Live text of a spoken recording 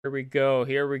Here we go.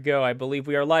 Here we go. I believe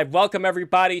we are live. Welcome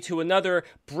everybody to another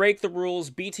Break the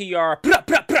Rules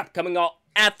BTR coming all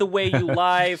at the way you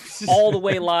live, all the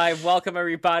way live. Welcome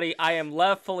everybody. I am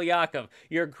Lev Polyakov,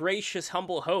 your gracious,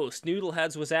 humble host.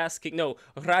 Noodleheads was asking, no,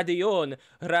 Radion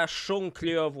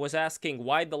Rashunklyev was asking,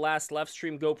 why'd the last Lev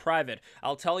stream go private?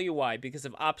 I'll tell you why, because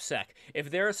of OPSEC. If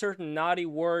there are certain naughty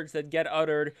words that get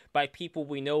uttered by people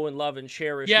we know and love and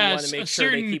cherish, we want to make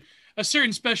sure they keep... A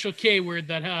certain special K word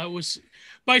that was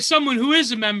by someone who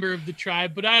is a member of the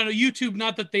tribe, but I don't know, YouTube,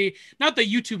 not that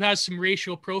YouTube has some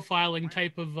racial profiling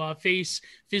type of face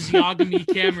physiognomy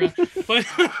camera, but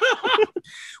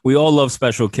we all love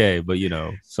Special K, but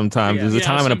sometimes there's a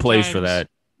time and a place for that.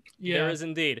 Yeah. There is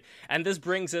indeed. And this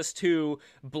brings us to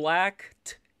Black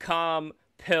Com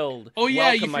Pilled. Oh yeah,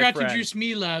 welcome, you forgot to introduce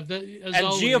me, Lev. And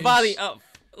always. Giovanni,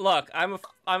 look, I'm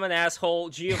an asshole.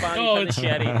 Giovanni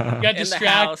Panichetti. Got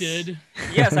distracted.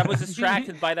 Yes, I was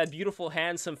distracted by that beautiful,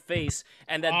 handsome face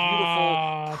and that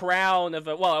beautiful crown of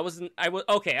a. Well, I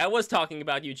was talking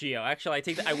about you, Gio. Actually, I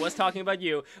take that. I was talking about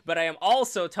you, but I am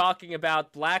also talking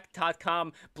about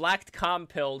Black.com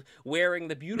Pilled wearing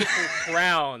the beautiful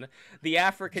crown, the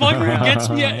African crown.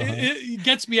 It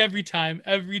gets me every time.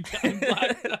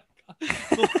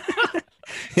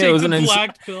 Yeah, it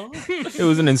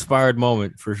was an inspired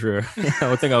moment for sure. I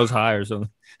would think I was high or something.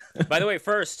 By the way,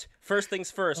 first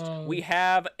things first, we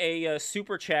have a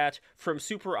super chat from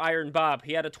Super Iron Bob.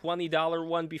 He had a $20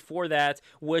 one before that,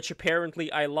 which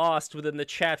apparently I lost within the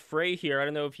chat fray here. I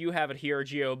don't know if you have it here,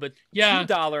 Gio, but yeah,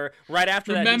 $2 right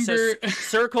after that he says,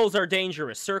 circles are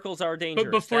dangerous. Circles are dangerous.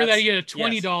 But before that, he had a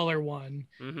 $20 one.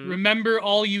 Mm-hmm. Remember,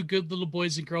 all you good little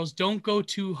boys and girls, don't go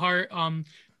too hard.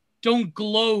 Don't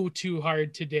glow too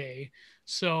hard today.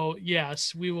 So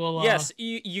yes, we will. Yes,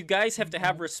 you guys have to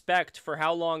have respect for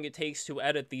how long it takes to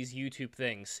edit these YouTube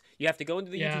things. You have to go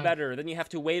into the YouTube editor, then you have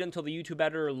to wait until the YouTube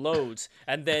editor loads,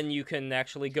 and then you can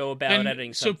actually go about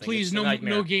editing something. So please,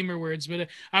 no gamer words. But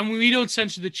we don't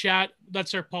censor the chat.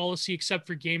 That's our policy, except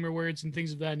for gamer words and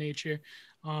things of that nature.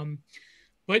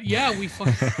 But yeah, we.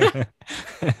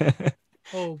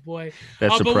 Oh boy,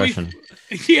 that's suppression.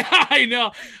 Yeah, I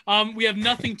know. We have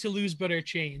nothing to lose but our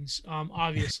chains,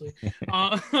 obviously.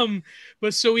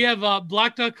 But so we have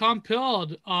Black.com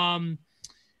Pilled.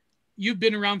 You've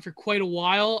been around for quite a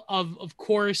while. Of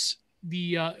course,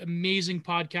 the amazing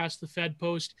podcast, The Fed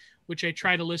Post, which I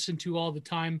try to listen to all the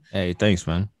time. Hey, thanks,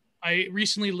 man. I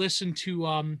recently listened to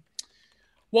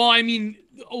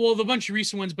the bunch of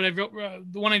recent ones, but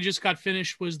the one I just got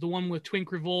finished was the one with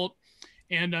Twink Revolt,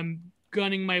 and I'm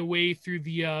gunning my way through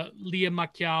the Leah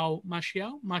Macau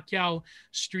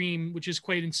stream, which is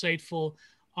quite insightful.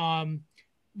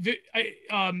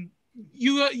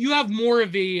 You have more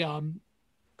of a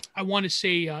I want to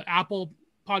say Apple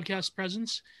podcast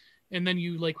presence, and then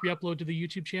you re-upload to the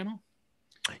YouTube channel.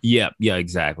 Yeah,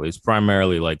 exactly. It's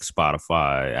primarily like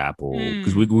Spotify, Apple,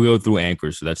 because we go through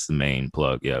Anchor, so that's the main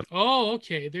plug. Yeah. Oh,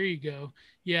 okay. There you go.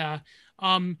 Yeah.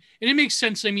 And it makes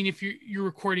sense. I mean, if you're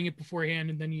recording it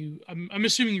beforehand, and then I'm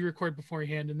assuming you record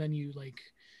beforehand, and then you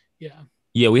yeah.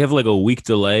 Yeah, we have like a week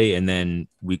delay, and then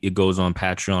it goes on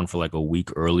Patreon for like a week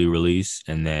early release,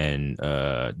 and then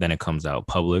it comes out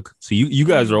public. So you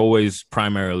guys are always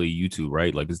primarily YouTube,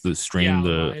 right? Like, is the stream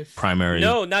the primary?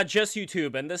 No, not just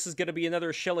YouTube. And this is going to be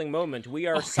another shilling moment. We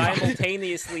are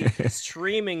simultaneously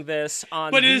streaming this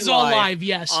on, but it is all live.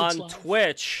 Yes, on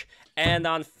Twitch. And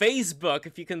on Facebook,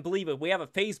 if you can believe it, we have a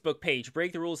Facebook page.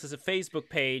 Break the Rules is a Facebook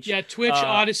page. Yeah, Twitch,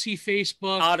 Odyssey,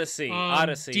 Facebook. Odyssey.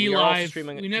 DLive.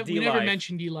 We never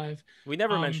mentioned DLive. We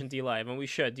never mentioned DLive, and we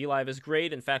should. DLive is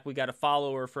great. In fact, we got a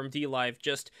follower from DLive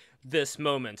just this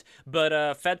moment.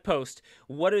 But Fed Post,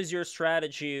 what is your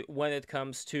strategy when it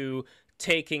comes to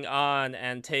taking on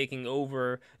and taking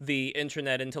over the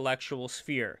internet intellectual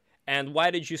sphere? And why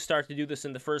did you start to do this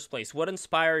in the first place? What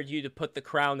inspired you to put the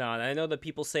crown on? I know that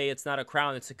people say it's not a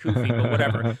crown, it's a kufi, but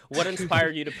whatever. What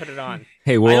inspired you to put it on?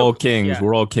 Hey, we're all kings. Yeah.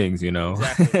 We're all kings,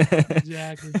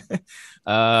 Exactly.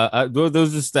 There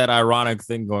was just that ironic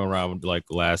thing going around like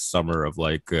last summer of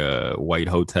white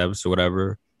hoteps or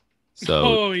whatever.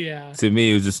 So to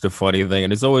me, it was just a funny thing.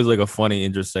 And it's always like a funny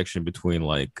intersection between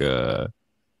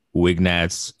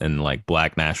Wignats and like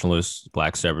black nationalists,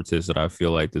 black separatists that I feel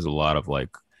like there's a lot of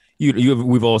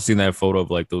we've all seen that photo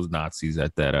of like those Nazis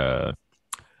at that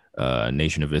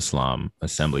Nation of Islam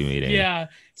assembly meeting. Yeah.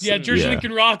 George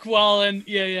Lincoln Rockwell and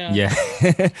yeah.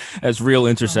 That's real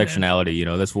intersectionality.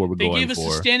 That's what we're going for. They gave us a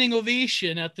standing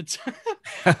ovation at the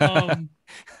time.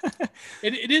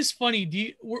 It is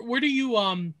funny. Where do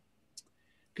you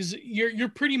because you're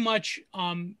pretty much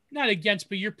not against,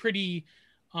 but you're pretty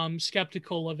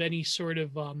skeptical of any sort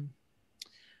of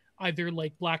either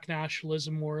like black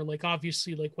nationalism or like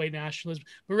obviously like white nationalism,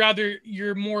 but rather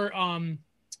you're more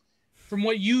from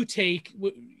what you take,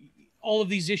 all of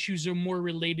these issues are more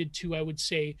related to, I would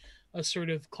say, a sort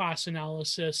of class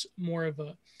analysis, more of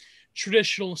a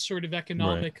traditional sort of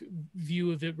economic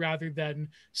view of it rather than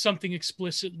something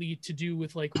explicitly to do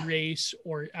with like race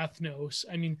or ethnos.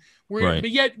 I mean,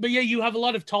 but yet you have a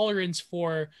lot of tolerance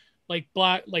for like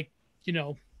black, like, you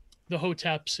know, the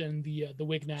Hoteps and the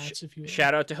Wignats, if you will.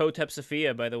 Shout out to Hotep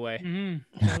Sophia, by the way.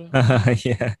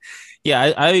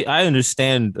 Yeah. I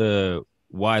understand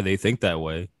why they think that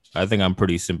way. I think I'm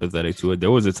pretty sympathetic to it.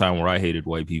 There was a time where I hated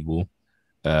white people,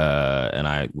 and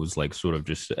I was like, sort of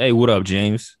just, hey, what up,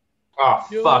 James? Oh,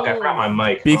 fuck, I forgot my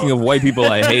mic. Speaking of white people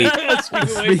I hate.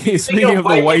 Speaking of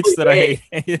the whites that I hate.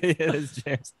 It's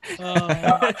James.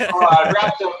 I'd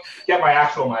rather get my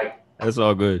actual mic. That's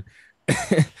all good.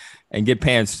 And get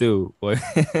pants too. Well,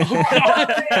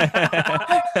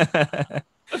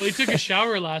 he took a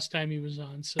shower last time he was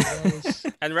on, so that was...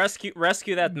 And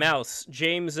rescue that mouse.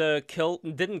 James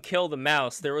didn't kill the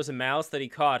mouse. There was a mouse that he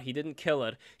caught. He didn't kill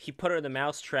it. He put it in the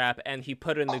mouse trap, and he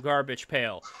put it in the garbage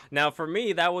pail. Now, for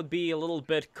me, that would be a little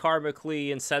bit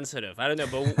karmically insensitive. I don't know,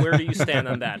 but where do you stand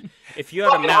on that? If you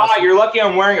had a mouse... You're lucky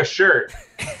I'm wearing a shirt.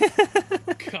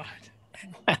 God.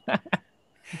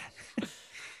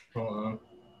 Hold on.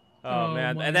 Oh,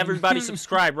 man. And everybody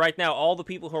subscribe right now. All the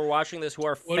people who are watching this who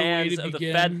are fans of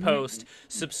the Fed Post,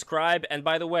 subscribe. And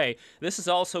by the way, this is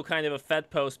also kind of a Fed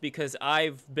Post because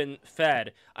I've been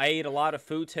fed. I ate a lot of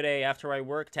food today after I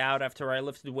worked out, after I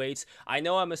lifted weights. I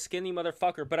know I'm a skinny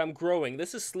motherfucker, but I'm growing.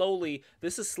 This is slowly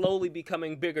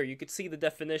becoming bigger. You could see the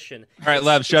definition. All right,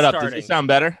 Lev, shut up. Does it sound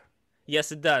better?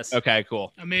 Yes, it does. Okay,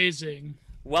 cool. Amazing.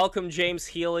 Welcome, James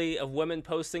Healy of Women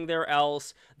Posting Their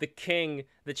L's, the king,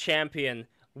 the champion.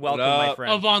 Welcome, my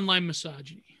friend. Of online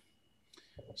misogyny.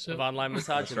 Of online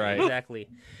misogyny, right. Exactly.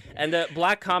 And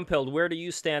Black Compilled, where do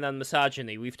you stand on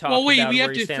misogyny? We've talked we about have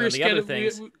where to you stand first on the other get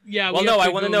things. I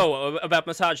want to know about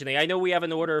misogyny. I know we have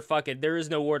an order. Fuck it. There is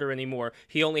no order anymore.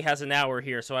 He only has an hour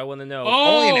here, so I want to know.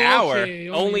 Only an hour? Okay,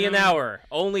 only an hour.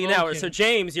 Only an hour. Okay. So,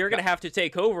 James, you're going to have to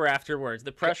take over afterwards.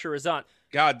 The pressure is on.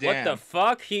 God damn. What the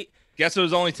fuck? Guess it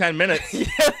was only 10 minutes.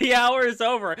 The hour is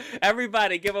over.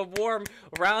 Everybody, give a warm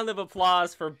round of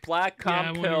applause for Black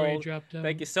Compilled.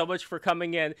 Thank you so much for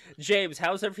coming in. James,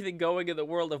 how's everything going in the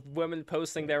world of women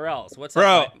posting their L's? What's up?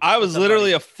 Bro, I was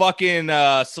literally buddy? a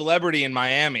fucking celebrity in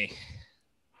Miami.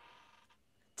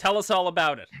 Tell us all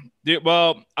about it. Dude,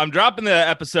 well, I'm dropping the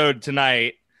episode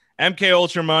tonight. MK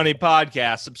Ultra Money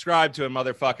podcast. Subscribe to it,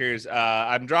 motherfuckers.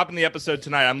 I'm dropping the episode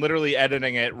tonight. I'm literally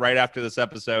editing it right after this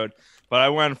episode. But I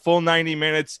went full 90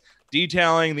 minutes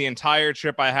detailing the entire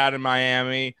trip I had in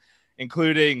Miami,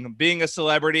 including being a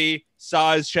celebrity,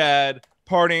 saw his Chad,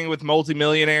 partying with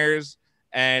multimillionaires,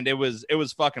 and it was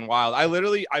fucking wild.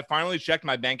 I finally checked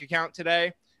my bank account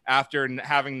today after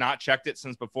having not checked it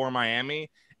since before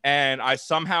Miami, and I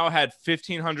somehow had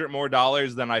 $1,500 more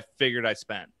than I figured I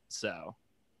spent. So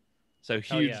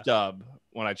huge dub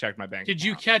when I checked my bank account. Did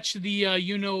you catch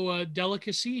the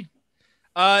delicacy?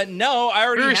 No, I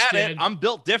already First had it. did. I'm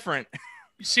built different.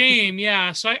 Same,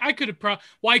 yeah. So I could have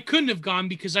I couldn't have gone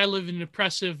because I live in an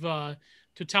oppressive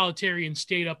totalitarian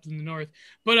state up in the north.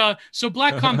 But so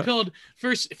Black Compilled,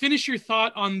 first finish your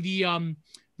thought on the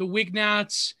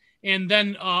Wignats and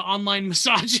then online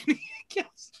misogyny.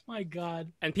 Yes. My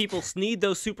God. And people need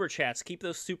those super chats. Keep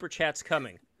those super chats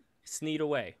coming. Sneed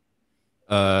away.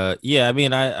 Yeah, I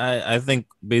mean, I think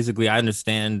basically I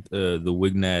understand the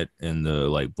Wignat and the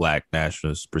like black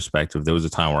nationalist perspective. There was a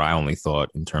time where I only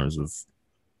thought in terms of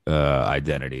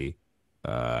identity,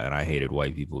 and I hated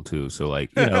white people too. So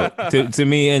like, you know, to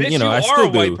me, and Bitch, you know, you I are still a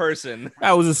white do. person.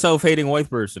 I was a self-hating white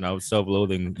person. I was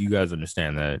self-loathing. You guys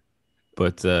understand that,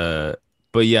 but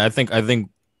yeah, I think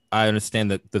I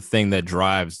understand that the thing that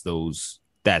drives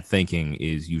that thinking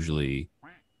is usually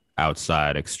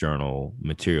outside external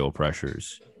material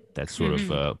pressures that sort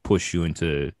of push you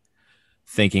into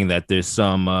thinking that there's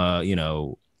some you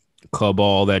know,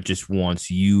 cabal that just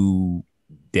wants you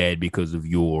dead because of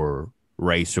your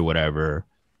race or whatever,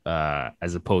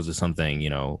 as opposed to something, you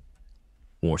know,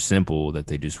 more simple, that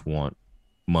they just want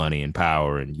money and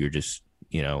power, and you're just,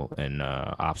 you know, an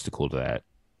obstacle to that,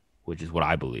 which is what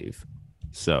I believe.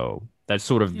 So that's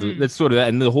sort of that,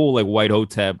 and the whole like white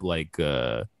hotep, like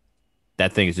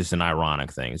that thing is just an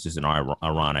ironic thing. It's just an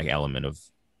ironic element of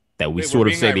that. We sort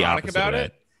of say the opposite of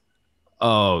that.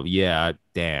 Oh yeah,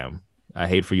 damn. I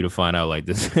hate for you to find out like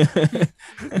this.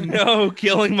 No,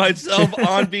 killing myself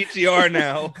on BTR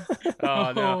now.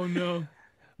 Oh no.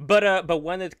 But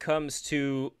when it comes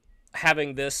to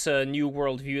having this new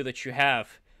worldview that you have,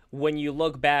 when you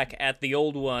look back at the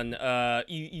old one,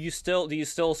 you still do you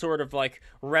still sort of like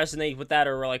resonate with that,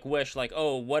 or like wish like,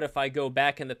 oh, what if I go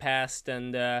back in the past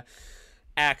and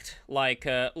act like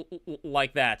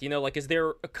that? You know, like, is there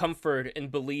a comfort in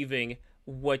believing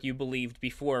what you believed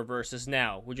before versus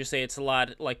now? Would you say it's a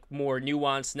lot like more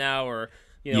nuanced now, or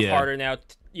Yeah. harder now?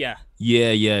 Yeah.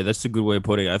 Yeah, that's a good way of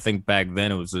putting it. I think back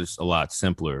then it was just a lot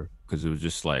simpler because it was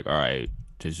just like, all right,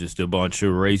 there's just a bunch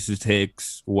of racist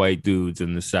hicks, white dudes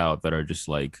in the South that are just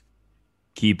like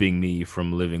keeping me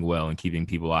from living well and keeping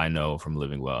people I know from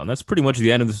living well. And that's pretty much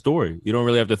the end of the story. You don't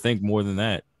really have to think more than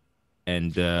that.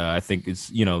 And I think it's,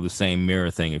 the same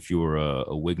mirror thing. If you were a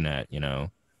Wignat,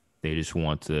 they just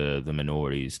want the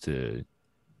minorities to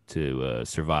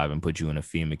survive and put you in a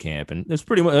FEMA camp. And it's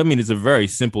pretty much, I mean, it's a very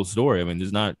simple story. I mean,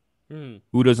 there's not,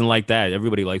 who doesn't like that?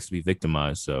 Everybody likes to be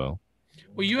victimized. So,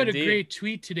 well, you had Indeed. a great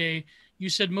tweet today. You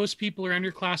said most people are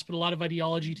underclass, but a lot of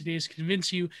ideology today is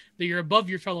convince you that you're above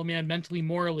your fellow man mentally,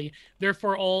 morally.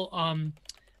 Therefore, all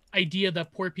idea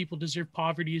that poor people deserve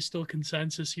poverty is still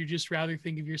consensus. You just rather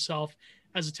think of yourself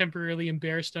as a temporarily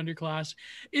embarrassed underclass.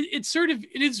 It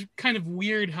is kind of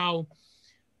weird how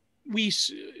we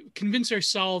convince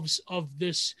ourselves of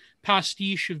this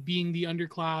pastiche of being the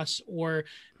underclass, or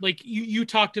like you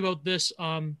talked about this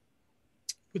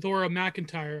with Aura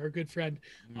McIntyre, our good friend.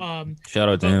 shout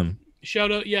out to him.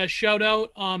 Shout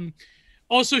out.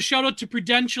 Also shout out to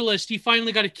Prudentialist. He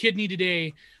finally got a kidney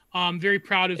today. Very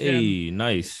proud of him. Hey,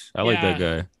 nice. I like that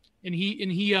guy. And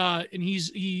he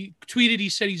tweeted, he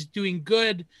said he's doing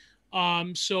good.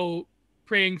 So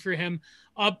praying for him.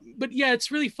 But yeah,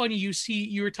 it's really funny.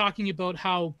 You were talking about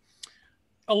how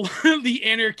a lot of the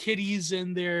Anarchitties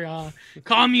and their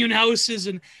commune houses,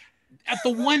 and at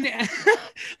the one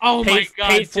oh my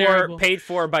god, paid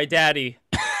for by daddy.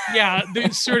 Yeah,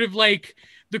 there's sort of like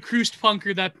the Krust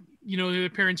punker that their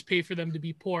parents pay for them to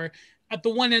be poor. At the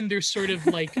one end, there's sort of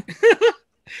like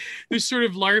there's sort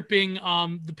of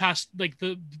LARPing the past, like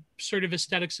the sort of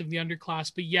aesthetics of the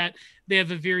underclass, but yet they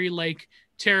have a very like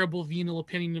terrible venal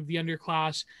opinion of the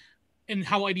underclass and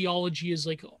how ideology is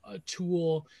like a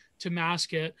tool to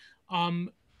mask it.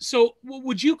 So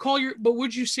would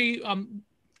you say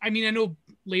I mean, I know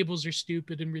labels are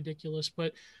stupid and ridiculous,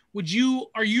 but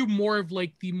are you more of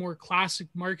like the more classic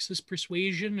Marxist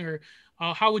persuasion, or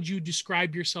how would you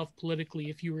describe yourself politically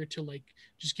if you were to like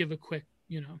just give a quick,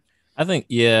 I think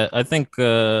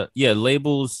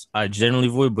labels I generally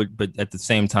avoid, but at the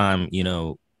same time,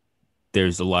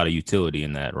 there's a lot of utility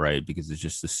in that, right? Because it's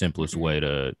just the simplest way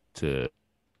to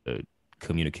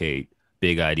communicate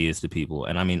big ideas to people.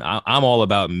 And I mean, I'm all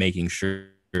about making sure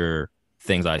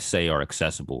things I say are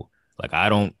accessible. Like, I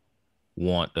don't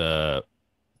want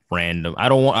random. I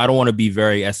don't want to be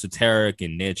very esoteric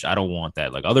and niche. I don't want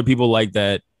that. Like, other people like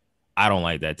that. I don't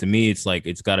like that. To me, it's like,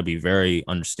 it's got to be very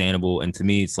understandable. And to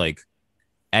me, it's like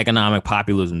economic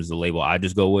populism is the label I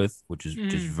just go with, which is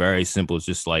just very simple. It's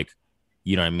just like,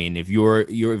 you know what I mean? If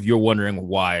you're wondering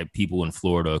why people in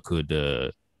Florida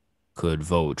could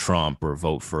vote Trump or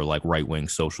vote for like right-wing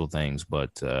social things,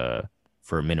 but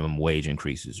for minimum wage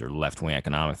increases or left-wing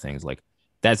economic things, like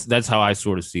that's how I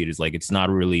sort of see it. Is like, it's not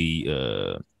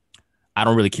really I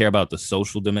don't really care about the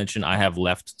social dimension. I have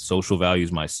left social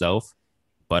values myself,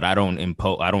 but I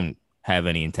don't have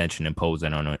any intention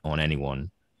imposing on anyone.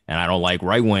 And I don't like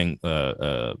right-wing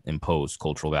imposed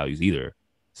cultural values either.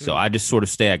 So I just sort of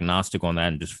stay agnostic on that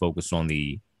and just focus on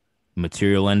the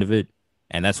material end of it.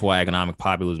 And that's why economic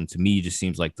populism to me just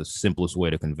seems like the simplest way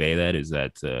to convey that, is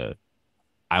that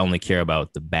I only care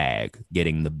about the bag,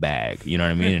 getting the bag, you know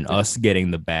what I mean? And us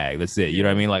getting the bag. That's it. You know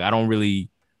what I mean? Like, I don't really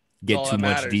get too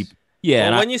much deep.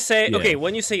 Yeah. Well,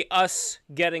 when you say us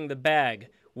getting the bag,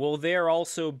 will there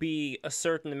also be a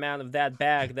certain amount of that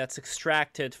bag that's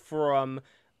extracted from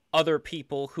other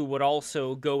people who would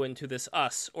also go into this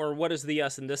us? Or what is the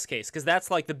us in this case? Because that's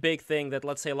like the big thing that,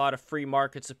 let's say, a lot of free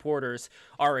market supporters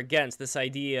are against, this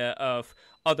idea of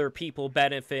other people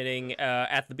benefiting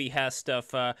at the behest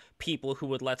of people who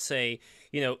would, let's say,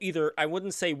 either, I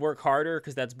wouldn't say work harder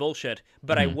because that's bullshit,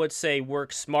 but I would say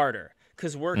work smarter.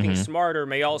 Because working smarter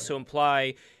may also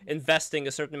imply investing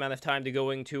a certain amount of time to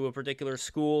going to a particular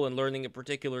school and learning a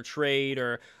particular trade,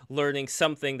 or learning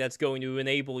something that's going to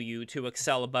enable you to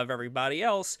excel above everybody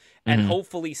else. And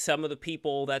hopefully some of the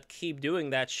people that keep doing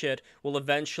that shit will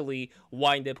eventually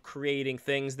wind up creating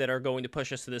things that are going to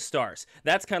push us to the stars.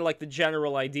 That's kind of like the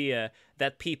general idea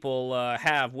that people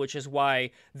have, which is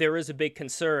why there is a big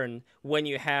concern when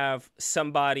you have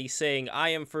somebody saying, I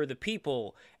am for the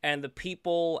people, and the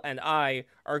people and I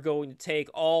are going to take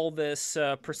all this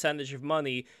percentage of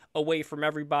money away from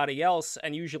everybody else.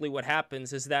 And usually what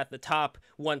happens is that the top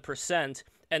 1%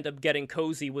 end up getting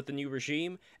cozy with the new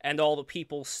regime, and all the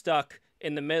people stuck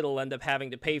in the middle end up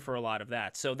having to pay for a lot of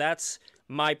that. So that's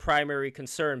my primary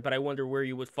concern, but I wonder where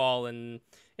you would fall in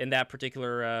that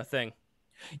particular thing.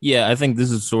 Yeah, I think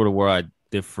this is sort of where I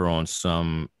differ on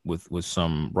some with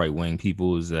some right-wing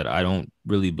people, is that I don't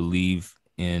really believe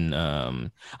in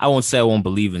I won't say I won't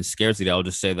believe in scarcity. I'll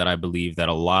just say that I believe that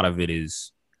a lot of it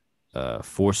is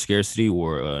forced scarcity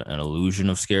or an illusion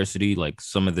of scarcity. Like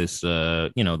some of this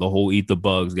the whole eat the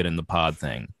bugs, get in the pod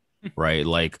thing, right?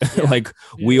 Like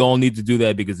we all need to do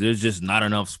that because there's just not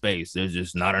enough space, there's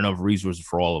just not enough resources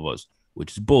for all of us,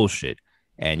 which is bullshit.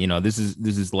 And this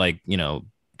is like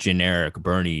generic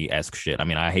Bernie-esque shit. I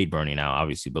mean, I hate Bernie now,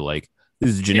 obviously, but like this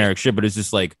is generic shit. But it's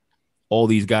just like all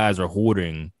these guys are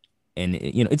hoarding, and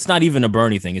it's not even a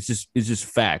Bernie thing. It's just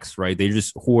facts, right? They're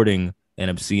just hoarding an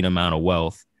obscene amount of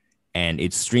wealth, and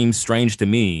it seems strange to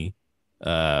me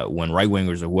when right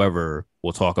wingers or whoever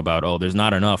will talk about, oh, there's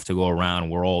not enough to go around.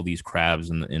 We're all these crabs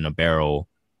in a barrel.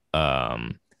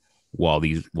 While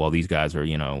these guys are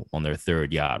on their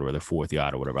third yacht or their fourth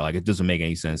yacht or whatever. Like, it doesn't make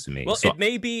any sense to me. Well, it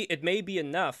may be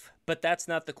enough, but that's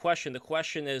not the question. The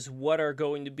question is, what are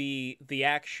going to be the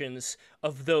actions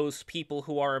of those people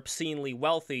who are obscenely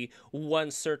wealthy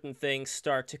once certain things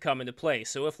start to come into play?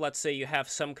 So if, let's say, you have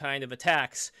some kind of a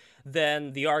tax,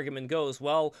 then the argument goes,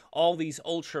 well, all these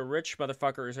ultra rich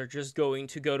motherfuckers are just going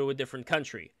to go to a different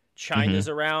country. China's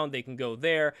around, they can go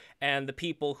there, and the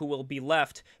people who will be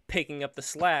left picking up the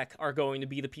slack are going to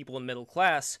be the people in middle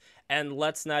class. And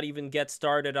let's not even get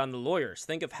started on the lawyers.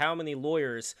 Think of how many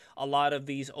lawyers a lot of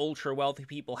these ultra wealthy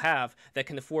people have that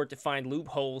can afford to find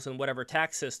loopholes in whatever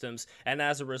tax systems, and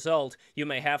as a result, you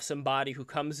may have somebody who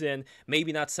comes in,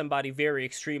 maybe not somebody very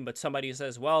extreme, but somebody who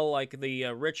says, well, like, the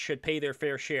rich should pay their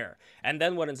fair share. And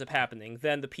then what ends up happening?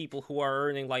 Then the people who are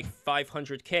earning like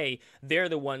 500K, they're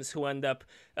the ones who end up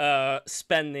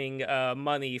spending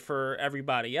money for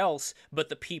everybody else, but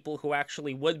the people who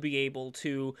actually would be able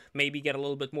to maybe get a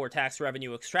little bit more tax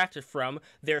revenue extracted from,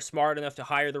 they're smart enough to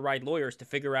hire the right lawyers to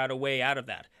figure out a way out of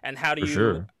that. And how do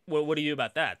what do you do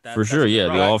about that? For sure,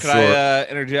 yeah. The offshore. Can I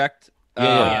interject?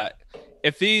 Yeah.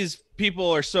 If these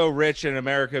people are so rich and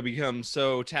America becomes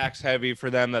so tax heavy for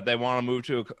them that they want to move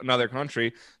to another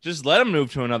country, just let them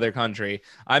move to another country.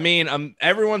 I mean,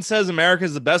 everyone says America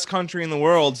is the best country in the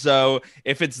world. So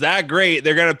if it's that great,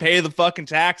 they're going to pay the fucking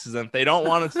taxes. And if they don't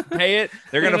want to pay it,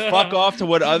 they're going to fuck off to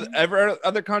whatever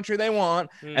other country they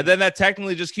want. And then that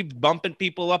technically just keeps bumping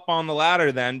people up on the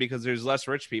ladder then, because there's less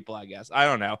rich people, I guess. I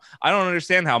don't know. I don't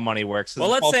understand how money works. Well,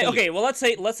 let's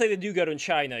say they do go to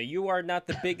China. You are not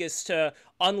the biggest,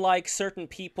 unlike certain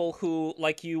people who,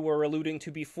 like you were alluding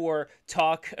to before,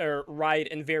 talk or write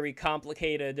in very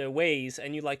complicated ways,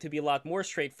 and you like to be a lot more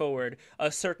straightforward.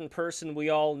 A certain person we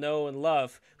all know and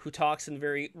love who writes in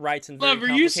very complicated ways. Love,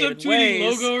 are you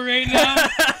subtweeting Logo right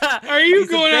now? Are you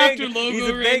going after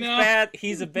Logo right now?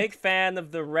 He's a big fan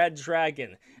of the Red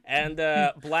Dragon and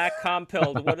Black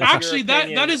Compilled. What is actually, your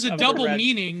opinion that is a of double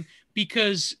meaning,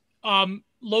 because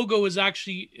Logo is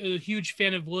actually a huge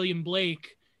fan of William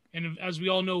Blake. And as we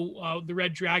all know, the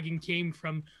Red Dragon came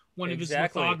from one of his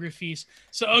lithographies.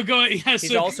 So go ahead. Yeah,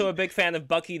 he's also a big fan of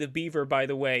Bucky the Beaver, by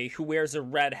the way, who wears a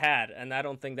red hat. And I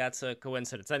don't think that's a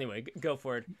coincidence. Anyway, go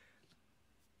for it.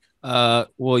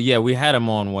 Well, yeah, we had him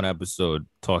on one episode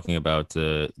talking about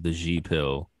the G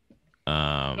pill.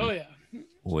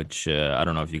 Which I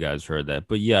don't know if you guys heard that.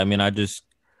 But yeah, I mean, I just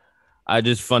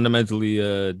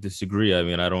fundamentally disagree. I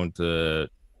mean, I don't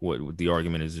what the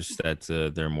argument is just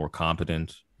that they're more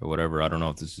competent or whatever. I don't know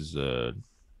if this is a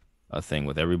thing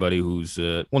with everybody who's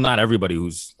not everybody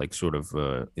who's like sort of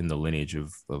in the lineage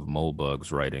of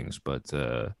Moldbug's writings, but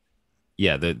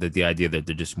yeah, the idea that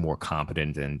they're just more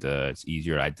competent and it's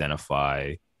easier to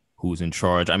identify who's in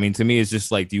charge. I mean, to me, it's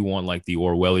just like, do you want like the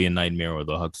Orwellian nightmare or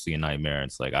the Huxleyan nightmare?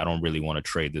 It's like, I don't really want to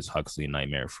trade this Huxleyan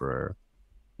nightmare for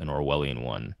an Orwellian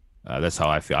one. That's how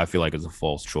I feel. I feel like it's a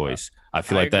false choice. I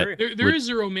feel like agree. that there is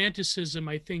a romanticism.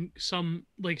 I think some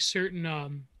like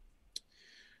certain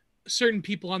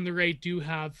people on the right do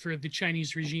have for the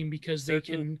Chinese regime, because they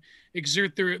can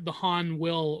exert the Han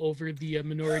will over the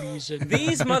minorities. And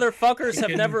these motherfuckers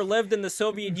have never lived in the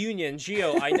Soviet Union.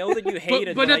 Gio, I know that you hate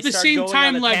it, but at the same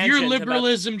time, like, your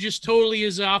liberalism just totally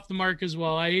is off the mark as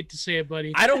well. I hate to say it,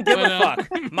 buddy. I don't give a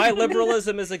fuck. My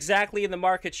liberalism is exactly in the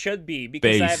mark it should be,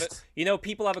 because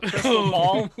people have a crystal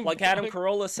ball. Like Adam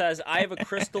Carolla says, I have a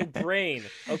crystal brain.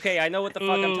 Okay, I know what the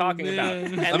fuck I'm talking about.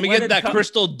 And let me get that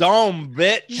crystal dome,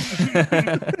 bitch.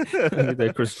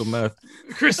 That crystal meth.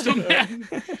 Crystal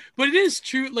meth. But it is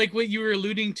true, like what you were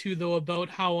alluding to, though, about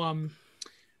how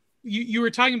you were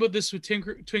talking about this with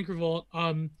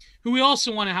Twinkervolt, who we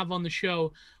also want to have on the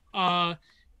show. Yeah,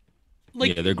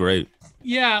 they're great.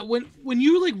 Yeah, when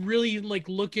you like really like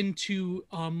look into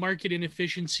market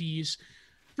inefficiencies,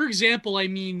 for example, I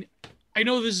mean, I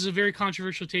know this is a very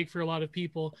controversial take for a lot of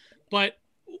people, but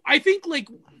I think like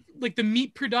the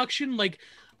meat production, like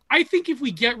I think if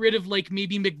we get rid of like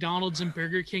maybe McDonald's and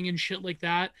Burger King and shit like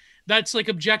that, that's like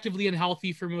objectively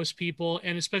unhealthy for most people,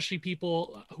 and especially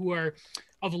people who are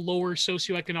of a lower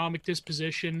socioeconomic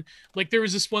disposition. Like there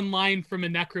was this one line from a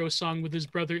Necro song with his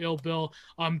brother Ill Bill,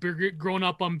 grown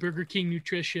up on Burger King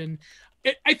nutrition.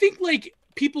 I think like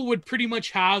people would pretty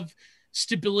much have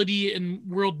stability in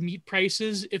world meat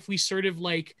prices if we sort of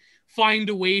like find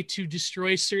a way to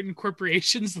destroy certain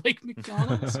corporations like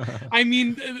McDonald's. I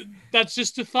mean, that's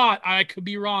just a thought. I could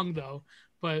be wrong though,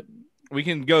 but We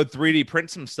can go 3D print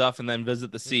some stuff and then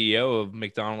visit the CEO of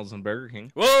McDonald's and Burger King.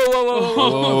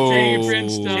 Whoa. 3D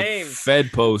print stuff. James.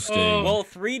 Fed posting. We'll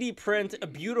 3D print a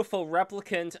beautiful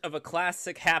replicant of a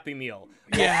classic Happy Meal.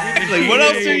 Yeah. Like, what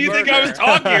else do you think I was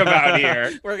talking about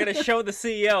here? We're going to show the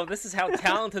CEO, this is how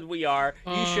talented we are.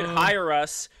 You should hire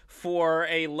us for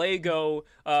a Lego.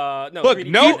 Look, 3D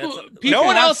no print.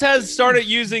 one else has started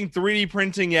using 3D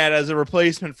printing yet as a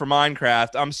replacement for Minecraft.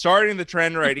 I'm starting the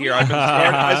trend right here.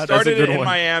 I started it in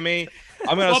Miami.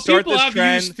 I'm going to start people this have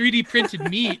trend. used 3D printed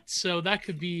meat, so that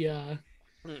could be.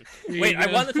 Wait,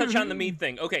 I want to touch on the meat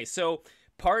thing. Okay, so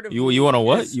part of You want to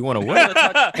what? You want to what?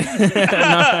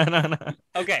 No.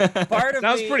 Okay, part of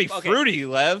Sounds me- pretty okay. fruity,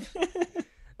 Lev.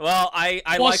 Well, I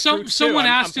Well, like fruit too. someone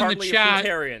asked I'm in the partly a chat-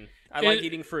 fruitarian. I like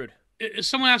eating fruit.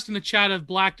 Someone asked in the chat if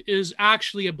Black is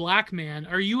actually a black man.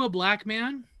 Are you a black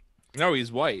man? No,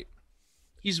 he's white.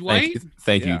 He's white.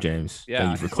 Thank Yeah. you, James. Yeah.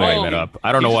 Thank you for clearing that Oh. up.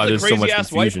 I don't know He's why just there's a so much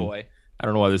crazy-ass white confusion. boy. I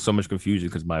don't know why there's so much confusion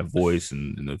because my voice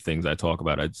and the things I talk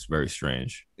about, it's very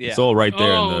strange. Yeah. It's all right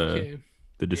there Oh, in okay.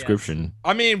 the description.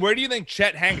 I mean, where do you think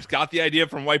Chet Hanks got the idea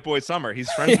from White Boy Summer?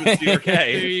 He's friends with Peter There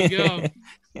Kay. you go.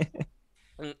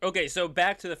 Okay, so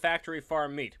back to the factory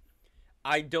farm meat.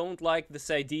 I don't like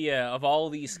this idea of all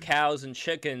these cows and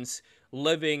chickens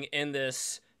living in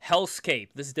this hellscape,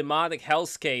 this demonic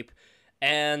hellscape,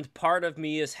 and part of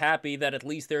me is happy that at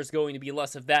least there's going to be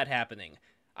less of that happening.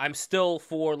 I'm still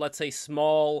for, let's say,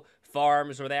 small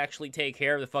farms where they actually take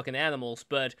care of the fucking animals,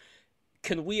 but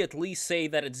can we at least say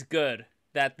that it's good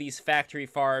that these factory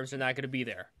farms are not going to be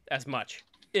there as much,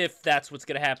 if that's what's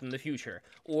going to happen in the future?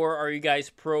 Or are you guys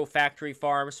pro factory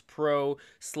farms, pro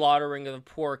slaughtering of the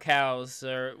poor cows,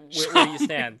 or where do you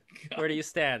stand? Where do you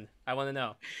stand? I want to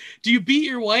know. Do you beat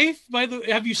your wife?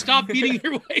 Have you stopped beating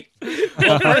your wife?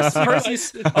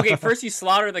 Well, first you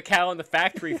slaughter the cow on the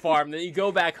factory farm, then you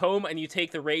go back home and you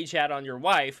take the rage out on your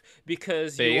wife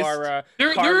because you Based. are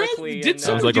There karmically. did and,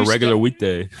 Sounds someone like a do regular stuff-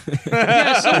 weekday.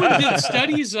 Yeah, someone did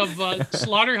studies of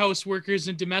slaughterhouse workers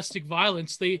and domestic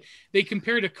violence. They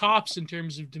compared to cops in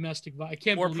terms of domestic violence. I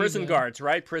can't or believe prison that. guards,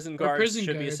 right? Prison guards prison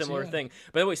should be a guards, similar yeah. thing.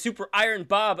 By the way, Super Iron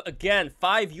Bob, again,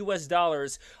 $5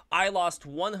 US. I lost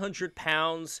 100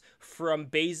 pounds from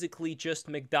basically just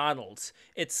McDonald's.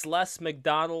 It's less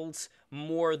McDonald's,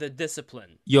 more the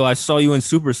discipline. Yo, I saw you in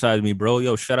Super Size Me, bro.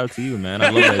 Yo, shout out to you, man. I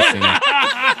love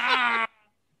that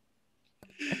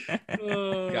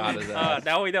God is ass.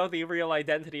 Now we know the real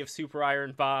identity of Super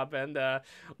Iron Bob and Yeah,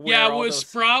 where it all was those-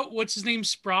 Sprout. What's his name?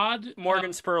 Sprod?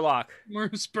 Morgan Spurlock.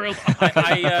 Morgan Spurlock.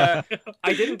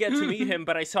 I didn't get to meet him,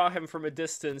 but I saw him from a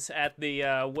distance at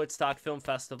the Woodstock Film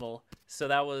Festival. So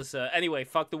that was anyway.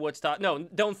 Fuck the Woodstock. No,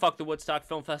 don't fuck the Woodstock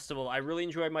Film Festival. I really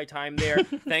enjoyed my time there.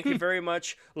 Thank you very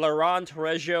much, Laurent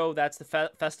Reggio. That's the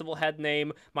festival head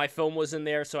name. My film was in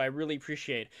there, so I really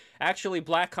appreciate. Actually,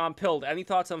 Black Compilled. Any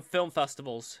thoughts on film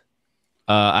festivals?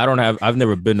 I've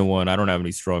never been to one. I don't have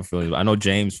any strong feelings. I know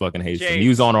James fucking hates them. He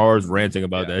was on ours ranting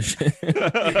about that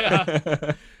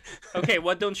shit. Okay,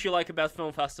 what don't you like about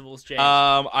film festivals, James?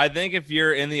 I think if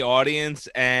you're in the audience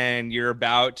and you're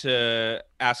about to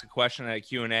ask a question at a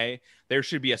Q&A, there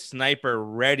should be a sniper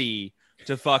ready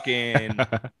to fucking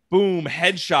boom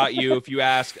headshot you if you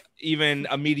ask even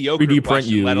a mediocre 3D print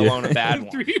question, you, let yeah. alone a bad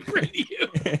one. 3D print you.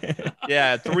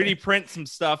 Yeah, 3D print some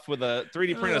stuff with a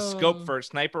 3D print a scope for a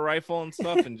sniper rifle and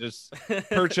stuff, and just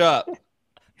perch up.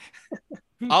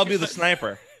 I'll be the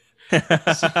sniper.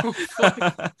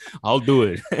 I'll do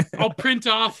it. I'll print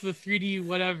off the 3D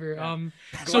whatever.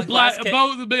 So Glenn Black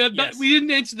Glass Yes. we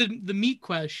didn't answer the meat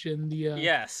question.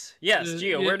 Yes,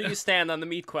 Gio, where do you stand on the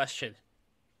meat question?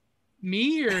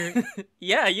 Me or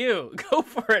Yeah, you go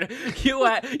for it.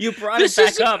 You brought This it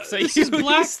back is- up, so this you is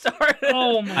Black- started.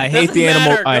 oh my I hate Doesn't the animal.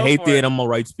 matter, I go hate for the it. animal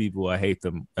rights people. I hate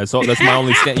them. That's all. That's my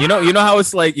only stand. You know how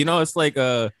it's like. It's like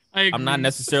I agree. I'm not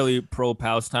necessarily pro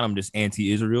Palestine. I'm just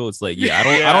anti-Israel. It's like,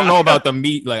 I don't know about the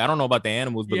meat. Like, I don't know about the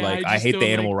animals, but Yeah, like, I I just hate don't the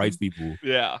like animal them. rights people.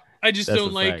 Yeah. I just That's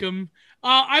don't a like fact. them.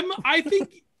 I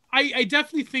think I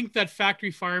definitely think that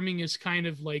factory farming is kind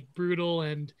of like brutal,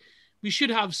 and we should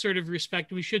have sort of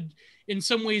respect. We should, in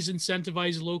some ways,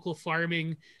 incentivize local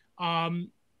farming. And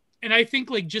I think,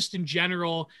 like, just in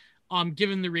general,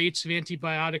 given the rates of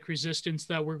antibiotic resistance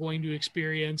that we're going to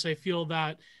experience, I feel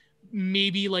that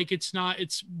maybe like it's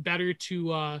better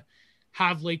to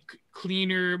have like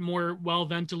cleaner, more well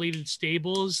ventilated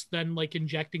stables than like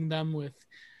injecting them with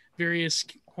various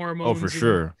hormones.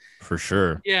 Oh, for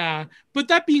sure. Yeah. But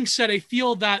that being said, I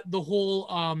feel that the whole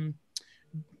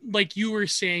like you were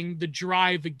saying, the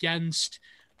drive against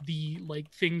the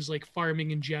like things like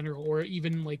farming in general, or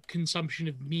even like consumption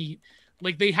of meat,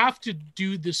 like they have to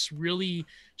do this really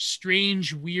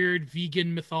strange, weird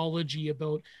vegan mythology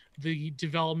about the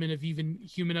development of even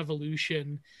human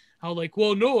evolution. How like,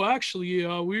 well, no, actually,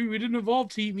 we didn't evolve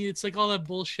to eat meat. It's like all that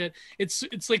bullshit.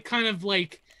 It's like kind of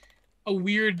like a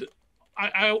weird,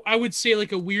 I would say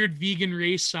like a weird vegan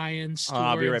race science towards,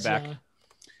 I'll be right back.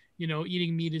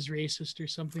 Eating meat is racist or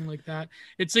something like that.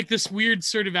 It's like this weird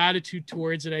sort of attitude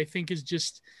towards it, I think, is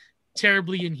just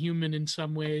terribly inhuman in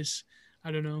some ways. I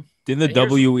don't know. Didn't the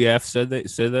Here's- WEF said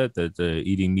that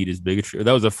eating meat is bigotry?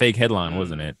 That was a fake headline,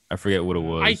 wasn't it? I forget what it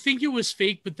was. I think it was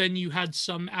fake, but then you had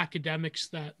some academics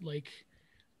that like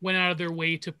went out of their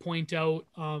way to point out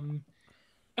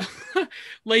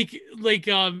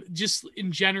just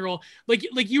in general, like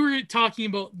you were talking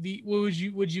about the what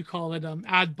would you call it,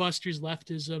 adbusters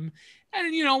leftism.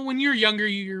 And when you're younger,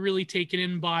 you're really taken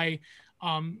in by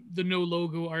the no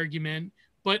logo argument.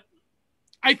 But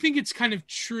I think it's kind of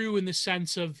true in the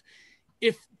sense of,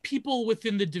 if people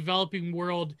within the developing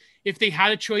world, if they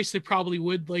had a choice, they probably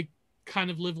would like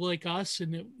kind of live like us.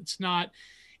 And it's not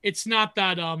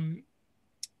that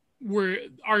where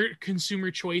our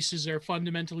consumer choices are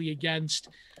fundamentally against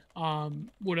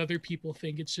what other people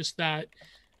think. It's just that,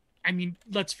 I mean,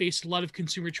 let's face it, a lot of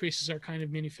consumer choices are kind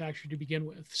of manufactured to begin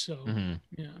with. So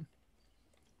yeah.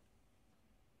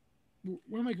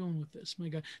 Where am I going with this? My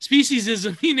God,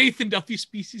 speciesism. Nathan W.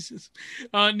 Speciesism.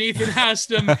 Nathan asked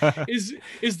him,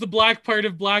 is the black part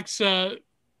of blacks'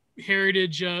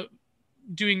 heritage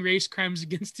doing race crimes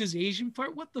against his Asian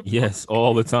part? What the Yes, fuck?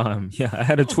 all the time. Yeah, I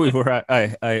had a tweet where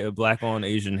I black on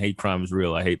Asian hate crime is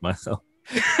real. I hate myself.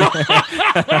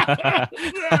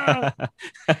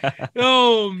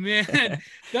 Oh man,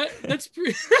 that's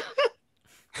pretty.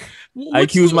 I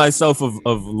accuse myself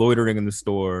of loitering in the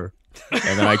store, and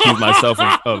then I accuse myself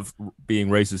of being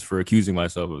racist for accusing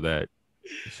myself of that.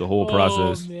 It's the whole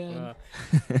process. Man.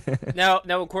 Now,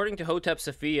 according to Hotep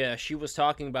Sophia, she was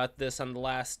talking about this on the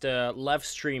last Lev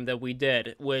stream that we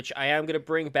did, which I am going to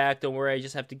bring back. Don't worry, I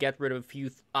just have to get rid of a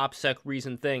few OPSEC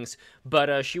reason things.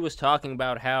 But she was talking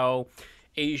about how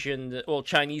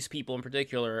Chinese people in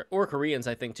particular, or Koreans,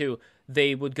 I think too,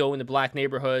 they would go into black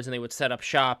neighborhoods and they would set up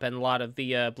shop, and a lot of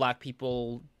the black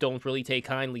people don't really take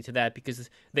kindly to that because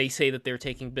they say that they're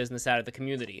taking business out of the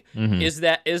community. Mhm. Is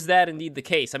that indeed the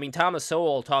case? I mean, Thomas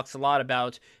Sowell talks a lot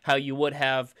about how you would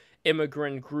have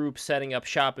immigrant groups setting up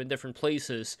shop in different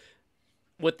places.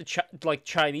 With the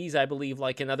Chinese, I believe,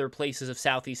 like in other places of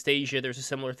Southeast Asia, there's a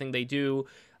similar thing they do.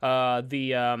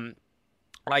 The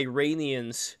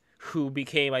Iranians, who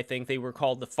became, I think they were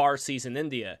called the Farsis in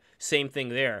India. Same thing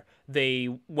there. They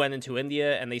went into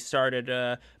India and they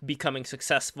started becoming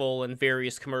successful in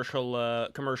various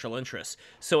commercial interests.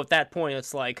 So at that point,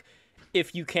 it's like,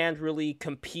 if you can't really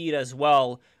compete as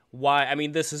well, why? I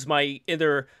mean, this is my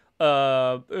inner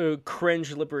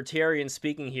cringe libertarian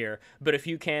speaking here, but if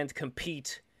you can't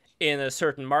compete in a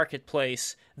certain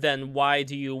marketplace, then why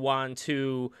do you want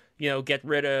to get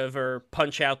rid of or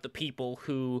punch out the people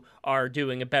who are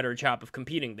doing a better job of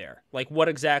competing there? Like, what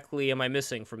exactly am I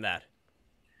missing from that?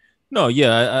 No,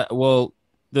 yeah. Well,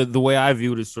 the way I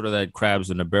view it is sort of that crabs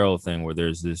in a barrel thing, where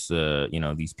there's this,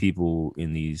 these people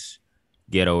in these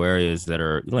ghetto areas that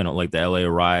are, like the LA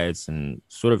riots, and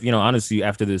sort of, honestly,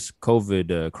 after this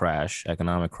COVID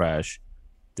economic crash,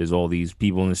 there's all these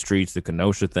people in the streets, the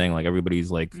Kenosha thing, like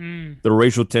everybody's like, the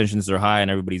racial tensions are high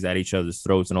and everybody's at each other's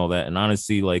throats and all that. And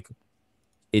honestly, like,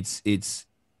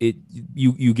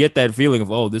 you get that feeling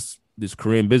of, oh, this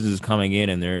Korean business is coming in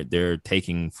and they're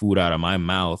taking food out of my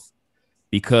mouth,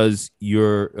 because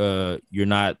you're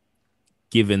not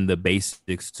given the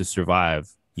basics to survive.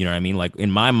 You know what I mean? Like,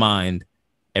 in my mind,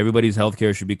 everybody's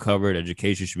healthcare should be covered,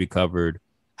 education should be covered,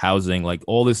 housing, like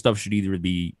all this stuff should either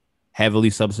be heavily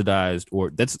subsidized, or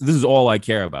this is all I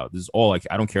care about. This is all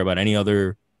I don't care about any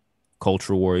other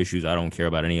cultural war issues. I don't care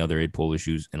about any other aid poll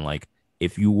issues. And like,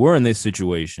 if you were in this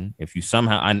situation, if you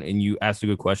somehow, and you asked a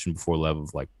good question before, Lev,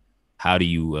 of like, how do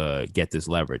you get this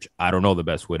leverage? I don't know the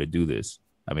best way to do this.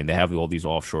 I mean, they have all these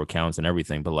offshore accounts and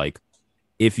everything, but like,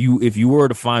 if you were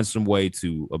to find some way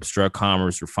to obstruct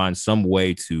commerce or find some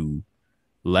way to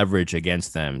leverage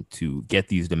against them to get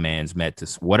these demands met to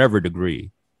whatever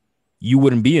degree, you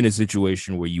wouldn't be in a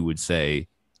situation where you would say,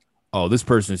 oh, this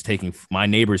person is my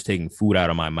neighbor's taking food out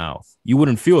of my mouth. You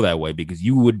wouldn't feel that way because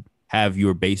you would have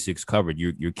your basics covered.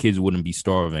 Your kids wouldn't be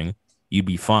starving. You'd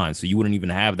be fine. So you wouldn't even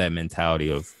have that mentality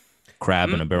of crab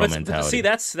in a barrel mentality.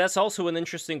 But see, that's also an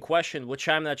interesting question, which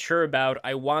I'm not sure about.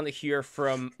 I want to hear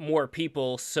from more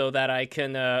people so that I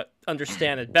can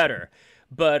understand it better.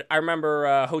 But I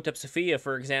remember Hotep Sophia,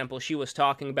 for example, she was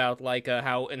talking about like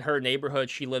how in her neighborhood,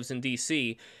 she lives in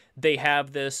D.C., they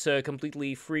have this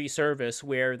completely free service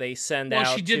where they send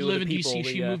out to the people. Well, she did live in D.C.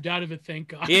 She moved out of it, thank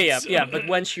God. Yeah. But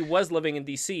when she was living in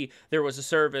D.C., there was a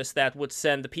service that would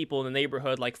send the people in the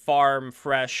neighborhood like farm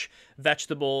fresh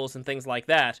vegetables and things like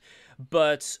that.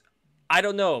 But I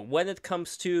don't know, when it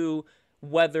comes to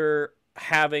whether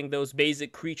having those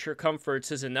basic creature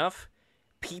comforts is enough,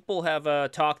 people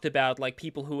have talked about like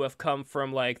people who have come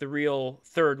from like the real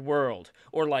third world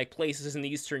or like places in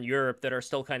Eastern Europe that are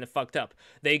still kind of fucked up.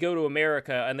 They go to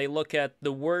America and they look at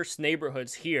the worst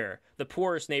neighborhoods here, the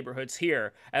poorest neighborhoods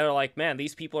here, and they're like, man,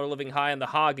 these people are living high on the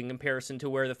hog in comparison to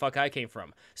where the fuck I came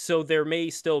from. So there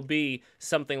may still be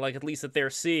something like at least that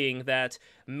they're seeing that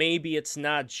maybe it's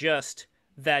not just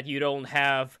that you don't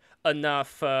have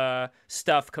enough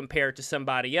stuff compared to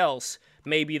somebody else.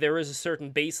 Maybe there is a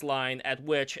certain baseline at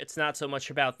which it's not so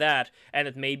much about that, and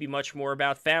it may be much more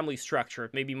about family structure.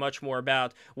 It may be much more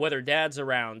about whether dad's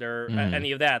around or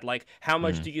any of that. Like, how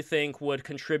much do you think would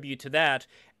contribute to that,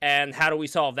 and how do we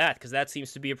solve that? Because that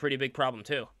seems to be a pretty big problem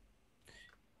too.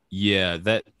 Yeah,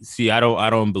 I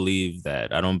don't believe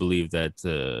that. I don't believe that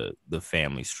the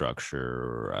family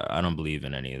structure. I don't believe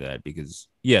in any of that because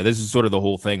this is sort of the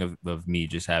whole thing of me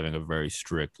just having a very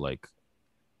strict like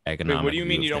economic. Wait, what do you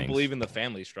mean you don't believe in the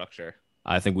family structure?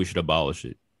 I think we should abolish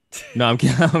it. No, I'm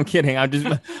kidding. I'm kidding. I'm just.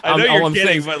 I know you're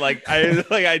kidding, but like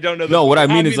I don't know. No, what I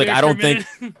mean is like I don't think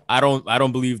I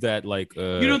don't believe that like.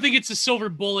 You don't think it's a silver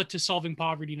bullet to solving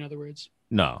poverty? In other words.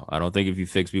 No, I don't think if you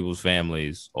fix people's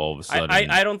families, all of a sudden.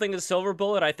 I don't think it's a silver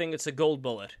bullet. I think it's a gold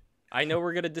bullet. I know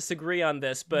we're going to disagree on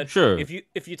this, but sure.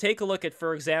 if you take a look at,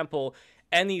 for example,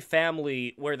 any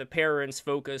family where the parents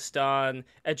focused on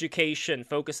education,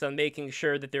 focused on making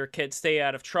sure that their kids stay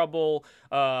out of trouble,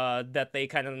 that they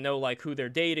kind of know like who they're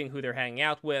dating, who they're hanging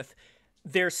out with,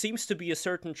 there seems to be a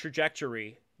certain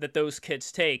trajectory that those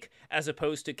kids take, as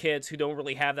opposed to kids who don't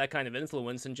really have that kind of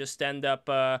influence and just end up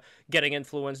getting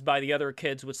influenced by the other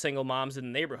kids with single moms in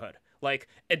the neighborhood. Like,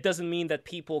 it doesn't mean that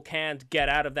people can't get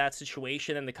out of that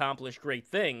situation and accomplish great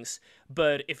things,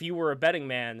 but if you were a betting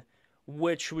man,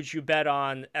 which would you bet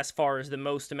on as far as the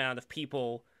most amount of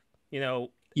people,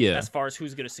 as far as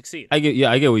who's going to succeed? I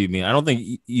get what you mean. I don't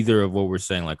think either of what we're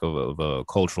saying, like of a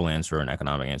cultural answer or an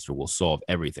economic answer, will solve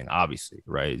everything, obviously,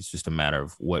 right? It's just a matter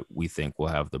of what we think will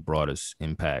have the broadest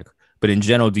impact. But in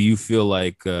general, do you feel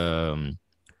like in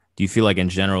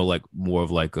general, like more of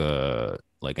like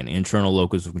an internal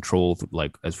locus of control,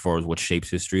 like as far as what shapes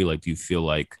history? Like, do you feel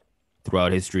like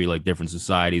throughout history, like different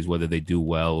societies, whether they do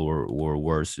well or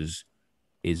worse,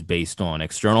 is based on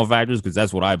external factors? Because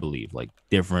that's what I believe, like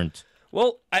different.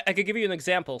 Well, I could give you an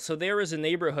example. So there is a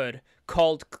neighborhood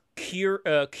called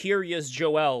Kiryas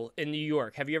Joel in New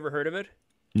York. Have you ever heard of it?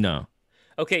 No.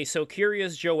 Okay, so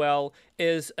Kiryas Joel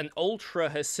is an ultra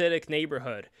Hasidic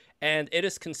neighborhood, and it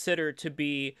is considered to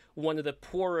be one of the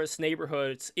poorest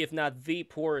neighborhoods, if not the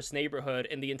poorest neighborhood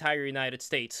in the entire United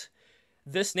States.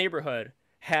 This neighborhood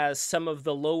has some of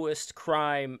the lowest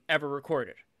crime ever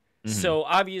recorded. Mm-hmm. So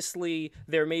obviously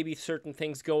there may be certain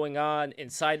things going on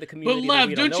inside the community. But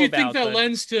Lev, don't you think that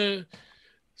lends to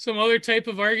some other type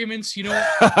of arguments? I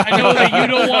know that you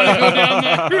don't want to go down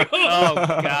that road. Oh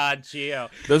God, Gio.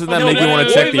 Doesn't that make you want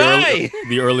to check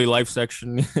the early life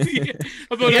section?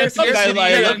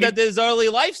 I looked at this early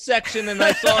life section and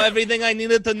I saw everything I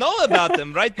needed to know about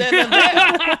them right then and there.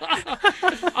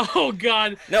 Oh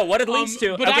God. No, what it leads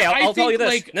to. Okay, I'll tell you this.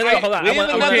 Like, no, hold on. We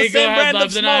even got the same brand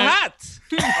of small hats.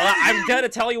 I'm going to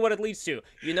tell you what it leads to.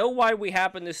 You know why we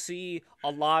happen to see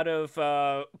a lot of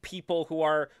people who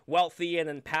are wealthy and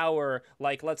in power,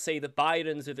 like let's say the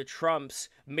Bidens or the Trumps,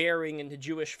 marrying into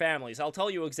Jewish families? I'll tell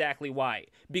you exactly why.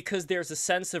 Because there's a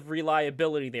sense of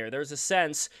reliability there. There's a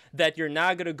sense that you're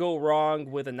not going to go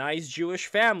wrong with a nice Jewish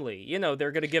family.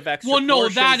 They're going to give extra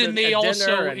portions and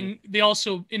they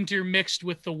also intermixed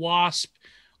with the WASP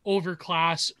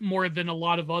overclass more than a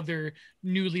lot of other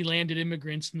newly landed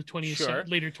immigrants in the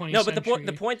later 20th No, but century.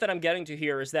 the point that I'm getting to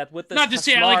here is that with the not to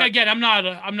say like again, I'm not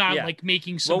like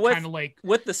making some kind of like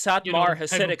with the Satmar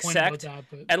Hasidic sect.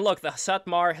 But... And look, the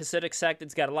Satmar Hasidic sect,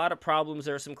 it's got a lot of problems.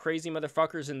 There are some crazy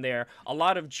motherfuckers in there. A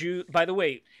lot of Jew. By the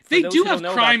way, they do have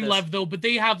crime left though, but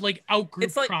they have like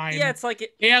outgroup crime. Yeah, it's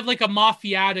like they have like a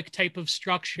mafiatic type of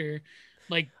structure.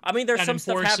 Like, I mean, there's some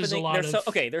stuff happening.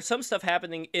 There's some stuff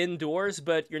happening indoors,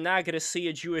 but you're not going to see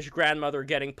a Jewish grandmother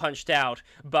getting punched out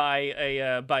by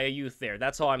a youth there.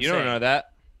 That's all I'm saying. You don't know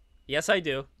that? Yes, I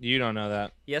do. You don't know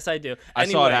that? Yes, I do. I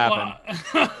saw it happen.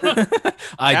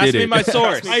 I did it. Ask me my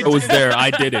source. I was there.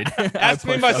 I did it. Ask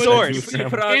me my source. You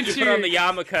put on the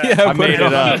yarmulke. Yeah, I made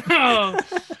it up.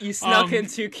 You snuck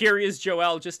into Curious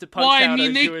Joel just to punch out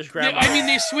a Jewish grandmother.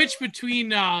 They switch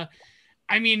between.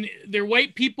 They're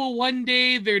white people one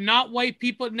day, they're not white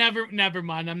people. Never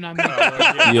mind. I'm not.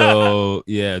 Yo,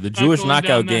 yeah, the Jewish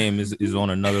knockout game is on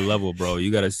another level, bro. You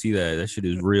got to see that. That shit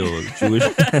is real. Jewish,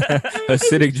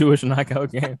 Hasidic Jewish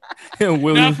knockout game in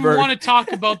Williamsburg. Now, if we want to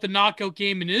talk about the knockout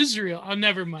game in Israel,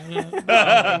 never mind.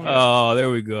 Oh,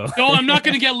 there we go. No, I'm not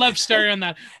going to get left started on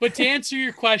that. But to answer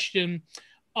your question,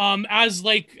 as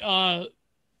like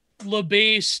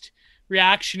LaBased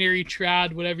reactionary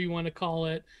trad, whatever you want to call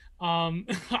it.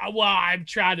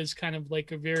 Trad is kind of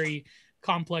like a very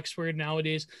complex word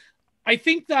nowadays. I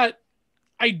think that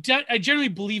I generally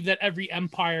believe that every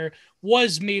empire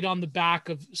was made on the back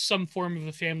of some form of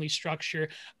a family structure.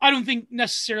 I don't think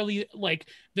necessarily like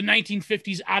the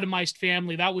 1950s atomized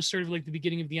family. That was sort of like the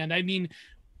beginning of the end. I mean,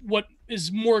 what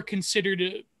is more considered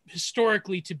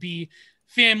historically to be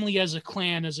family as a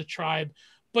clan, as a tribe.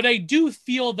 But I do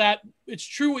feel that it's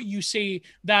true what you say,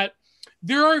 that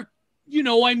there are,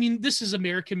 this is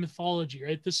American mythology,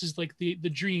 right? This is like the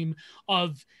dream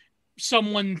of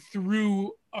someone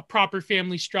through a proper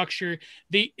family structure.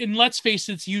 And let's face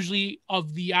it, it's usually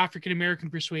of the African-American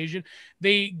persuasion.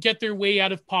 They get their way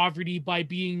out of poverty by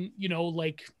being,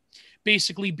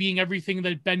 basically being everything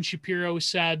that Ben Shapiro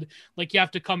said, like you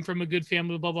have to come from a good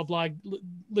family, blah, blah, blah,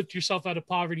 lift yourself out of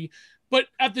poverty. But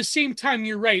at the same time,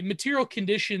 you're right. Material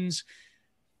conditions,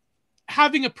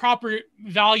 having a proper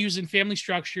values and family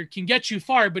structure can get you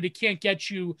far, but it can't get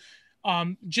you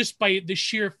just by the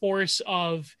sheer force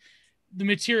of the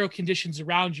material conditions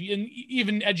around you. And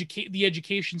even the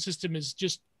education system is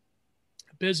just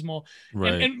abysmal.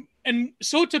 Right. And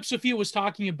Sotep Sophia was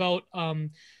talking about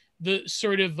the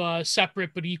sort of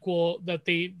separate but equal that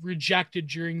they rejected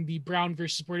during the Brown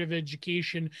versus Board of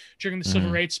Education during the Civil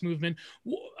Rights Movement.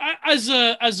 As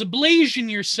a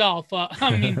Blasian yourself,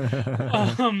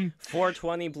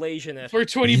 420 blazing it.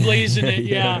 420 blazing it,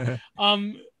 yeah.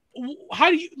 How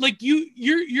do you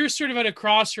you're sort of at a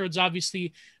crossroads,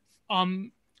 obviously.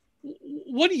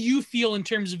 What do you feel in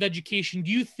terms of education?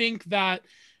 Do you think that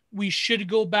we should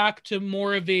go back to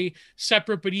more of a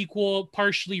separate but equal,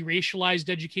 partially racialized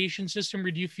education system,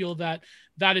 or do you feel that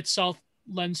itself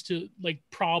lends to like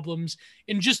problems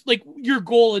and just like your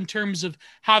goal in terms of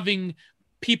having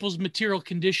people's material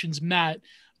conditions met?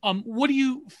 What do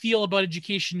you feel about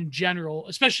education in general,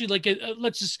 especially like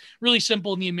let's just really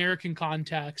simple in the American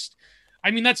context?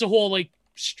 I mean, that's a whole like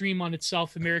stream on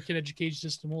itself, American education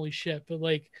system. Holy shit. But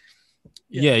like,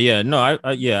 yeah. No,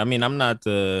 I mean, I'm not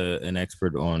an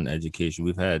expert on education.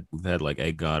 We've had like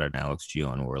Ed God and Alex G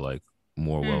on who are like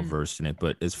more well versed in it.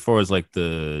 But as far as like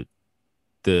the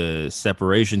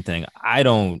separation thing, I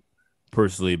don't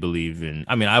personally believe in.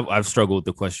 I mean, I've struggled with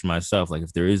the question myself. Like,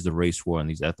 if there is the race war and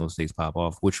these ethno states pop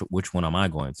off, which one am I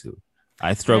going to?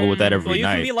 I struggle with that every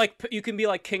night. You can be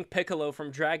like King Piccolo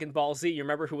from Dragon Ball Z. You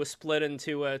remember who was split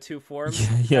into two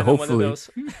forms? Yeah, hopefully.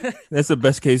 That's the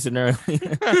best case scenario.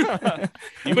 But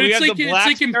it's like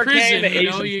in prison,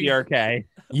 PRK.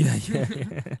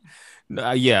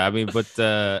 Yeah. I mean, but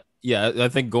I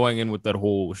think going in with that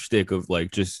whole shtick of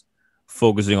like just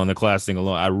focusing on the class thing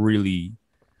alone,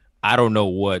 I don't know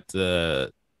what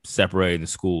separating the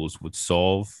schools would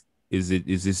solve. Is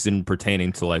this in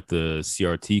pertaining to like the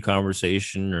CRT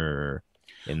conversation or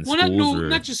in schools?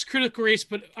 Not just critical race,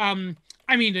 but I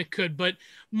mean it could, but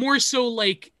more so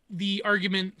like the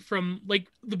argument from like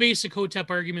the basic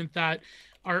Hotep argument that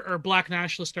our black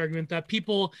nationalist argument that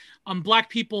people, black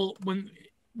people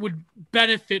would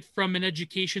benefit from an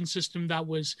education system that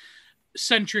was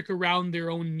centric around their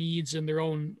own needs and their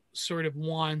own sort of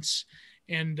wants.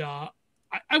 And I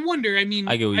wonder, I mean,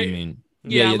 I get what you mean.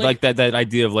 Yeah, like that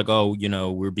idea of like, oh,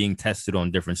 we're being tested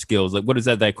on different skills. Like, what is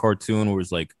that cartoon where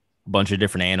it's like a bunch of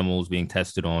different animals being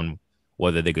tested on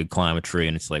whether they could climb a tree,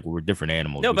 and it's like we're different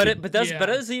animals. No, We but could- it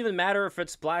doesn't even matter if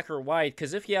it's black or white,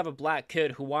 because if you have a black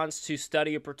kid who wants to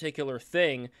study a particular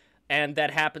thing, and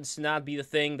that happens to not be the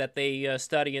thing that they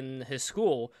study in his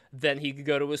school, then he could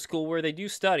go to a school where they do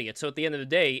study it. So at the end of the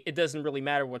day, it doesn't really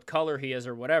matter what color he is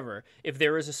or whatever. If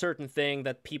there is a certain thing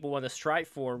that people want to strive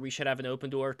for, we should have an open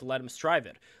door to let them strive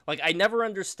it. Like, I never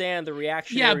understand the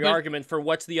reactionary argument for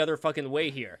what's the other fucking way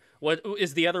here. What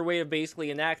is the other way of basically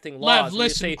enacting laws? Lev,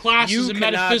 listen, class is a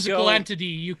metaphysical entity.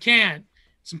 You can't.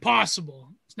 It's impossible.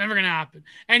 It's never going to happen.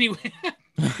 Anyway.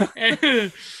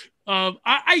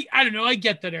 I don't know. I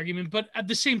get that argument, but at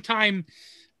the same time,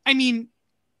 I mean,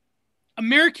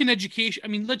 American education. I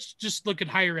mean, let's just look at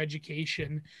higher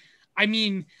education. I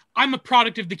mean, I'm a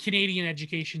product of the Canadian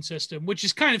education system, which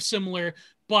is kind of similar,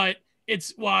 but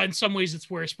it's, well, in some ways it's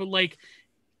worse. But like,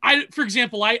 for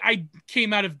example, I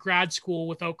came out of grad school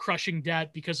without crushing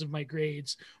debt because of my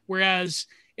grades, whereas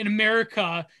in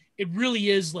America, it really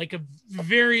is like a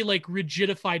very like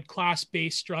rigidified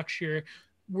class-based structure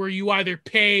where you either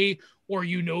pay or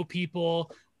you know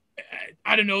people.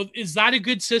 I don't know. Is that a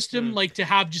good system? Like to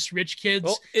have just rich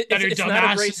kids that are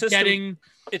dumbasses getting...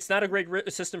 It's not a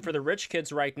great system for the rich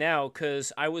kids right now,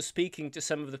 because I was speaking to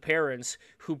some of the parents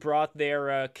who brought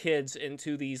their kids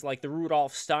into these, like the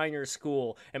Rudolf Steiner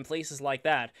school and places like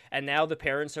that, and now the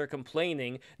parents are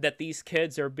complaining that these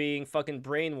kids are being fucking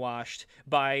brainwashed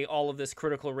by all of this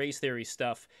critical race theory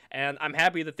stuff, and I'm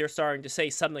happy that they're starting to say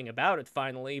something about it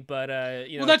finally, but,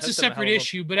 you know... Well, that's a separate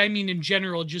issue, but I mean, in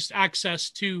general, just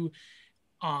access to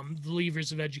the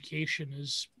levers of education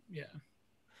is, yeah.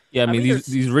 Yeah, I mean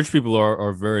these rich people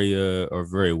are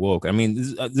very woke. I mean,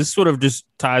 this sort of just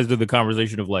ties to the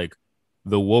conversation of like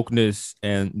the wokeness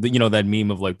and the, you know, that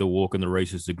meme of like the woke and the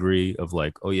racist agree of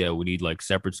like, oh yeah, we need like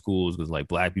separate schools because like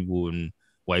black people and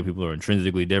white people are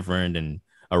intrinsically different, and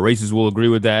a racist will agree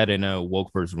with that and a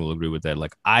woke person will agree with that.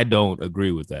 Like, I don't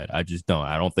agree with that. I just don't.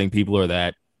 I don't think people are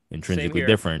that intrinsically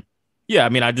different. Yeah, I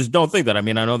mean, I just don't think that. I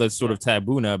mean, I know that's sort of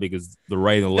taboo now because the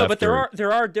right and the left. No, but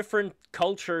there are different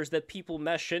cultures that people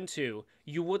mesh into.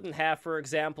 You wouldn't have, for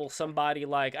example, somebody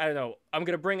like, I don't know, I'm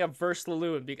gonna bring up Verse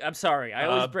Laloon. I'm sorry, I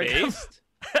always bring up.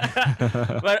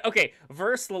 But okay,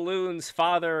 Verse Laloon's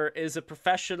father is a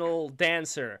professional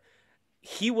dancer.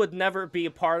 He would never be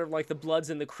a part of like the Bloods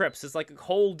and the Crips. It's like a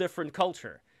whole different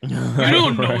culture. You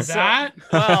don't know that.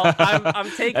 So, well,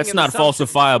 I'm taking. That's not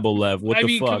falsifiable, Lev. What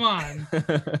the fuck? Come on.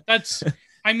 That's.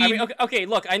 I mean, okay.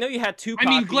 Look, I know you had two. I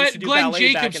mean, Glenn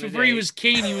Jacobs, before he was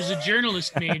Kane, he was a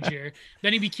journalist major.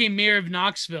 Then he became mayor of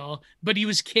Knoxville, but he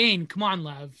was Kane. Come on,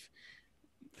 Lev.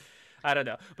 I don't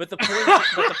know, but the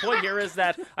point here is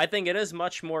that I think it is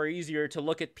much more easier to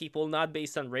look at people not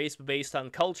based on race but based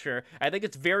on culture. I think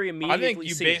it's very immediately. I think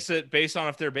you base it based on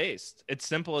if they're based. It's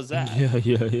simple as that.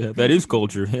 Yeah. That is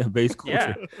culture. Yeah, base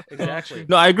culture. Yeah, exactly.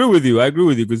 No, I agree with you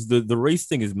because the race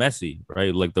thing is messy,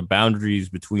 right? Like the boundaries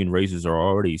between races are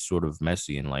already sort of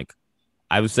messy, and like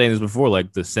I was saying this before,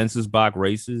 like the census box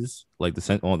races, like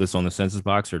on the census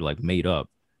box are like made up.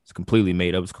 It's completely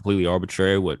made up. It's completely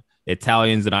arbitrary. What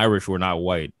Italians and Irish were not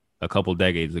white a couple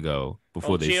decades ago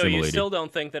before they assimilated. You still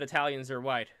don't think that Italians are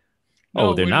white?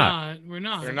 No, they're not. We're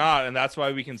not. They're not, and that's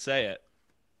why we can say it.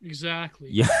 Exactly.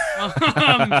 Yeah.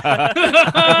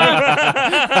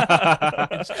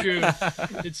 It's true.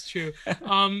 It's true.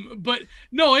 But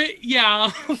no,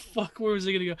 fuck, where was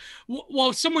I gonna go?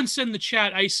 Well, someone said in the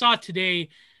chat, I saw today,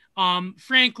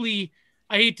 frankly,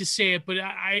 I hate to say it, but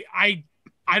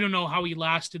I don't know how he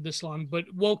lasted this long, but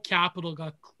Woke Capital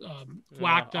got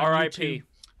whacked on R.I.P.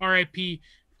 R.I.P.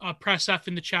 Press F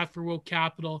in the chat for Woke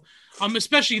Capital.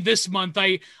 Especially this month.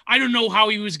 I don't know how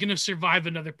he was going to survive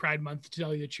another Pride Month, to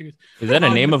tell you the truth. Is that a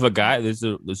name of a guy? There's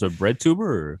a bread tuber?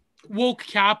 Or? Woke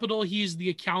Capital. He's the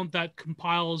account that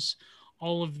compiles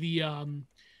all of the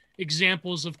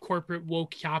examples of corporate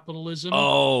woke capitalism.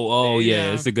 Oh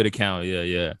yeah, it's a good account.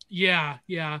 Yeah.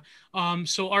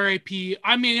 So RIP.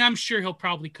 I mean, I'm sure he'll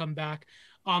probably come back.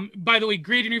 By the way,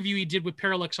 great interview he did with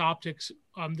Parallax Optics.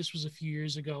 This was a few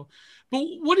years ago. But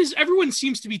everyone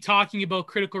seems to be talking about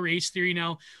critical race theory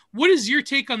now. What is your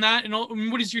take on that? And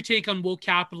what is your take on woke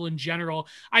capital in general?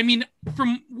 I mean,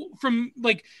 from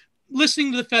like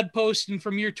listening to the Fed Post and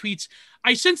from your tweets,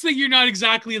 I sense that you're not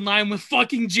exactly in line with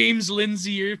fucking James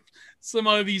Lindsay or some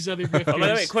of these other grifters. By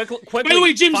the way, quickly, by the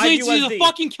way, James Lindsay is a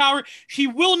fucking coward. He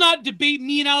will not debate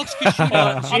me and Alex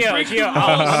Kashuba.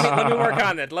 Let me work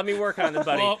on it. Let me work on it,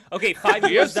 buddy. Okay, $5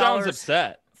 US. Sounds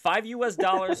upset. $5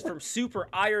 US from Super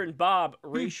Iron Bob.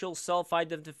 Racial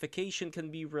self-identification can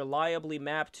be reliably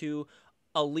mapped to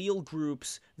allele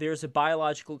groups, there's a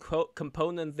biological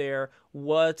component there.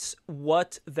 What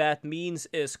that means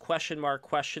is question mark,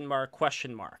 question mark,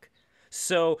 question mark.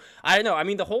 So I don't know. I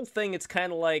mean, the whole thing, it's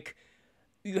kind of like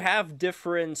you have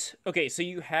different. Okay, so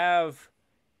you have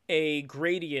a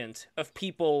gradient of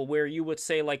people where you would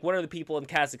say, like, what are the people in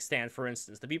Kazakhstan, for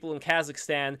instance? The people in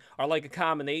Kazakhstan are like a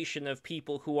combination of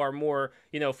people who are more,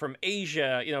 from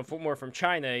Asia, more from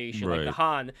China, Asia, like the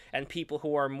Han, and people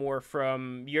who are more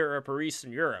from Europe or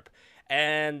Eastern Europe.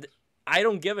 And I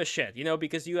don't give a shit,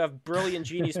 because you have brilliant,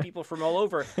 genius people from all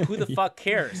over. Who the fuck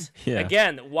cares? Yeah.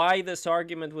 Again, why this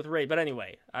argument with race? But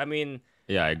anyway, I mean...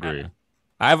 Yeah, I agree.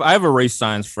 I have a race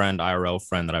science friend, IRL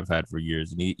friend that I've had for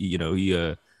years. And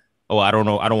he I don't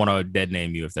know. I don't want to dead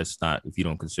name you if you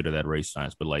don't consider that race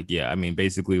science. But like, yeah, I mean,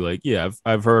 basically, like, yeah,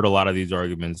 I've heard a lot of these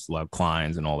arguments, like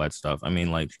Kleins and all that stuff. I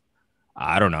mean, like,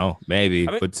 I don't know, maybe,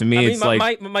 but to me, it's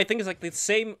my thing is like the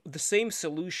same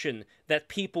solution that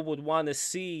people would want to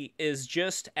see is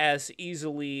just as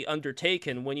easily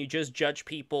undertaken when you just judge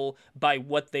people by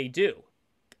what they do.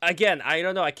 Again, I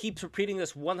don't know. I keep repeating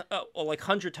this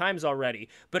 100 times already,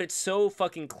 but it's so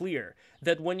fucking clear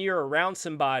that when you're around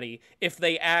somebody, if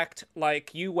they act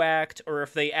like you act, or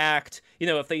if they act,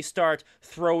 if they start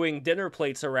throwing dinner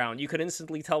plates around, you could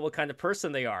instantly tell what kind of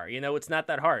person they are. It's not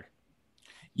that hard.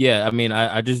 Yeah, I mean,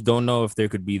 I just don't know if there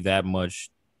could be that much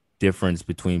difference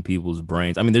between people's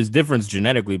brains. I mean, there's difference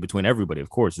genetically between everybody,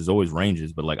 of course. There's always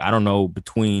ranges, but like, I don't know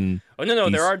between. Oh no,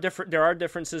 there are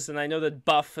differences, and I know that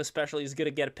Buff especially is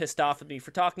gonna get pissed off at me for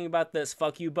talking about this.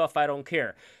 Fuck you, Buff. I don't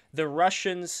care. The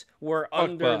Russians were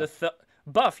under the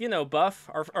Buff, Buff,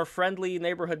 our friendly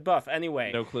neighborhood Buff.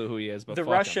 Anyway, no clue who he is, but the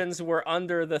Russians were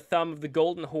under the thumb of the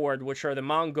Golden Horde, which are the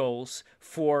Mongols,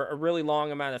 for a really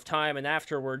long amount of time, and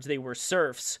afterwards they were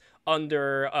serfs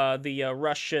under the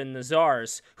Russian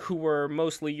Tsars, who were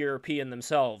mostly European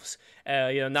themselves,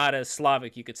 not as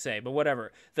Slavic, you could say, but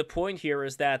whatever. The point here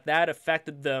is that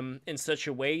affected them in such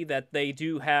a way that they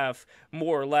do have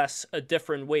more or less a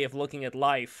different way of looking at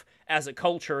life as a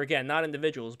culture, again, not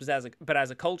individuals, but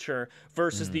as a culture,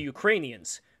 versus the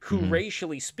Ukrainians, who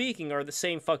racially speaking are the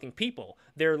same fucking people.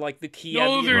 They're like the Kievian.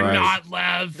 No, they're not,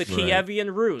 Lev. The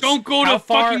Kievian Rus. Don't go to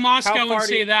fucking Moscow and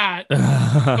say that.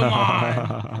 Come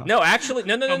on. No, actually,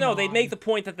 no. They'd make the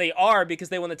point that they are because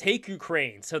they want to take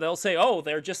Ukraine. So they'll say, "Oh,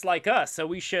 they're just like us, so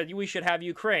we should have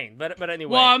Ukraine." But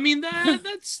anyway. Well, I mean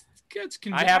that's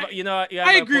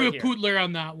I agree with Putler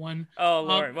on that one. Oh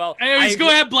Lord. Well, anyways, go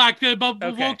ahead, Black. About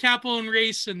World Capital and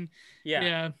race and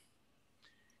yeah.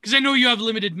 Because I know you have a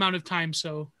limited amount of time,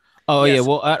 so. Oh yes, yeah,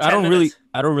 well, I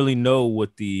don't really know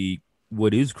what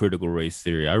is critical race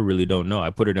theory. I really don't know. I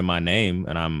put it in my name,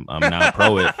 and I'm now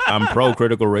pro it. I'm pro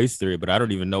critical race theory, but I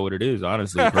don't even know what it is,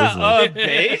 honestly. Personally,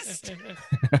 based.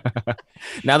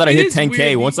 Now that I hit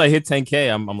 10K, once I hit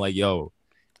 10K, I'm like, yo.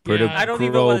 I don't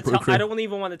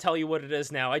even want to tell you what it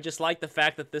is now. I just like the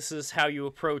fact that this is how you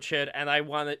approach it, and I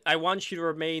want you to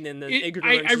remain in the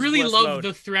ignorance. I really love mode.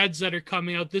 The threads that are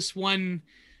coming out. This one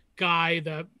guy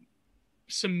that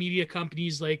some media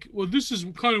companies like, well, this is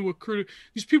kind of what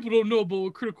these people don't know about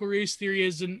what critical race theory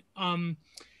is, and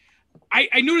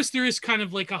I noticed there is kind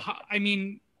of like a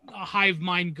hive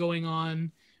mind going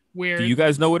on where. Do you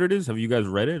guys know what it is? Have you guys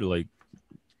read it? Like.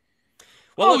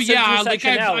 Well, like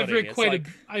I've read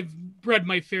I've read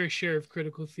my fair share of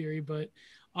critical theory, but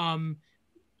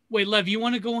wait, Lev, you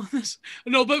want to go on this?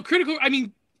 No, but critical. I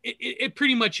mean, it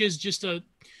pretty much is just a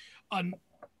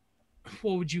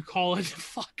what would you call it?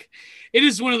 Fuck, it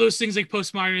is one of those things like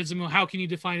postmodernism. How can you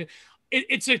define it?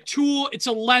 It's a tool. It's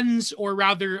a lens, or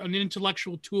rather, an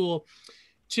intellectual tool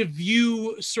to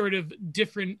view sort of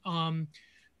different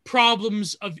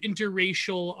problems of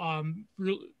interracial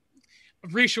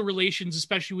racial relations,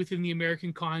 especially within the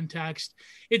American context.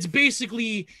 It's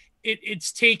basically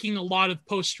it's taking a lot of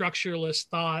post-structuralist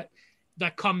thought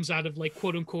that comes out of like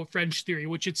quote unquote French theory,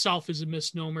 which itself is a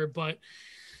misnomer, but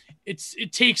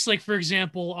it takes, like, for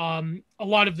example, a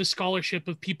lot of the scholarship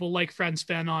of people like Frantz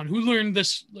Fanon, who learned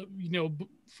this,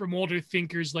 from older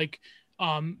thinkers like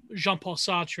Jean-Paul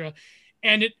Sartre,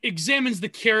 and it examines the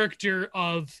character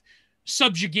of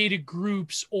subjugated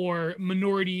groups or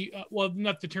minority, well,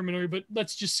 not the term minority, but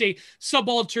let's just say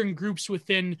subaltern groups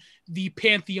within the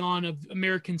pantheon of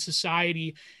American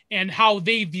society, and how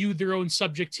they view their own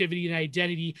subjectivity and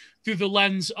identity through the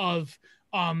lens of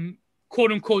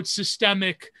quote unquote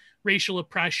systemic racial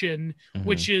oppression,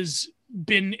 which has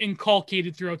been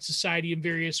inculcated throughout society in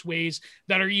various ways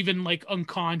that are even like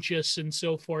unconscious and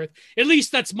so forth. At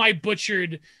least that's my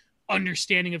butchered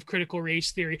understanding of critical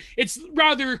race theory. It's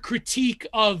rather a critique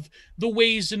of the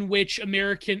ways in which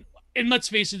American, and let's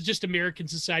face it, it's just American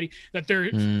society that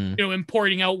they're Mm,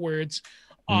 importing outwards.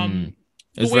 The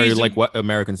it's very ways like in- what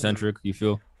American centric. You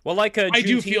feel? Well, like I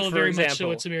do Juneteenth, feel for very example. much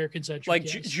so it's American centric.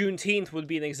 Like yes. Juneteenth would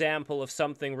be an example of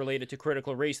something related to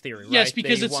critical race theory, right? Yes,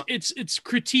 because They it's want- it's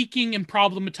critiquing and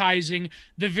problematizing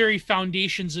the very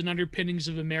foundations and underpinnings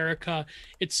of America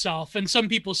itself. And some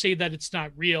people say that it's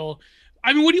not real.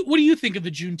 I mean, what do you think of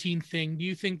the Juneteenth thing? Do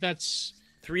you think that's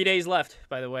 3 days left,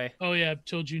 by the way. oh yeah,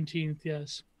 till Juneteenth,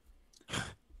 yes.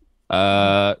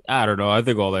 I don't know. I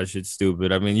think all that shit's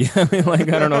stupid. I mean, yeah, I mean, like,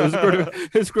 I don't know.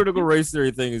 His critical race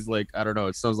theory thing is like, I don't know.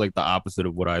 It sounds like the opposite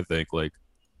of what I think. Like,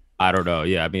 I don't know.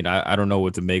 Yeah, I mean, I don't know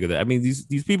what to make of that. I mean,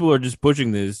 these people are just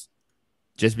pushing this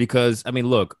just because. I mean,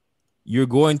 look, you're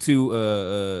going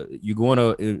to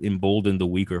embolden the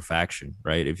weaker faction,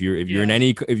 right? If you're if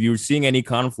you're seeing any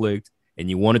conflict and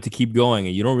you want it to keep going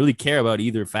and you don't really care about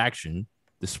either faction,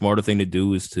 the smarter thing to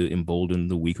do is to embolden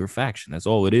the weaker faction. That's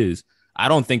all it is. I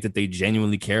don't think that they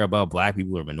genuinely care about black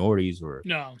people or minorities or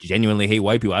No. genuinely hate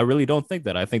white people. I really don't think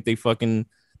that. I think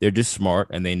they're just smart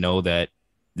and they know that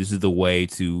this is the way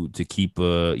to keep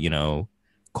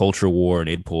culture war and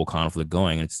idpol conflict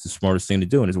going. And it's the smartest thing to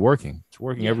do, and it's working. It's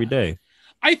working every day.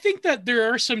 I think that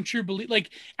there are some true belief.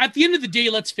 Like at the end of the day,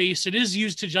 let's face it, is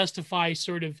used to justify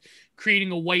sort of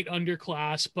creating a white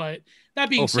underclass. But that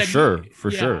being said,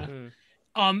 for sure.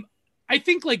 I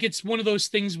think like it's one of those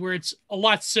things where it's a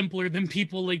lot simpler than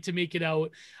people like to make it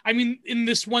out. I mean, in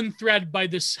this one thread by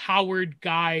this Howard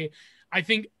guy, I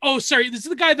think, this is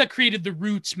the guy that created the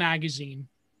Roots magazine.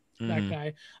 That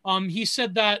guy. He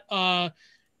said that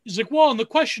he's like, well, on the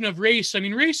question of race, I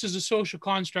mean, race is a social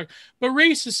construct, but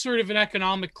race is sort of an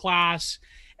economic class.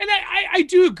 And I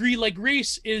do agree, like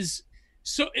race is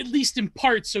so at least in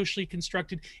part socially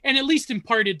constructed, and at least in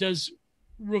part it does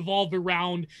revolve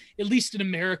around, at least in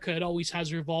America, it always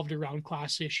has revolved around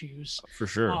class issues. For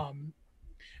sure.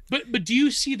 But do you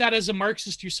see that as a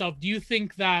Marxist yourself? Do you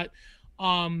think that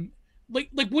like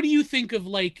what do you think of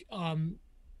like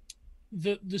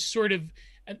the sort of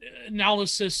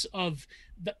analysis of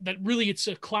that really it's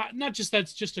a class, not just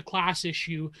that's just a class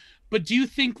issue, but do you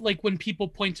think like when people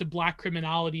point to black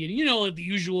criminality and the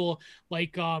usual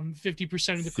like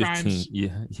 50% of the 15, crimes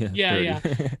yeah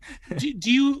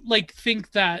do you like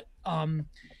think that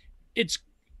it's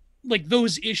like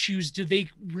those issues, do they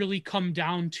really come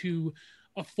down to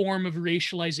a form of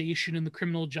racialization in the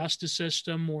criminal justice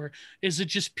system, or is it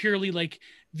just purely like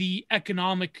the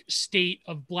economic state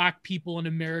of black people in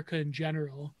America in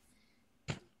general?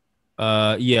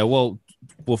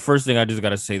 Well, first thing I just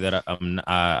gotta say that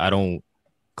I don't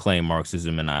claim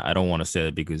Marxism, and I don't want to say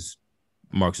that because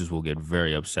Marxists will get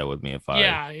very upset with me if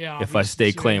I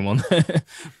stake claim on that.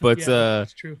 But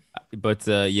that's true.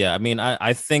 I mean,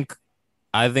 I think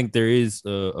there is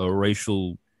a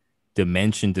racial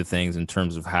dimension to things in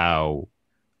terms of how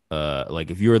like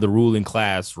if you're the ruling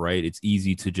class, right, it's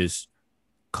easy to just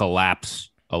collapse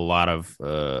a lot of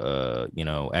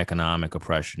economic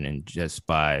oppression and just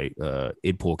by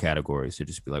idpol categories to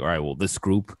just be like, all right, well, this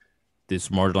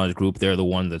marginalized group, they're the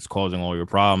one that's causing all your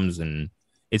problems, and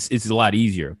it's a lot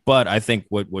easier. But I think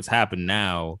what's happened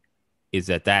now is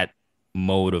that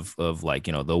mode of like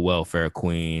the welfare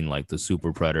queen, like the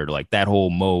super predator, like that whole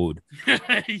mode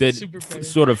that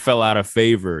sort of fell out of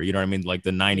favor. You know what I mean? Like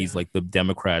the 90s, like the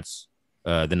Democrats.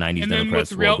 The 90s and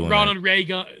Democrats then with Ronald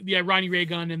Reagan, Ronnie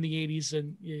Reagan in the 80s,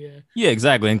 and yeah,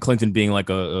 exactly, and Clinton being like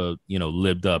a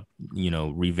lived up,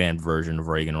 revamped version of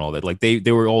Reagan and all that. Like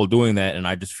they were all doing that, and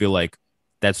I just feel like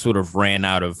that sort of ran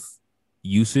out of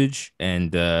usage,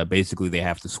 and basically they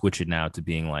have to switch it now to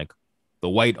being like the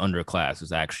white underclass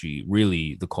is actually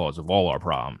really the cause of all our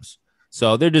problems.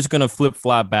 So they're just gonna flip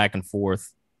flop back and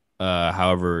forth.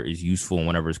 However is useful and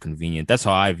whenever is convenient. That's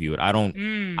how I view it. I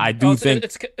think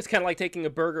it's kind of like taking a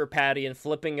burger patty and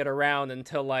flipping it around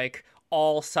until like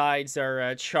all sides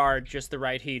are charred just the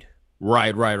right heat.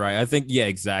 Right. I think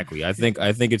exactly. I think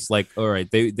it's like, all right,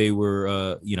 they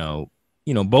were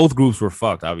both groups were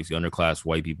fucked. Obviously, underclass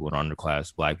white people and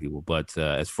underclass black people. But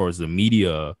as far as the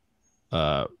media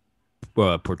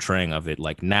portraying of it,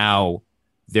 like now,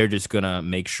 they're just gonna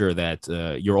make sure that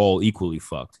you're all equally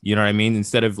fucked. You know what I mean?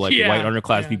 Instead of like white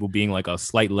underclass people being like a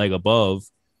slight leg above,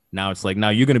 now it's like,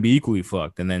 now you're gonna be equally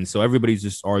fucked. And then so everybody's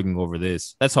just arguing over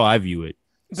this. That's how I view it.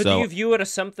 But do you view it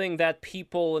as something that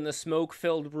people in the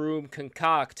smoke-filled room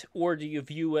concoct, or do you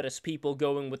view it as people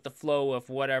going with the flow of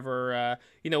whatever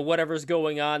whatever's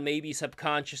going on? Maybe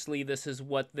subconsciously, this is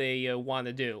what they want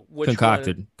to do.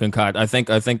 Concoct. I think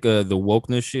the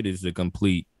wokeness shit is a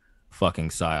complete fucking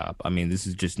psyop. I mean, this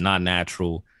is just not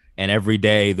natural, and every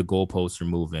day the goalposts are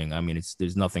moving. I mean,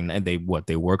 there's nothing. They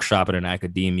workshop it in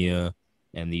academia.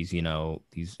 and these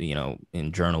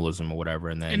in journalism or whatever,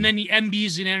 and then the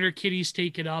MBs and Enterkitties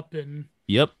take it up and.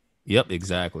 Yep,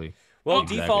 exactly. Well,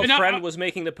 Exactly. Default And Friend was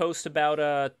making the post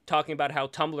about talking about how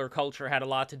Tumblr culture had a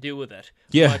lot to do with it.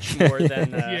 Yeah. Much more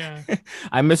than Yeah,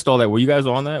 I missed all that. Were you guys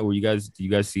on that? Do you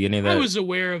guys see any of that? I was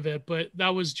aware of it, but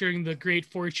that was during the great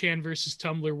 4chan versus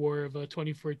Tumblr war of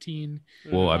 2014.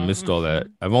 Well, I missed all that.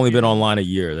 I've only been online a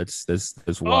year. That's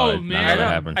why. man. Not that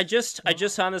happened. I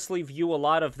just honestly view a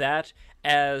lot of that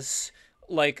as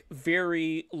like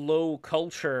very low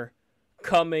culture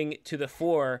coming to the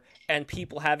fore, and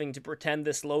people having to pretend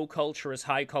this low culture is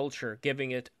high culture,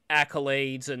 giving it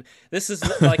accolades. And this is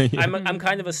like I'm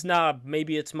kind of a snob.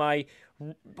 Maybe it's my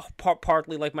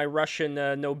partly like my Russian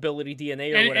nobility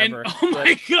DNA or whatever. And, oh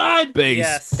my god! Base.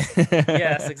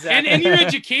 Yes, exactly. And your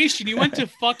education, you went to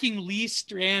fucking Lee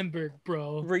Strasberg,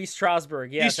 bro. Lee Strasberg,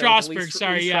 yes. Lee Strasberg,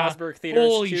 sorry, Lee yeah. Strasberg Theater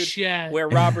Holy Institute, shit. where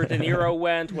Robert De Niro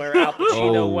went, where Al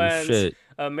Pacino went. Shit.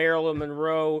 Marilyn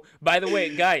Monroe. By the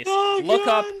way, guys, look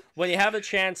up when you have a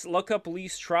chance. Look up Lee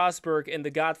Strasberg in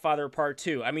The Godfather Part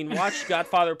 2. I mean, watch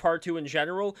Godfather Part 2 in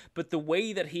general, but the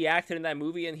way that he acted in that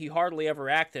movie, and he hardly ever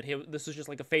acted. This was just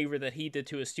like a favor that he did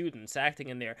to his students acting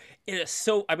in there. It is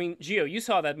so. I mean, Gio, you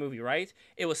saw that movie, right?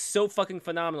 It was so fucking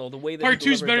phenomenal. The way that Part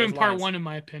 2 is better than Part lines. 1, in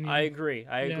my opinion. I agree.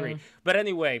 Yeah. But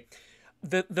anyway.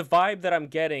 The vibe that I'm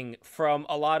getting from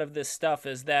a lot of this stuff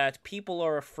is that people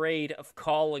are afraid of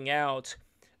calling out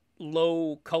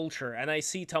low culture, and I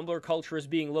see Tumblr culture as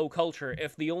being low culture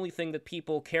if the only thing that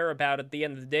people care about at the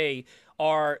end of the day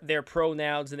are their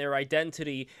pronouns and their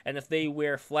identity, and if they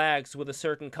wear flags with a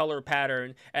certain color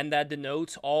pattern and that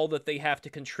denotes all that they have to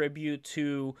contribute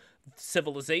to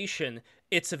civilization.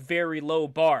 It's a very low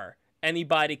bar.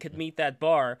 Anybody could meet that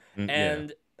bar,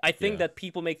 and I think that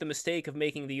people make the mistake of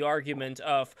making the argument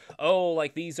of, oh,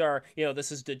 like these are,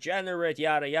 this is degenerate,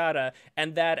 yada, yada.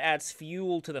 And that adds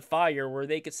fuel to the fire where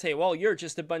they could say, well, you're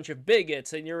just a bunch of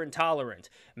bigots and you're intolerant.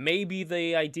 Maybe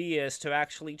the idea is to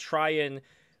actually try and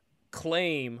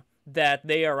claim that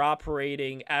they are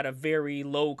operating at a very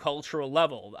low cultural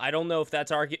level. I don't know if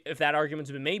that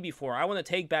argument's been made before. I want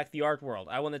to take back the art world.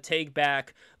 I want to take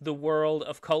back the world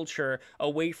of culture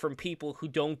away from people who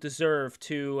don't deserve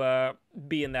to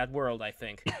be in that world, I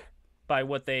think, by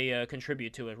what they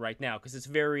contribute to it right now, because it's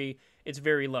very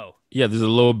low. Yeah, there's a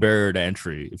low barrier to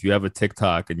entry. If you have a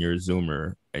TikTok and you're a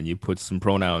Zoomer and you put some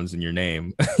pronouns in your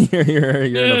name, you're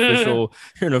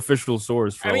an official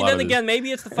source for. I mean, a lot then of again,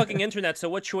 maybe it's the fucking internet. So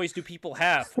what choice do people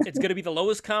have? It's going to be the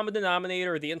lowest common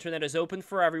denominator. The internet is open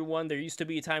for everyone. There used to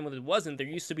be a time when it wasn't. There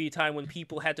used to be a time when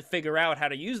people had to figure out how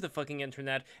to use the fucking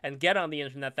internet and get on the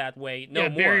internet that way. No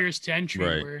more barriers to entry.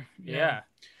 Right. Were, Yeah.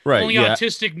 Right. Only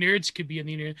autistic nerds could be on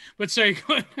the internet. But sorry.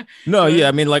 No, yeah.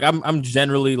 I mean, like I'm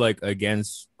generally like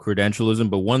against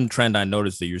credentialism, but one trend I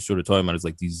noticed that you're sort of talking about is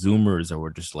like these Zoomers that were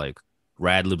just like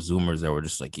Radlib Zoomers that were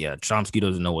just like, yeah, Chomsky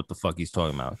doesn't know what the fuck he's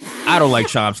talking about. I don't like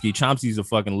Chomsky. Chomsky's a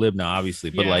fucking lib now,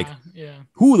 obviously, but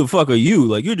who the fuck are you?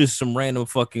 Like, you're just some random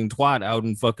fucking twat out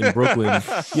in fucking Brooklyn.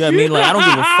 Yeah, I mean, like, I don't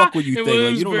give a fuck what you think.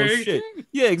 Like, you don't know shit.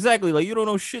 Yeah, exactly. Like, you don't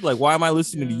know shit. Like, why am I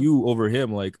listening to you over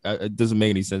him? Like, it doesn't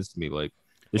make any sense to me. Like,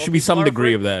 there should be some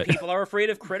degree of that. People are afraid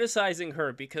of criticizing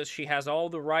her because she has all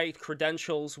the right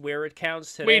credentials where it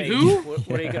counts today. Wait, who?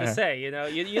 What are you gonna say? You know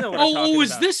what I'm talking about. Oh,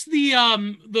 is this the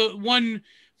one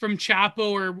from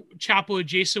Chapo or Chapo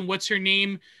adjacent? What's her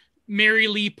name? Mary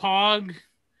Lee Pog.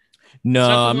 No,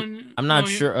 I'm not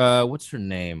sure. What's her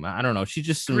name? I don't know. She's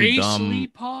just some Grace dumb. Lee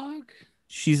Pog.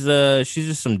 She's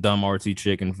just some dumb artsy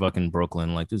chick in fucking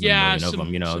Brooklyn. Like there's a million of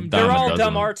them, you know. They're all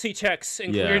dumb artsy chicks,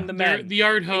 including the men. The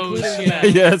art hoes.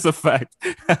 Yeah, it's a fact.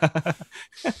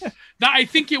 I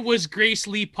think it was Grace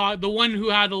Lee Pog, the one who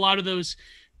had a lot of those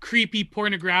creepy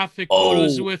pornographic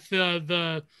photos with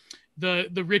the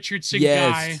Richardson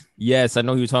guy. Yes, I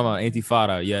know who you're talking about.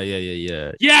 Antifada. Yeah.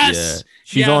 Yes. Yeah.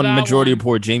 She's on Majority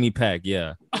Report. Jamie Peck.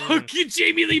 Yeah. Okay,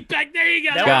 Jamie Lee Peck. There you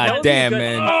go. God damn,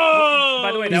 man.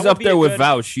 By the way, she's up there with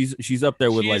Vouch. She's up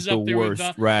there with like the worst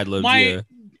Radlibs.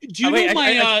 Do you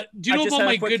know about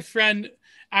my good friend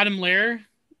Adam Lair?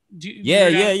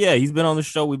 Yeah. He's been on the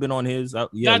show. We've been on his.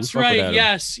 That's right.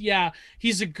 Yes. Yeah.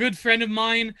 He's a good friend of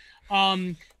mine.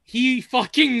 He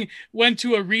fucking went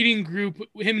to a reading group,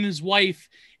 him and his wife,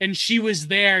 and she was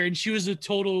there, and she was a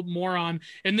total moron.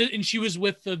 And she was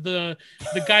with the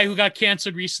guy who got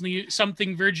canceled recently,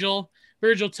 something Virgil.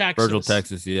 Virgil, Texas. Virgil,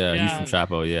 Texas. Yeah, he's from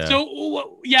Chapo. Yeah. So,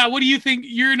 what do you think?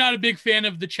 You're not a big fan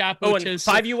of the Chapo. Oh, and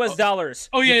 $5.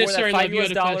 Oh yeah, Before sorry, that, Lev, you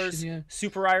had a $5. question, yeah.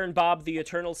 Super Iron Bob, the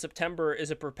Eternal September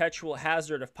is a perpetual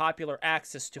hazard of popular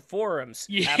access to forums.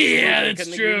 Yeah, Absolutely, I that's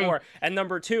couldn't agree true. more. And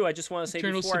number 2, I just want to say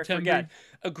Eternal before September. I forget,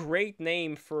 a great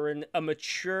name for a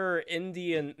mature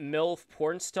Indian MILF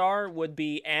porn star would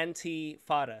be Auntie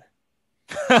Fada.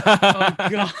 Oh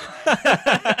god.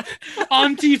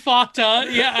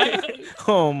 Antifata. Yeah.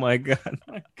 Oh my god.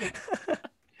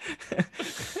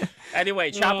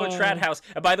 Anyway, Chapo Trad House.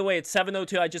 And by the way, it's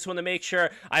 7:02. I just want to make sure.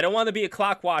 I don't want to be a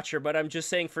clock watcher, but I'm just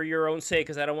saying for your own sake,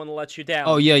 because I don't want to let you down.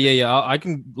 Oh yeah. I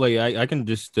can I can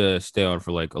just stay on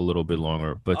for like a little bit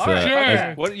longer. But All right, Sure.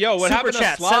 okay. What Super happened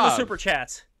chats. to Send the Slav? super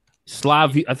chats.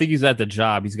 Slav, I think he's at the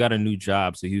job. He's got a new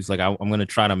job, so he was like, "I'm gonna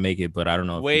try to make it, but I don't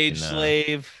know." If he Wage can,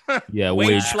 slave. Yeah, Wage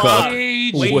wage Slav. cuck.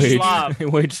 Wage Slav.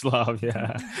 Wage Slav.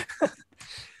 Yeah.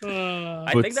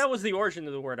 I But- think that was the origin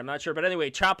of the word. I'm not sure, but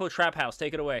anyway, Chapo Trap House.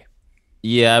 Take it away.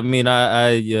 Yeah, I mean,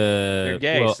 They're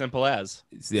gay. well, Simple as.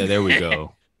 yeah, there we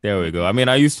go. There we go. I mean,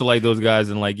 I used to like those guys,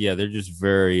 and like, yeah, they're just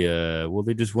very well,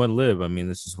 they just wouldn't live. I mean,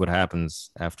 this is what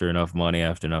happens after enough money,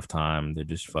 after enough time. They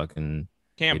just fucking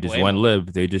Can't they just blame wouldn't them.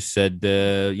 live. They just said,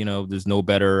 there's no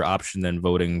better option than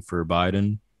voting for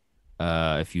Biden.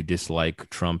 If you dislike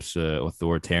Trump's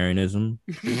authoritarianism,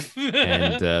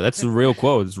 and that's a real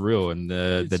quote. It's real, and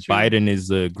that true. Biden is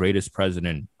the greatest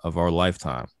president of our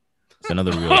lifetime. It's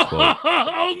another real quote.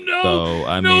 Oh no! So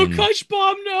I no, mean, Kush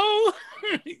bomb, no.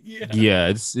 Yeah. yeah,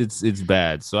 it's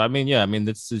bad. So I mean, yeah, I mean,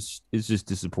 it's just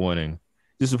disappointing,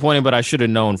 but I should have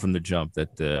known from the jump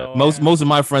that most of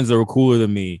my friends that were cooler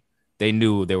than me, they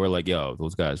knew. They were like, yo,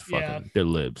 those guys fucking, Yeah. they're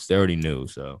libs. They already knew.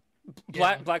 So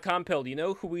Black Compill, you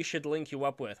know who we should link you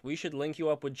up with? We should link you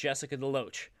up with Jessica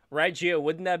DeLoach. Right, Gio?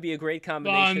 Wouldn't that be a great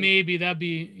combination? Maybe that'd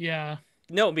be yeah.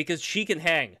 No, because she can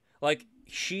hang. Like,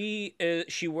 she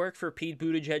worked for Pete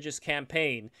Buttigieg's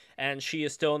campaign, and she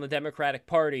is still in the Democratic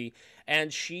Party,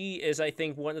 and she is, I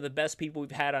think, one of the best people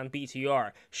we've had on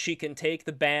BTR. She can take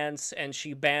the bans, and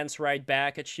she bans right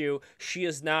back at you. She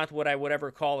is not what I would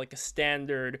ever call like a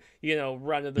standard,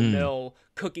 run-of-the-mill,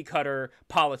 cookie-cutter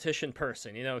politician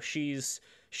person.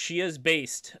 She is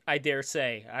based, I dare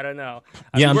say. I don't know.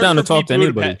 yeah, I'm Worked down to for talk to Pete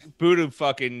anybody. Buddha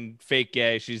fucking fake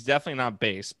gay. She's definitely not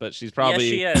base, but she's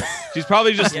probably Yes, she is. she's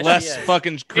probably just Yes, she less is.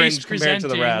 fucking cringe Face compared to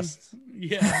the presenting. rest.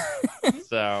 Yeah.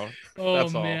 So Oh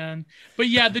that's all. man. But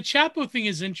yeah, the Chapo thing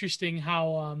is interesting.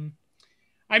 How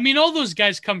I mean, all those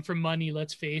guys come from money.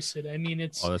 Let's face it. I mean,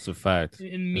 it's Oh, that's a fact.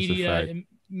 in That's a media, fact. in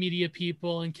media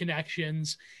people and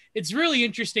connections. It's really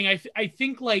interesting. I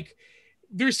think like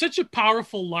there's such a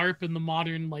powerful LARP in the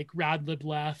modern like Radlib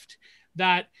left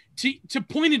that to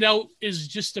point it out is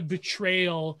just a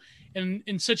betrayal and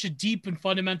in such a deep and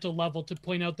fundamental level to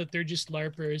point out that they're just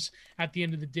LARPers at the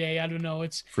end of the day. I don't know.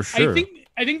 It's For sure.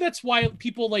 I think that's why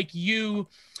people like you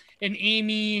and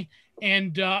Amy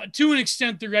and to an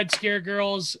extent the Red Scare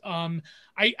Girls.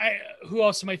 I who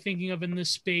else am I thinking of in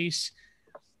this space?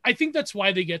 I think that's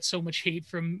why they get so much hate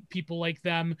from people like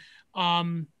them.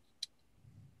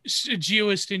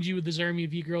 Gio is stingy with his army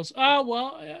of e-girls.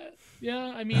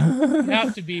 Yeah, I mean, you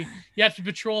have to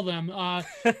patrol them.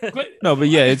 But No, but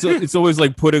yeah, it's always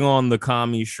like putting on the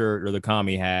commie shirt or the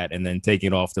commie hat and then taking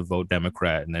it off to vote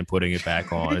Democrat and then putting it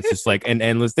back on. It's just like an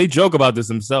endless. They joke about this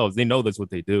themselves. They know that's what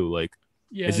they do. Like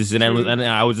yeah, it's just an endless. And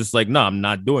I was just like, no, I'm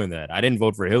not doing that. I didn't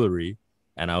vote for Hillary,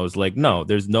 and I was like, no,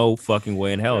 there's no fucking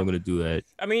way in hell I'm gonna do that.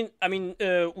 I mean,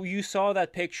 you saw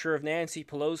that picture of Nancy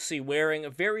Pelosi wearing a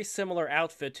very similar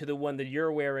outfit to the one that you're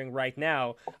wearing right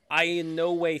now. I in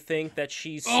no way think that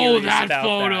she's serious that about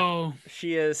photo. that.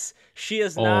 She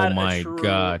is Oh not my a true,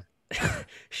 god,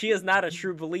 she is not a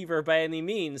true believer by any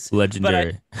means.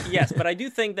 legendary. Yes, but I do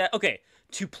think that, okay,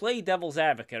 to play devil's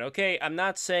advocate, okay, I'm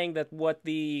not saying that what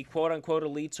the quote-unquote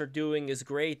elites are doing is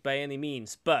great by any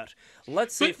means, but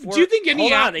let's say But do you think any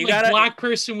hold on, you gotta, black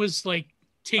person was like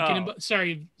taken? Oh.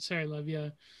 Sorry, love. Yeah.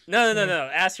 No.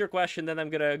 Ask your question, then I'm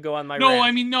gonna go on my No, rant.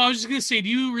 I mean, no. I was just gonna say, do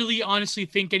you really honestly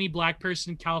think any black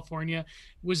person in California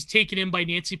was taken in by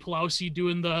Nancy Pelosi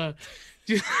doing the?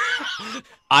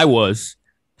 I was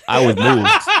moved.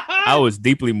 I was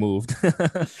deeply moved.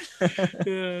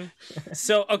 Yeah.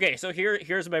 So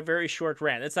here's my very short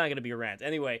rant. It's not going to be a rant.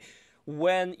 Anyway,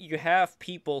 when you have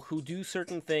people who do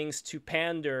certain things to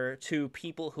pander to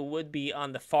people who would be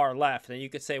on the far left, and you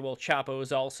could say, well, Chapo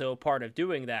is also part of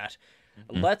doing that.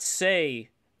 Mm-hmm. Let's say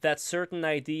that certain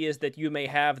ideas that you may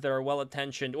have that are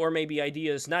well-intentioned, or maybe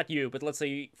ideas, not you, but let's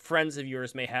say friends of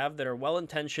yours may have that are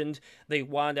well-intentioned, they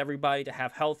want everybody to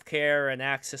have health care and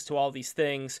access to all these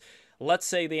things. Let's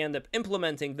say they end up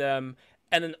implementing them,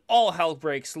 and then all hell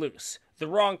breaks loose. The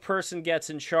wrong person gets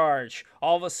in charge.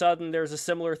 All of a sudden, there's a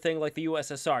similar thing like the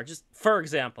USSR. Just for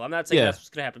example, I'm not saying that's what's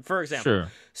going to happen. For example,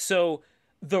 Sure. so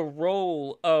the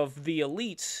role of the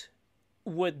elite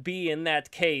would be in that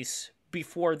case,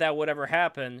 before that would ever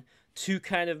happen, to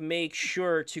kind of make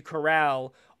sure to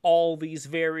corral all these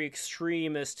very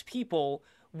extremist people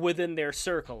within their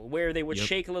circle, where they would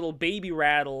shake a little baby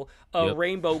rattle, a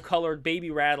rainbow-colored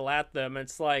baby rattle at them.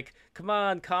 It's like, come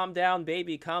on, calm down,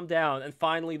 baby, calm down. And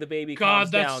finally the baby calms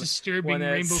down. God, that's disturbing, when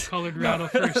it's- rainbow-colored rattle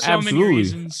for so Absolutely. many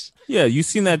reasons. Yeah, you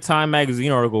seen that Time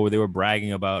magazine article where they were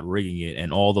bragging about rigging it,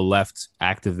 and all the left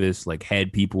activists, like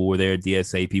head people were there,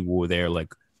 DSA people were there,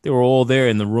 like they were all there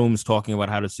in the rooms talking about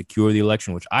how to secure the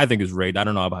election, which I think is rigged. I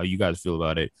don't know how you guys feel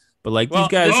about it, but like Well, these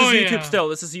guys. this is Oh, YouTube yeah. still.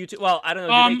 This is YouTube. Well, I don't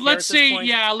know. Do they care Let's at this say,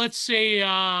 point? let's say,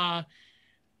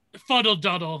 fuddle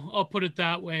duddle. I'll put it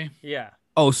that way. Yeah.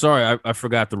 Oh, sorry, I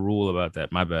forgot the rule about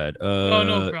that. My bad. Oh,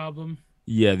 no problem.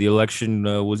 Yeah, the election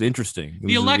was interesting.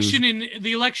 The election in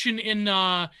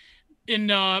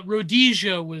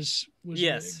Rhodesia was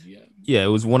Yes. rigged, Yeah, it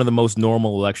was one of the most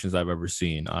normal elections I've ever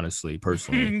seen, honestly,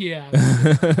 personally. yeah.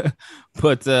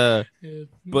 but Yeah.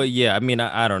 yeah, I mean,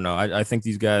 I don't know. I think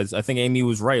these guys, I think Amy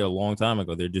was right a long time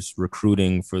ago. They're just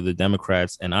recruiting for the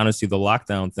Democrats. And honestly, the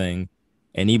lockdown thing,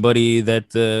 anybody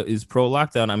that is pro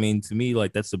lockdown, I mean, to me,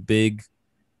 like that's a big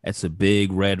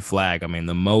red flag. I mean,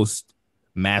 the most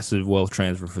massive wealth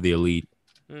transfer for the elite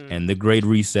and the Great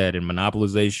Reset and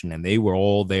monopolization. And they were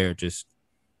all there just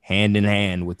hand in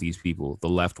hand with these people. The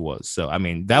left was. So, I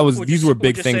mean, these were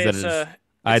big things that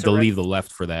I had to leave the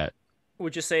left for that.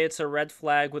 Would you say it's a red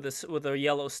flag with a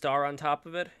yellow star on top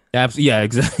of it? Absolutely. Yeah,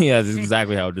 exactly. Yeah, that's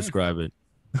exactly how I would describe it.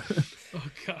 Oh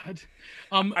God.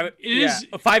 It Yeah, is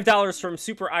 $5 from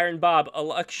Super Iron Bob.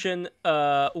 Election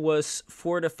was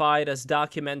fortified as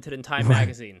documented in Time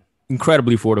magazine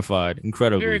Incredibly fortified.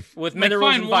 Incredibly. very with like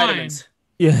minerals fine and wine. vitamins.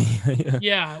 Yeah.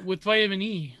 Yeah, with vitamin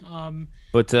E.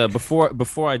 But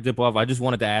before I dip off, I just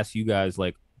wanted to ask you guys,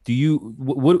 like,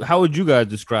 how would you guys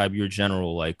describe your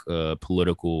general like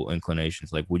political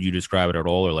inclinations? Like, would you describe it at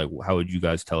all, or like how would you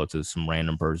guys tell it to some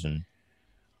random person?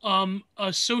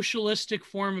 A socialistic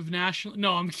form of national.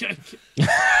 No, I'm kidding.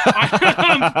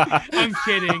 I'm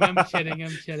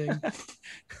kidding.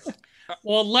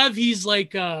 Well, Lev, he's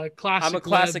like a classic. I'm a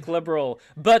classic liberal,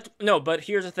 but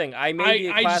here's the thing: I may be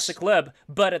a classic lib,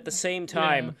 but at the same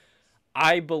time,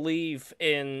 I believe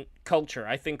in culture.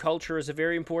 I think culture is a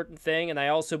very important thing, and I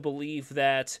also believe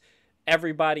that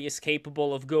everybody is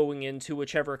capable of going into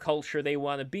whichever culture they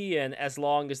want to be in, as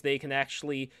long as they can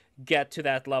actually get to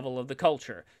that level of the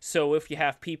culture. So if you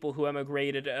have people who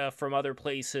emigrated from other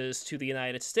places to the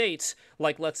United States,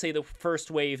 like let's say the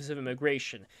first waves of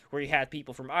immigration, where you had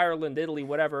people from Ireland, Italy,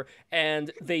 whatever,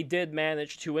 and they did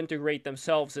manage to integrate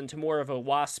themselves into more of a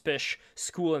waspish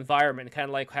school environment, kind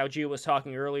of like how Gio was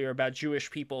talking earlier about Jewish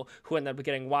people who end up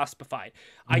getting waspified.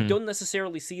 I don't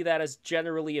necessarily see that as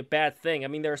generally a bad thing. I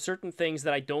mean, there are certain things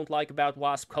that I don't like about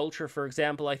WASP culture. For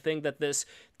example, I think that this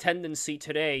tendency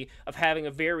today of having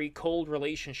a very cold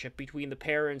relationship between the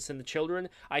parents and the children,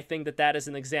 I think that is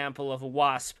an example of a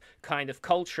WASP kind of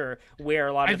culture, where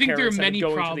a lot of the parents end up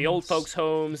going to the old folks'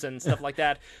 homes and stuff like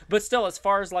that. But still, as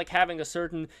far as like having a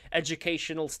certain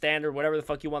educational standard, whatever the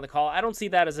fuck you want to call it, I don't see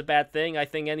that as a bad thing. I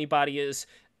think anybody is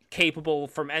capable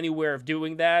from anywhere of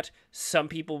doing that. Some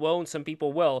people won't, some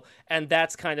people will, and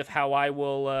that's kind of how I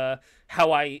will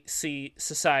how I see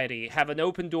society. Have an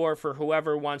open door for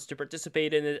whoever wants to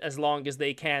participate in it, as long as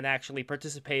they can actually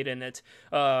participate in it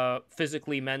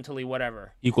physically, mentally,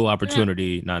 whatever. Equal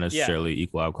opportunity, not necessarily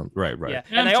equal outcome. Right. Yeah,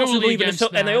 And and I I'm also totally believe against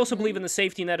I that. also believe in the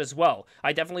safety net as well.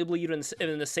 I definitely believe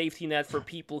in the safety net for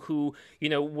people who, you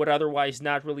know, would otherwise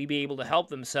not really be able to help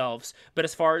themselves. But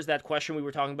as far as that question we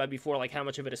were talking about before, like how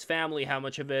much of it is family, how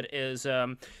much of it is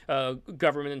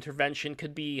government intervention,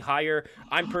 could be higher.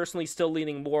 I'm personally still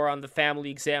leaning more on the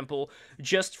family example,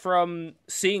 just from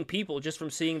seeing people, just from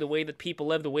seeing the way that people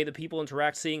live, the way that people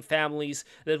interact, seeing families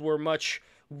that were much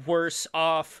worse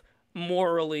off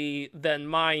morally than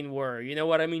mine were. You know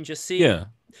what I mean? Just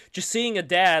seeing a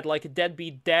dad, like a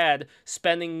deadbeat dad,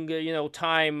 spending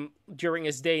time during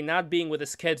his day not being with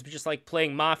his kids, but just like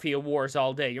playing Mafia Wars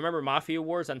all day. You remember Mafia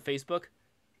Wars on Facebook?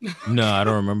 No, I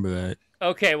don't remember that.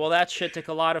 Okay, well that shit took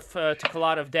a lot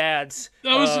of dads.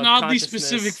 That was an oddly consciousness.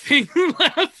 specific thing,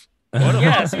 Lev.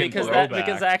 Yes, fucking because blowback.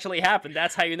 that actually happened.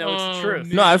 That's how you know it's the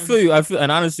truth. No, I feel you.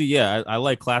 And honestly, yeah, I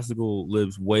like classical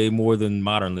libs way more than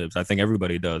modern libs. I think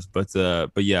everybody does. But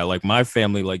yeah, like my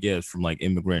family, like, yeah, is from like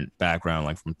immigrant background,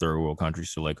 like from third world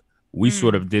countries. So like we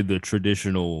sort of did the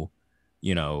traditional,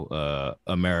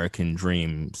 American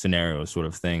dream scenario sort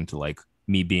of thing to like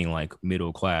me being like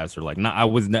middle class or like not. I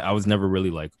was never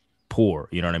really like poor.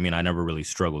 You know what I mean? I never really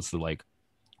struggled. So like,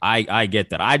 I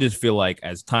get that. I just feel like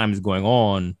as time is going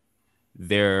on,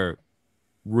 they're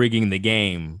rigging the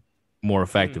game more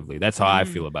effectively. That's how I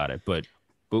feel about it. But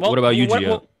what about you,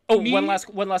 Gio? Me? one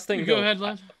last thing. You go ahead,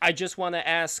 Lev. I just want to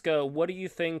ask, what do you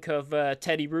think of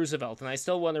Teddy Roosevelt? And I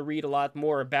still want to read a lot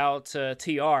more about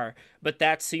TR, but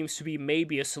that seems to be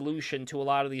maybe a solution to a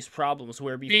lot of these problems.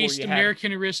 Where before Based you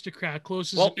American aristocrat,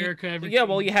 closest America ever. Yeah,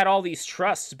 well, you had all these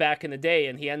trusts back in the day,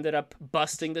 and he ended up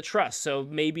busting the trust. So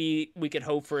maybe we could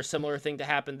hope for a similar thing to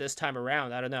happen this time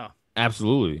around. I don't know.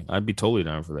 Absolutely, I'd be totally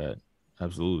down for that.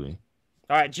 Absolutely.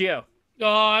 All right, Gio.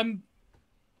 I'm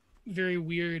very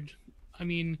weird. I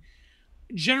mean,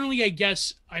 generally, I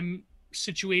guess I'm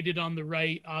situated on the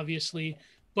right, obviously,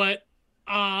 but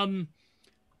my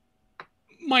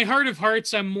heart of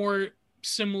hearts, I'm more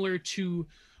similar to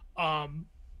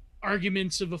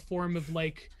arguments of a form of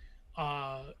like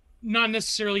not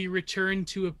necessarily return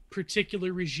to a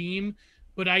particular regime,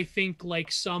 but I think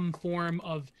like some form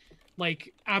of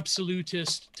like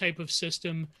absolutist type of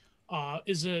system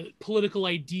is a political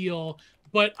ideal,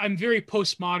 but I'm very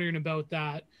postmodern about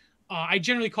that. I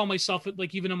generally call myself,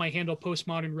 like even on my handle,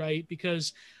 postmodern right,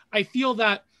 because I feel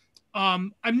that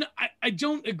I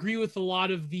don't agree with a lot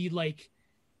of the like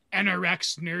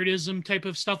NRX nerdism type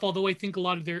of stuff, although I think a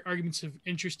lot of their arguments are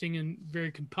interesting and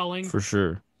very compelling. For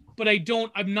sure. But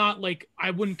I'm not like,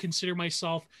 I wouldn't consider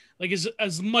myself like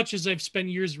as much as I've spent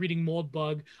years reading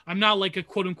Moldbug, I'm not like a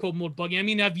quote unquote Moldbug. I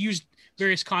mean, I've used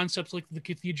various concepts like the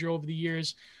cathedral over the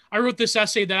years. I wrote this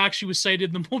essay that actually was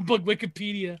cited in the Moldbug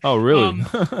Wikipedia. Oh, really?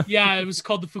 Yeah, it was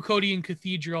called the Foucauldian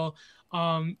Cathedral.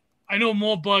 I know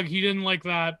Moldbug, he didn't like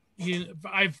that.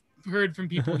 I've heard from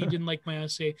people he didn't like my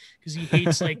essay because he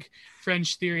hates like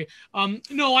French theory.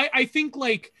 No, I think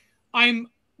like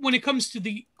when it comes to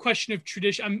the question of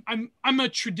tradition, I'm a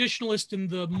traditionalist in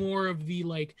the more of the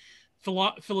like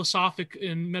philosophic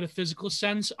and metaphysical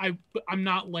sense. I'm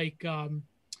not like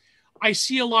I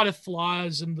see a lot of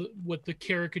flaws in what the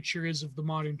caricature is of the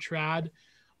modern trad,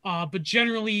 but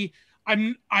generally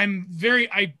I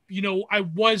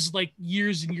was like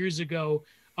years and years ago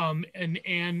an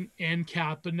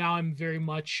ANCAP, but now I'm very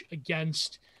much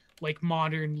against like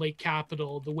modern late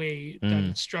capital, the way that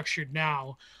it's structured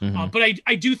now. But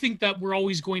I do think that we're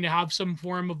always going to have some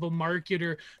form of a market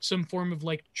or some form of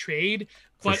like trade.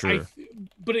 But sure.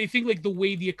 I think like the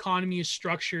way the economy is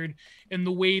structured and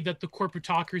the way that the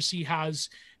corporatocracy has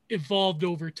evolved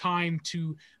over time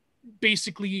to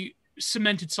basically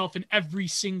cement itself in every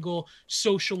single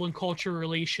social and cultural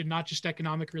relation, not just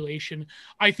economic relation.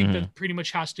 I think that pretty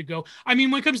much has to go. I mean,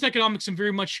 when it comes to economics, I'm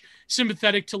very much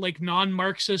sympathetic to like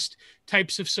non-Marxist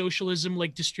types of socialism,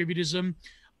 like distributism.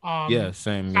 Yeah,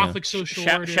 same. Catholic social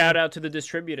order. Shout out to the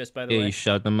distributists, by the way.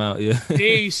 Shout them out. Yeah.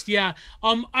 Based, yeah.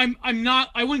 I'm not.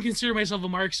 I wouldn't consider myself a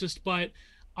Marxist, but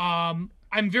I'm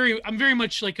very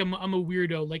much like I'm a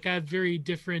weirdo. Like I have very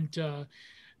different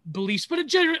beliefs, but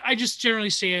I just generally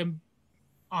say I'm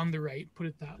on the right. Put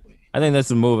it that way. I think that's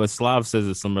the move. Slav says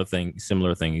a similar thing.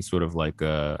 He's sort of like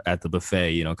at the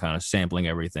buffet, kind of sampling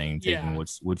everything, taking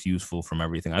what's useful from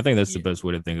everything. I think that's the best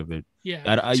way to think of it.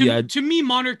 Yeah. To me,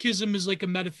 monarchism is like a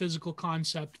metaphysical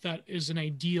concept that is an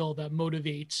ideal that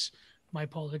motivates my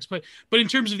politics. But in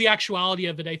terms of the actuality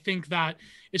of it, I think that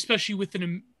especially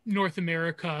within North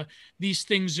America, these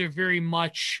things are very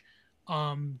much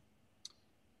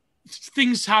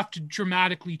things have to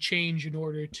dramatically change in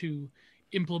order to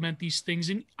implement these things.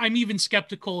 And I'm even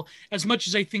skeptical, as much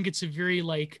as I think it's a very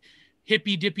like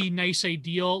hippy dippy nice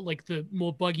ideal, like the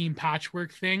Moldbugging and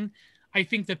patchwork thing. I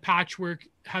think that patchwork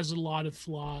has a lot of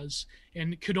flaws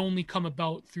and could only come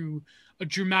about through a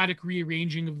dramatic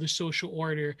rearranging of the social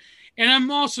order. And I'm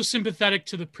also sympathetic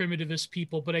to the primitivist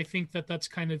people, but I think that that's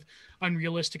kind of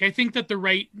unrealistic. I think that the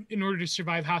right, in order to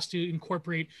survive, has to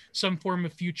incorporate some form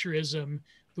of futurism,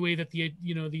 the way that the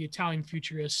Italian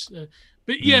futurists.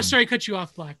 But yeah, sorry, I cut you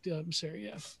off, Black. I'm sorry.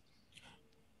 Yeah.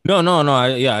 No.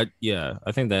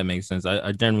 I think that makes sense.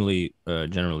 I generally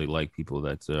like people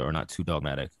that are not too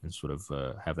dogmatic and sort of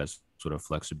have that sort of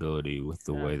flexibility with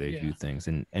the way they view things.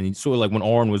 And sort of like when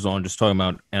Oren was on, just talking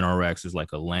about NRX as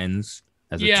like a lens,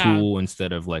 as a tool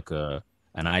instead of like an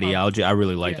ideology. I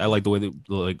really liked. I like the way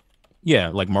that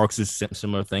like Marx's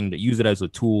similar thing, that use it as a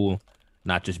tool,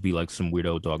 not just be like some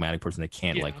weirdo dogmatic person that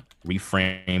can't like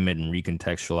reframe it and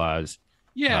recontextualize.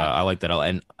 I like that.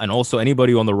 And also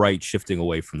anybody on the right shifting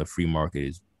away from the free market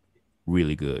is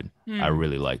really good. I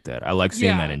really like that. I like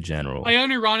seeing that in general. I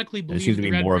unironically believe there seems to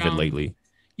be more of it lately.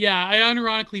 Yeah, I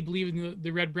unironically believe in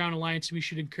the Red Brown Alliance. We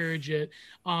should encourage it.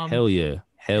 Hell yeah.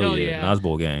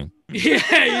 Nazbol gang.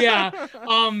 Yeah.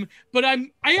 But I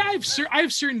have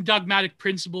certain dogmatic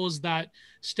principles that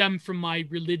stem from my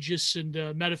religious and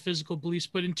metaphysical beliefs.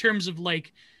 But in terms of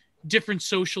like different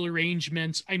social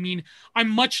arrangements, I mean, I'm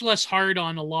much less hard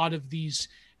on a lot of these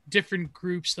different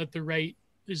groups that the right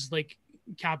is like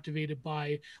captivated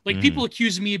by. Like people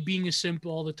accuse me of being a simp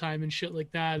all the time and shit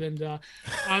like that, and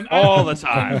all the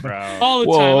time, bro. All the time.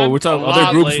 Whoa, we're talking A other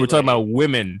lot groups. lately. We're talking about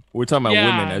women. We're talking about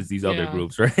Yeah, women as these other yeah.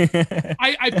 groups, right?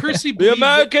 I personally The believe that-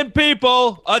 American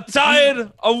people are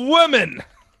tired of women.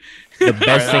 The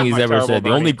best Sorry, thing that was he's my ever terrible said. The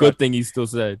Bernie only impression. good thing he still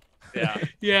said. Yeah.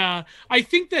 Yeah, I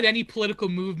think that any political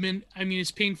movement, I mean,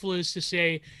 as painful as to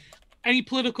say, any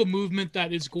political movement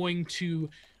that is going to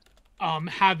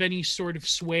have any sort of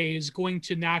sway is going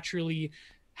to naturally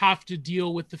have to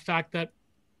deal with the fact that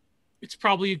it's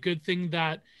probably a good thing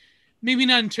that, maybe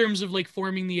not in terms of like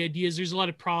forming the ideas, there's a lot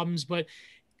of problems, but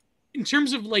in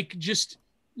terms of like just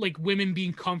like women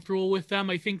being comfortable with them,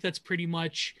 I think that's pretty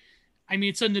much, I mean,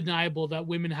 it's undeniable that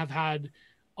women have had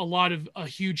a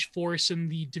huge force in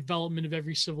the development of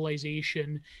every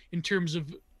civilization in terms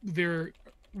of their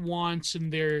wants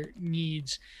and their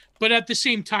needs. But at the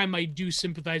same time, I do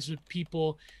sympathize with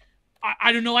people.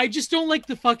 I don't know. I just don't like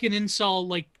the fucking incel,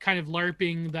 like kind of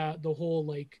LARPing the whole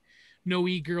like no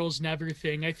e-girls never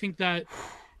thing. I think that,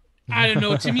 I don't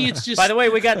know. To me, it's just. By the way,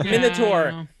 we got Yeah, Minotaur.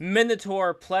 I know.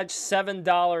 Minotaur pledged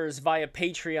 $7 via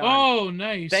Patreon. Oh,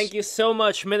 nice. Thank you so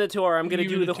much, Minotaur. I'm going to You,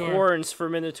 do the Minotaur. horns for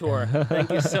Minotaur.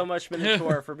 Thank you so much,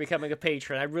 Minotaur, for becoming a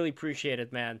patron. I really appreciate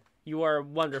it, man. You are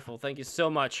wonderful. Thank you so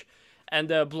much. And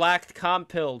Black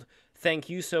Compilled, thank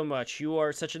you so much. You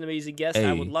are such an amazing guest. I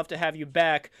Hey. would love to have you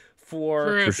back for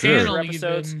For a For sure. panel,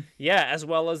 episodes. even. Yeah, as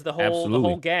well as the whole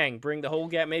Absolutely. gang. Bring the whole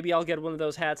gang. Maybe I'll get one of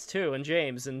those hats too. And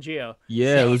James and Gio.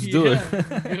 Yeah, let's do Yeah.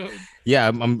 it. Yeah,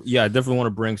 I definitely want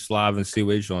to bring Slav and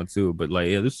CH on too. But like,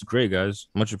 yeah, this is great, guys.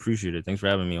 Much appreciated. Thanks for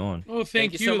having me on. Oh,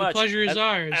 thank, you you. so The much. pleasure is And-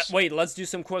 ours. Wait, let's do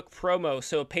some quick promo.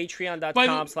 So By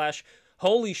patreon.com/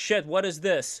 holy shit, what is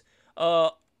this?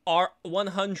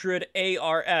 R100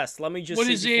 ARS. Let me just What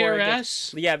see is before I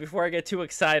ARS? get, before I get too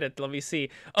excited, let me see.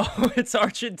 Oh, it's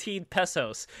Argentine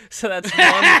pesos. So that's $1.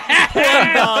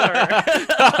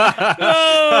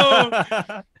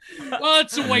 Oh! Well,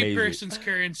 it's a white Amazing. person's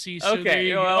currency. So there Okay,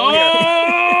 you well, go. here.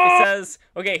 Oh!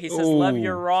 He says, Lev,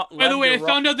 you're Ooh. wrong. By the way, I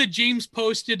found out that James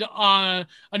posted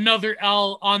another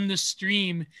L on the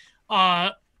stream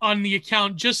on the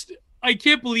account. Just, I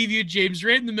can't believe you, James.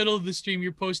 Right in the middle of the stream,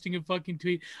 you're posting a fucking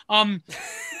tweet.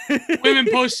 Women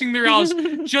posting their L's.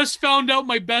 Just found out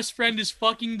my best friend is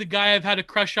fucking the guy I've had a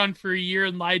crush on for a year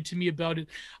and lied to me about it.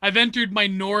 I've entered my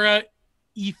Nora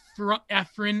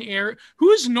Ephron era.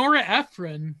 Who is Nora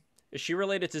Ephron? Is she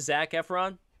related to Zac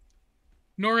Efron?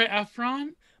 Nora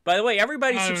Ephron? By the way,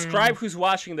 everybody I don't subscribe know. who's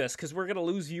watching this, because we're going to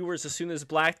lose viewers as soon as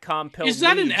Black Compel Is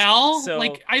that an leaves. L? So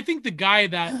Like, I think the guy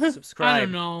that subscribe. I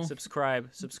don't know. Subscribe.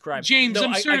 James, No,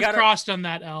 I'm I sort of gotta- crossed on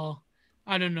that L.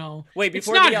 I don't know. Wait, It's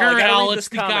before not the L, I her gotta L, read it's this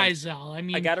the comment. guy's L. I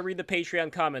mean, I gotta read the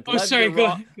Patreon comment. Oh, sorry, You're go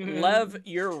wrong. ahead. Lev,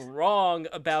 you're wrong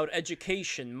about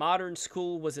education. Modern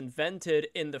school was invented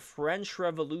in the French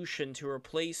Revolution to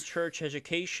replace church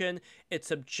education. Its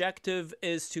objective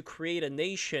is to create a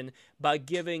nation by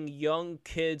giving young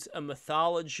kids a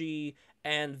mythology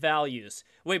and values.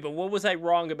 Wait, but what was I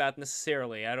wrong about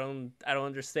necessarily? I don't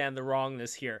understand the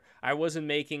wrongness here. I wasn't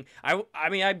making I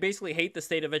mean I basically hate the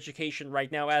state of education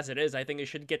right now as it is. I think it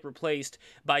should get replaced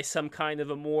by some kind of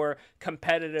a more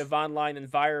competitive online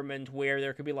environment where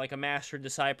there could be like a master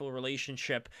disciple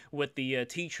relationship with the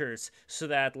teachers so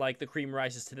that like the cream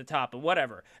rises to the top, but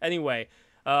whatever. Anyway,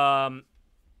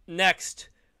 next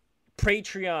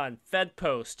Patreon Fed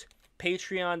Post,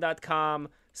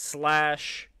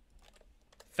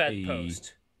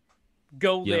 patreon.com/FedPost.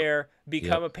 Go Yep. there,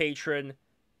 become Yep. a patron.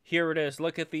 Here it is.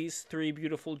 Look at these three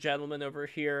beautiful gentlemen over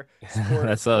here.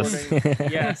 That's us.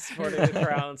 Yes, sporting the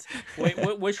crowns. Wait,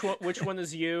 which one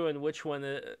is you, and which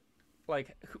one?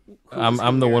 Like, who's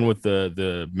I'm the here? one with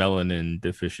the melanin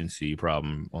deficiency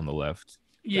problem on the left.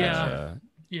 yeah,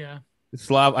 yeah,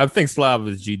 Slav. I think Slav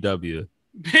is GW.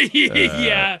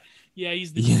 yeah,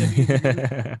 he's the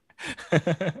GW.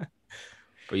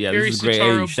 But yeah, Very this is great. Hey,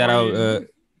 Sataro shout out, Brian.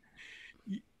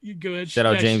 You go ahead. shout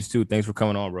out Yeah, James too. Thanks for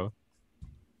coming on, bro.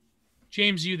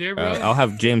 James, you there, bro? I'll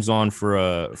have James on for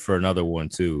another one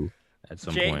too at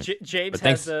some point. James But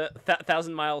has thanks- a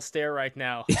 1,000-mile stare right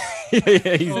now.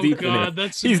 Yeah, he's Oh, deep God, in it.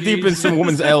 that's He's deep in amazing. some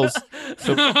woman's L's.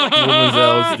 Some woman's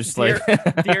L's, just like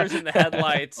Deers in the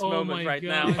headlights Oh moment my right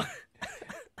God. now.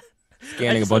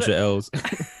 Scanning a bunch of L's.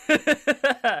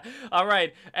 All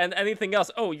right. And anything else?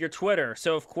 Oh, your Twitter.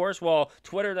 So, of course,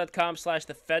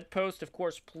 twitter.com/thefedpost. Of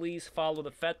course, please follow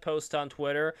the Fed Post on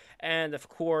Twitter. And, of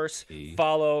course,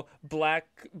 follow Black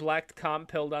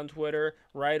Compilled on Twitter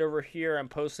right over here. I'm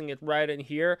posting it right in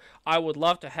here. I would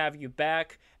love to have you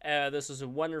back. This is a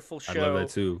wonderful show. I love that,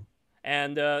 too.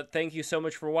 And thank you so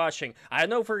much for watching. I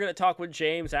don't know if we're going to talk with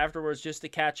James afterwards just to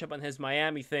catch up on his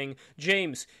Miami thing.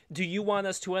 James, do you want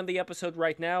us to end the episode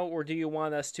right now, or do you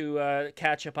want us to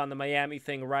catch up on the Miami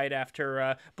thing right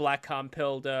after Black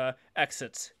Compilled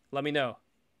exits? Let me know.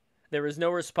 There is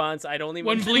no response. I don't even...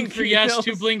 One blink for yes,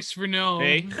 two blinks for no.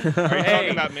 Me? Are you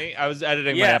talking about me? I was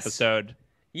editing my episode.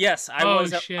 Yes, I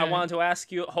wanted to ask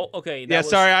you. Okay.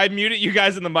 Sorry, I muted you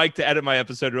guys in the mic to edit my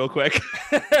episode real quick.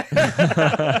 Did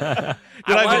I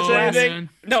miss anything?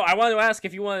 No, I wanted to ask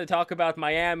if you wanted to talk about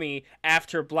Miami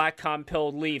after Black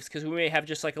Compilled leaves, because we may have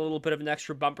just like a little bit of an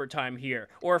extra bumper time here.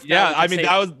 Or if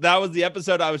that was the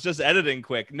episode I was just editing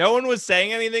quick. No one was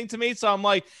saying anything to me, so I'm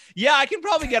like, yeah, I can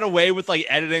probably get away with like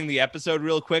editing the episode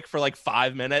real quick for like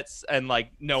 5 minutes, and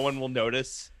like no one will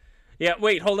notice. Yeah,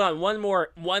 wait, hold on. One more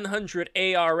 100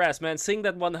 ARS, man. Seeing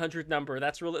that 100 number,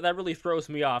 that really throws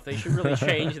me off. They should really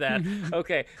change that.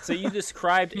 Okay, so you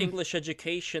described English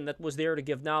education that was there to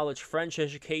give knowledge. French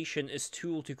education is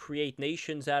tool to create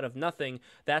nations out of nothing.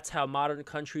 That's how modern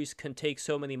countries can take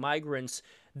so many migrants.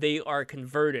 They are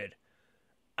converted.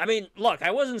 I mean, look,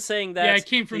 I wasn't saying that. Yeah, it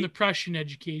came from the Prussian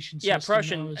education system. Yeah,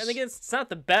 Prussian. And again, it's not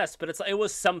the best, but it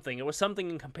was something. It was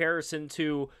something in comparison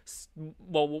to,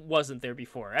 well, what wasn't there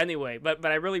before. Anyway, but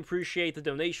I really appreciate the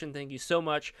donation. Thank you so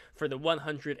much for the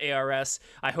 100 ARS.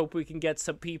 I hope we can get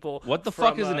some people. What the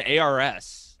fuck is an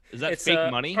ARS? Is that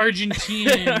fake money?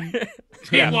 Argentinian.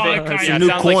 It's a new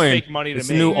coin. Like fake money to it's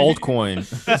me. a new altcoin.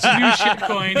 It's a new shit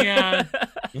coin, yeah.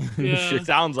 It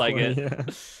sounds like it.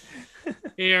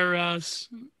 ARS.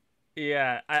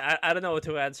 Yeah, I don't know what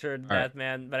to answer that,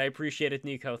 man, but I appreciate it,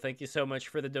 Nico. Thank you so much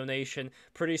for the donation.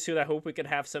 Pretty soon, I hope we could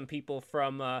have some people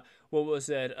from, what was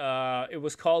it? It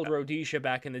was called Rhodesia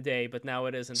back in the day, but now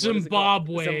it isn't.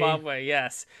 Zimbabwe. Zimbabwe,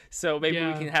 yes. So maybe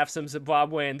we can have some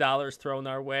Zimbabwean dollars thrown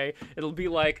our way. It'll be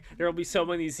like, there'll be so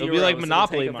many zeros. It'll be like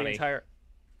Monopoly money.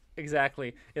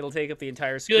 Exactly. It'll take up the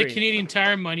entire It'll screen. be like Canadian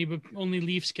Tire money, but only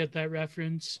Leafs get that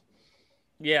reference.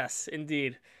 Yes,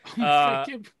 indeed.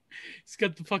 It's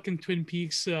got the fucking Twin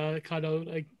Peaks cut out.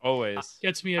 Like always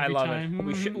gets me every time.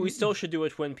 We still should do a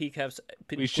Twin Peaks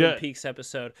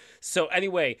episode. So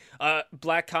anyway,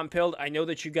 Black Compilled, I know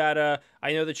that you gotta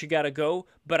go,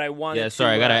 but I want. Yeah,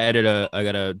 sorry, I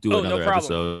gotta do another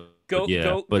episode. Go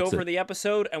for the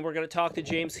episode, and we're gonna talk to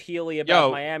James Healy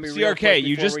about Miami.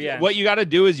 CRK, what you got to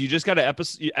do is you just got to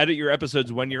edit your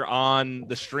episodes when you're on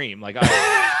the stream, like on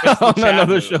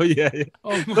another show. Yeah.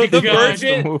 Oh my God.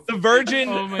 The Virgin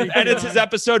edits his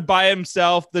episode by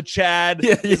himself. The Chad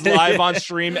is live on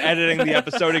stream editing the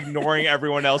episode, ignoring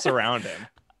everyone else around him.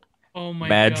 Oh my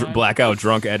God. Blackout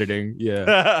drunk editing.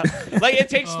 Yeah. Like it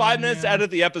takes 5 minutes to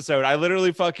edit the episode. I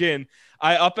literally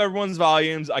I up everyone's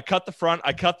volumes. I cut the front,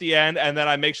 I cut the end, and then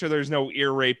I make sure there's no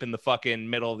ear rape in the fucking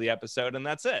middle of the episode, and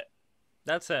that's it.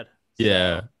 That's it.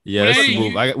 Yeah. That's the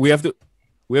move.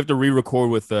 We have to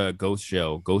re-record with Ghost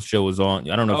Shell. Ghost Shell was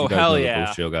on. I don't know if you guys know the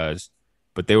Ghost Shell guys,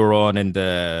 but they were on, and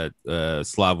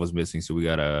Slav was missing, so we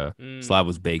gotta Slav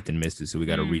was baked and missed it, so we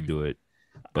gotta redo it.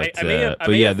 But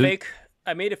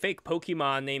I made a fake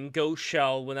Pokemon named Ghost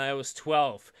Shell when I was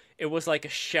 12. It was like a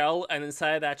shell, and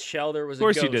inside of that shell there was a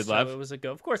ghost. Of course you did, Lev. So it was a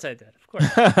ghost. Of course I did. Of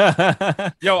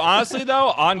course. Yo, honestly though,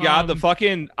 on God,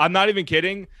 I'm not even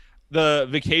kidding. The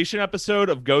vacation episode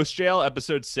of Ghost Jail,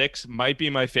 episode 6, might be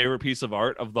my favorite piece of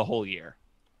art of the whole year.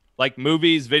 Like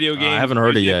movies, video games. I haven't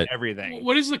heard it yet. Everything.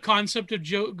 What is the concept of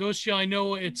Ghost Jail? I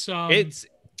know it's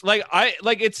like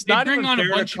it's not even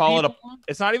fair to call it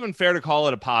it's not even fair to call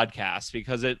it a podcast,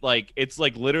 because it's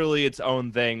literally its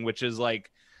own thing, which is like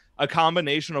a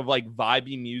combination of like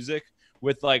vibey music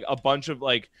with like a bunch of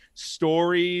like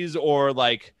stories or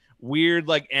like weird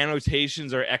like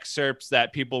annotations or excerpts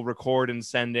that people record and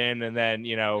send in, and then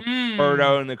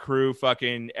Birdo and the crew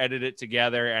fucking edit it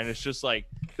together, and it's just like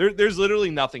there's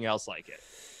literally nothing else like it.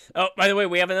 Oh, by the way,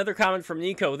 we have another comment from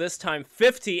Nico. This time,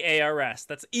 50 ARS.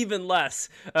 That's even less.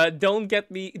 Don't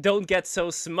get so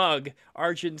smug.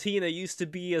 Argentina used to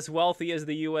be as wealthy as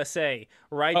the USA.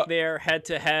 Right there, head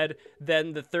to head.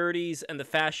 Then the 30s and the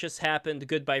fascists happened.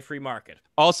 Goodbye, free market.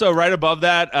 Also, right above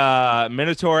that,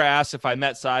 Minotaur asked if I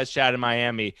met Size Chad in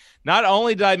Miami. Not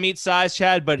only did I meet Size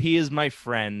Chad, but he is my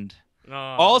friend. Oh.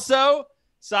 Also,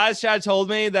 Size Chad told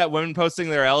me that women posting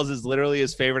their L's is literally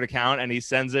his favorite account, and he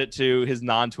sends it to his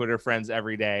non-Twitter friends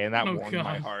every day, and that warmed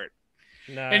my heart.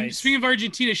 Nice. And speaking of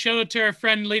Argentina, shout out to our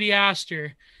friend Lady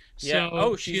Astor. Yeah. So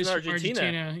Oh, she's is in from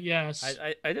Argentina. Yes.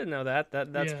 I didn't know that.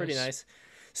 That's pretty Yes. nice.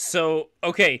 So,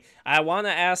 okay, I want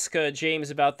to ask James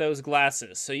about those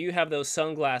glasses. So you have those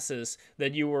sunglasses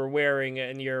that you were wearing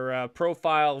in your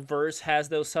profile. Verse has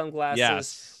those sunglasses.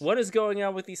 Yes. What is going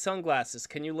on with these sunglasses?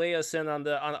 Can you lay us in on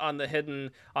the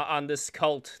hidden on this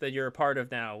cult that you're a part of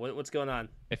now? What's going on?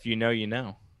 If you know, you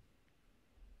know.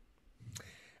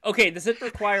 Okay, does it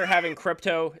require having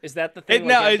crypto? Is that the thing?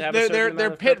 Like, you No, have to have a certain they're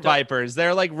amount of pit crypto? vipers.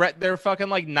 They're like they're fucking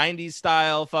like 90s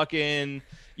style fucking,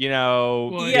 you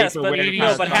know. Well, Yes, but vaporware no,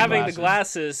 kind but of having the sunglasses.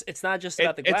 glasses, it's not just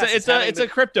about the glasses. It's a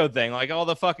crypto thing. Like all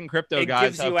the fucking crypto it guys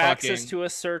gives have you access fucking, to a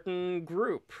certain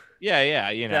group yeah,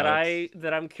 you know.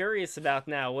 that I'm curious about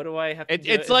now. What do I have to do?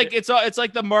 It's like it's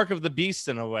like the mark of the beast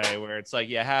in a way, where it's like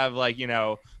you have like, you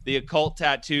know, the occult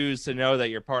tattoos to know that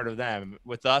you're part of them.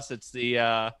 With us, it's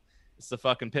the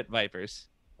fucking pit vipers.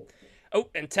 oh,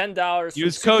 and $10.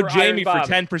 Use from code Super Iron Jamie for Bob.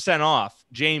 10% off.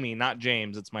 Jamie, not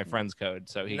James. It's my friend's code,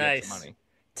 so he Nice. gets the money.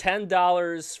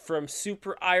 $10 from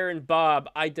Super Iron Bob.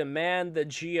 I demand that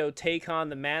Geo take on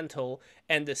the mantle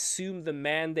and assume the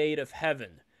mandate of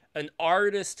heaven. An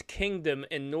artist kingdom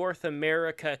in North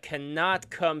America cannot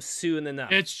come soon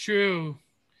enough. It's true.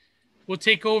 We'll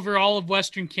take over all of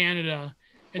Western Canada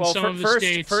and some of the first,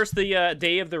 states. First, the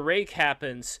Day of the Rake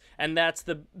happens, and that's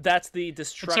the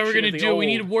destruction. That's how we're gonna of the do it. We old.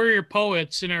 need warrior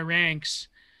poets in our ranks.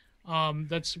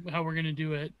 That's how we're gonna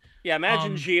do it. Yeah,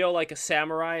 imagine Geo like a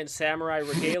samurai in samurai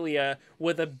regalia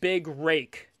with a big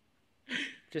rake.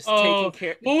 Just taking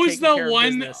care. What was taking care the of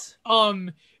one? business.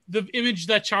 The image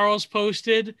that Charles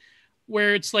posted,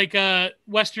 where it's like a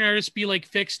Western artist be like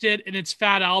fixed it, and it's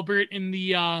Fat Albert in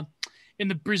the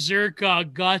Berserk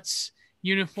Guts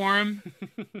uniform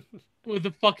with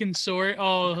the fucking sword.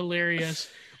 Oh, hilarious!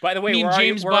 By the way, Me and where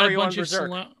James are bought you a on bunch of.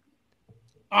 Berserk?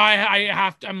 I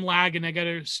have to. I'm lagging. I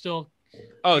gotta still.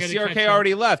 Oh, gotta CRK catch up.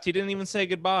 already left. He didn't even say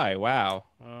goodbye. Wow.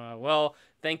 Well,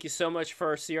 thank you so much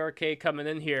for CRK coming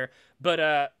in here.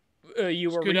 But you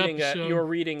were good reading episode. you were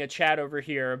reading a chat over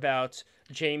here about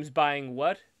James buying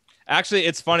what? Actually,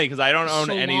 it's funny because I don't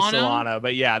own any Solana? Solana,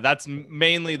 but yeah, that's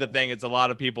mainly the thing. It's a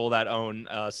lot of people that own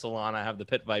Solana have the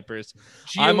pit vipers.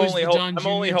 Geo I'm is only the Don I'm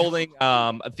only Jr. holding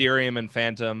Ethereum and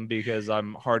Phantom because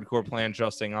I'm hardcore plan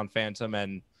trusting on Phantom,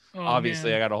 and Oh,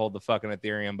 obviously man. I got to hold the fucking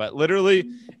Ethereum. But literally,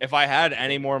 if I had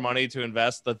any more money to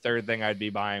invest, the third thing I'd be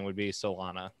buying would be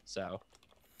Solana. So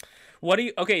What do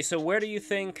you? Okay, so where do you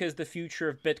think is the future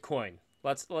of Bitcoin?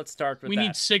 Let's start with We that.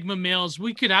 need Sigma males.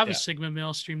 We could have Yeah. a Sigma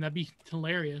male stream. That'd be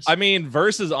hilarious. I mean,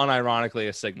 Verse is unironically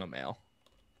a Sigma male.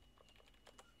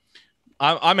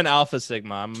 I'm an Alpha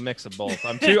Sigma. I'm a mix of both.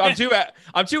 I'm too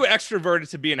extroverted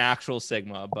to be an actual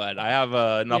Sigma, but I have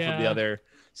enough of the Yeah. other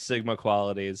Sigma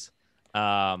qualities.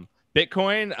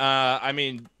 Bitcoin. I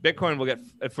mean, Bitcoin will get.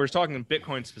 If we're talking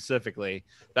Bitcoin specifically,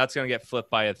 that's going to get flipped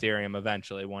by Ethereum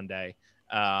eventually one day.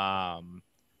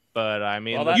 But I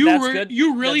mean, Well, like, that's good.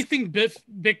 You really That's-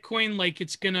 think Bitcoin like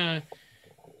it's gonna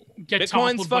get Bitcoin's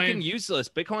toppled by- fucking useless.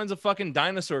 Bitcoin's a fucking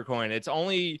dinosaur coin. It's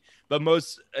only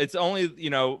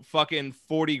fucking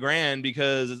 40 grand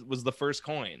because it was the first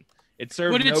coin. It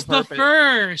served But no it's purpose. the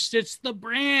first. It's the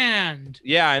brand.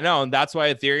 Yeah, I know, and that's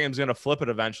why Ethereum's gonna flip it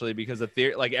eventually because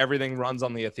everything runs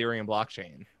on the Ethereum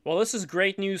blockchain. Well, this is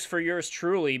great news for yours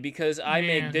truly because I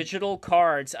make Man. digital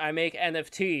cards, I make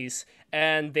NFTs,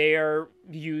 and they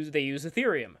use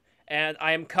Ethereum. And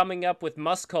I am coming up with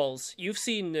Muskulls. You've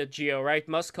seen Geo, right?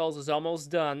 Muskulls is almost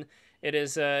done. It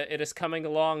is coming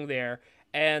along there,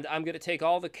 and I'm gonna take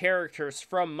all the characters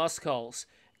from Muskulls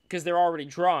because they're already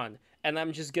drawn, and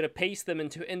I'm just gonna paste them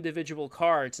into individual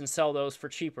cards and sell those for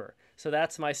cheaper. So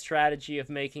that's my strategy of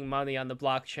making money on the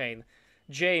blockchain.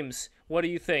 James, what do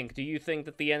you think? Do you think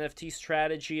that the NFT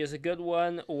strategy is a good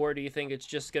one, or do you think it's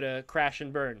just gonna crash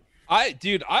and burn? I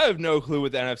have no clue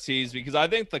with NFTs because I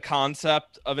think the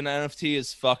concept of an NFT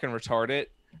is fucking retarded.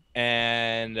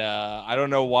 And I don't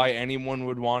know why anyone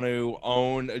would want to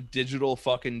own a digital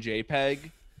fucking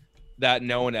JPEG that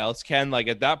no one else can. Like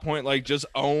at that point, like just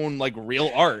own like real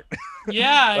art.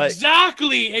 Yeah, Like-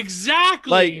 exactly.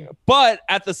 Like, but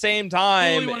at the same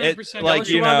time, Fully it 100% like Don't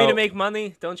you, you want know, me to make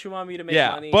money? Don't you want me to make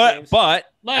yeah, money? but James?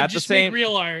 Lev, at the just same make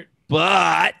real art.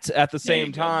 but at the same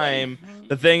you go, time, buddy.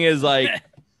 the thing is like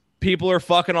people are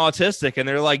fucking autistic and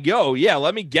they're like, yo, yeah,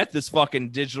 let me get this fucking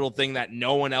digital thing that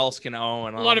no one else can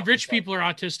own. A lot of rich people are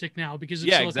autistic now because of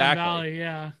Yeah, Silicon exactly. Valley.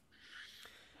 Yeah.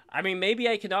 I mean, maybe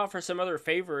I can offer some other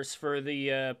favors for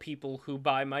the people who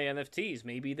buy my NFTs.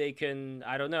 Maybe they can,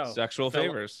 I don't know. sexual fill-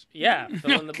 favors. Yeah,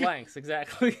 fill in the blanks,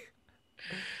 exactly.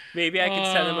 Maybe I could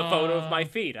send them a photo of my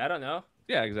feet. I don't know.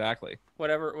 Yeah, exactly.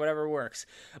 Whatever works.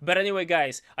 But anyway,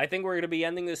 guys, I think we're going to be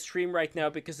ending this stream right now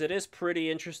because it is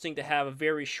pretty interesting to have a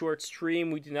very short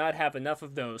stream. We do not have enough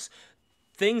of those.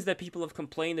 Things that people have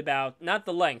complained about, not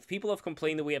the length. People have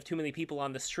complained that we have too many people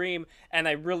on the stream, and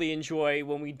I really enjoy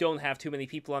when we don't have too many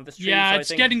people on the stream. Yeah, so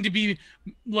it's getting to be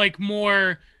like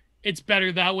more. It's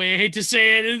better that way. I hate to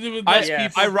say it. With less Yeah.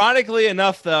 people. Ironically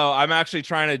enough, though, I'm actually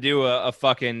trying to do a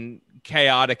fucking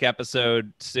chaotic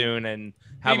episode soon and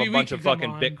have Maybe a we bunch could of come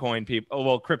fucking on. Bitcoin people. Oh,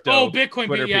 well, crypto. Oh, Bitcoin.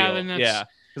 Twitter Yeah, people. then that's Yeah.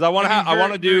 Because I want to I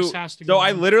mean, do. Verse has to So go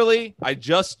I on. literally, I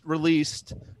just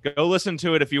released. Go listen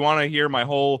to it if you want to hear my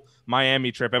whole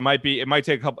Miami trip. It might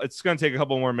take a couple. It's going to take a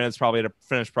couple more minutes probably to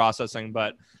finish processing,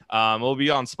 but it'll be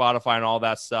on Spotify and all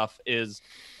that stuff. Is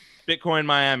Bitcoin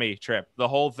Miami trip, the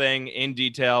whole thing in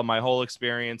detail. My whole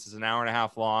experience is an hour and a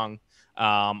half long.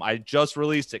 I just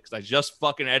released it because I just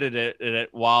fucking edited it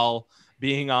while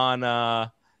being on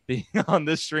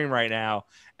this stream right now.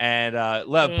 And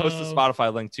Lev, post the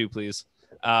Spotify link too, please.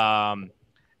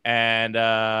 And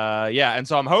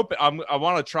so I'm hoping I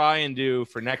want to try and do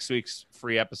for next week's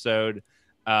free episode,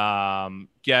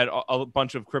 get a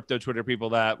bunch of crypto Twitter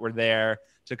people that were there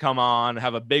to come on,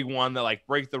 have a big one that like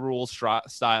break the rules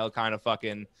style kind of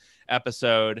fucking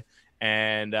episode,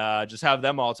 and just have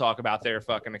them all talk about their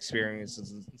fucking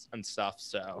experiences and stuff.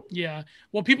 So Yeah.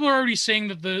 Well, people are already saying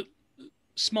that the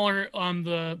smaller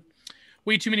the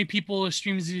way too many people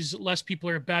streams these less people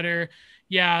are better.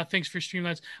 Yeah, thanks for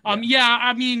Streamlabs. Yeah,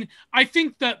 I mean, I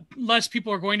think that less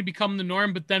people are going to become the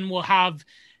norm, but then we'll have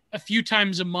a few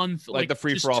times a month like the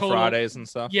free just for all total- Fridays and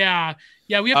stuff. Yeah,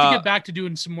 we have to get back to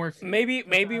doing some more. Maybe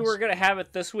we're gonna have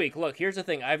it this week. Look, here's the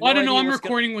thing. I Well, I don't know. I'm idea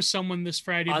recording with someone this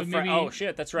Friday, but maybe. Oh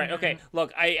shit, that's right. Yeah. Okay,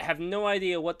 look, I have no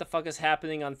idea what the fuck is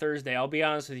happening on Thursday. I'll be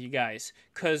honest with you guys,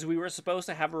 because we were supposed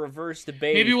to have a reverse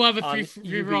debate. Maybe we'll have a on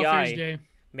free for all UBI. Thursday.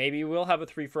 Maybe we'll have a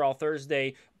 3-for-all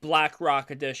Thursday Black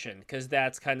Rock edition, because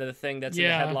that's kind of the thing that's in the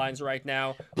Yeah. headlines right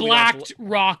now. We got Blacked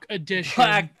Rock Edition.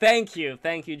 Black, thank you,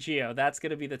 Gio. That's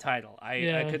gonna be the title.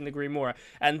 I couldn't agree more.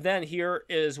 And then here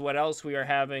is what else we are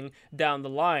having down the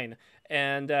line.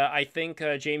 And I think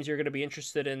James, you're gonna be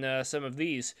interested in some of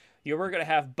these. We're gonna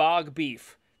have Bog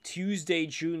Beef Tuesday,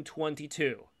 June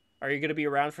 22. Are you gonna be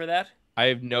around for that? I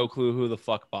have no clue who the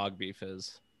fuck Bog Beef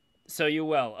is. So you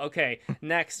will. Okay.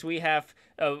 Next, we have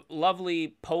a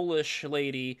lovely Polish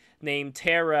lady named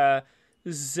Tara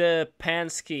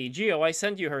Zepansky. Gio, I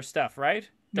sent you her stuff, right?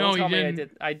 No, you me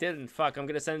didn't. I didn't. Fuck. I'm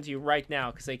gonna send it to you right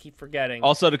now because I keep forgetting.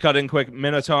 Also, to cut in quick,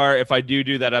 Minotaur, if I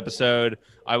do that episode,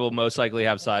 I will most likely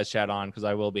have Size Chat on because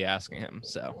I will be asking him.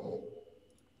 So,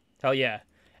 Hell yeah.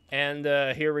 And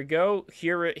here we go.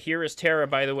 Here is Tara,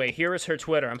 by the way. Here is her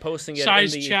Twitter. I'm posting it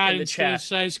Size in the Chat in the instead of chat.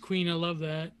 Size Queen. I love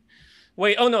that.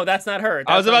 Wait, oh no, that's not her.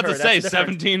 I was That's not about to her. say That's a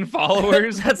different- 17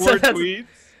 followers, That's- 4 that's- tweets.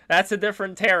 That's a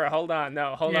different Tara. Hold on.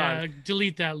 No, hold yeah, on.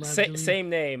 delete that. Lev, delete. Same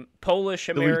name. Polish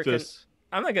Delete American. this.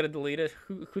 I'm not gonna delete it.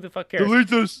 Who the fuck cares? Delete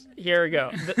this. Here we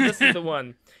go. This is the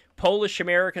one. Polish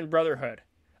American Brotherhood.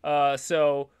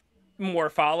 So more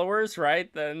followers,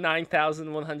 right? The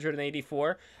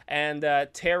 9,184. And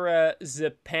Tara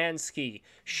Zepansky.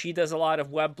 She does a lot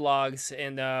of web blogs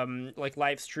and like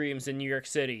live streams in New York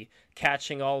City,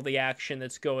 catching all the action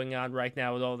that's going on right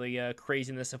now with all the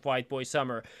craziness of White Boy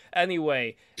Summer.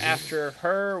 Anyway, after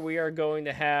her, we are going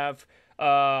to have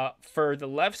for the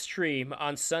left stream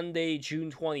on Sunday,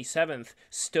 June 27th,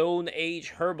 Stone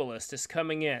Age Herbalist is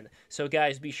coming in. So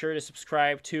guys, be sure to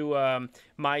subscribe to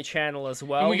my channel as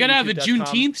well. And we gotta have a youtube.com.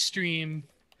 Juneteenth stream.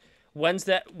 When's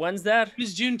that?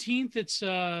 It's Juneteenth. It's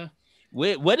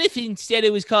What if instead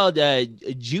it was called a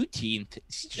Juneteenth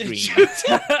stream?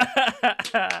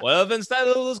 Well, if instead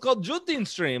it was called Juneteenth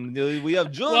stream, we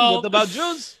have June. Well, what about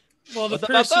Jews? well, the What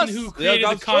about person us? who We are created the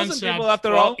God's chosen concept. people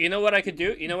after Well, all. you know what I could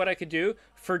do? You know what I could do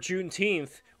for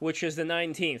Juneteenth, which is the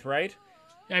 19th, right?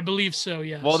 I believe so.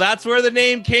 Yes. Well, that's where the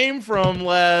name came from,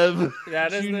 Lev.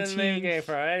 That is the name Juneteenth. game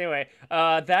for. Anyway,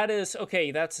 that is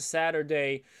okay. That's a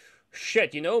Saturday.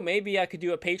 Shit, maybe I could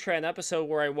do a Patreon episode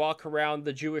where I walk around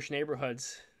the Jewish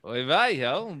neighborhoods. Oy vey,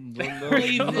 yo.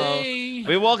 Oy vey.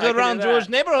 We walk I could do around that. Jewish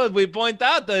neighborhood. We point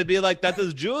out. They'd be like, "That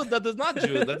is Jew. That is not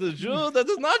Jew. That is Jew. That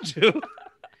is not Jew."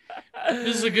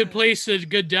 This is a good place, a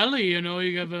good deli.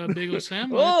 You have a bagel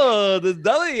sandwich. Oh, the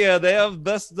deli. Yeah, they have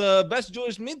the best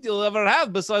Jewish meat you'll ever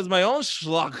have, besides my own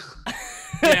schlock.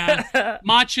 Yeah.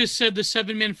 Matcha said the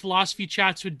 7-man philosophy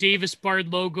chats with Davis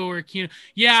Bard logo or Kino.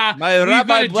 Yeah, My we've rabbi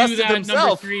got to blessed do it that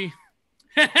himself. number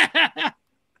 3.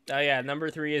 Oh yeah, number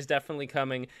 3 is definitely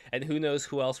coming, and who knows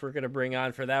who else we're gonna bring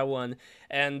on for that one.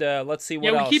 And let's see what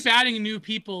Yeah, we else. keep adding new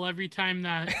people every time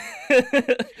that.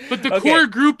 But the Okay. core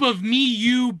group of me,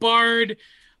 you, Bard,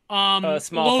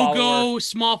 Small logo, follower.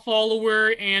 small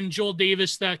follower, and Joel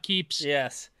Davis that keeps.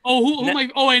 Yes. Oh, who am I?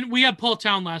 Oh, and we had Paul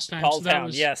Town last time. Paul so that Town,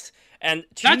 was, yes. And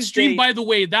that stream, Tuesday, by the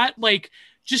way, that like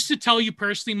just to tell you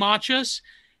personally, Machas,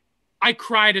 I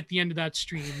cried at the end of that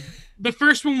stream. The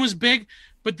first one was big,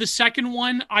 but the second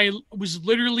one, I was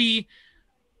literally,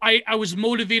 I was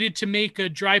motivated to make a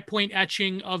dry point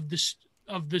etching of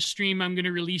the stream. I'm going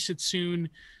to release it soon.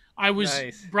 I was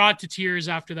Nice. brought to tears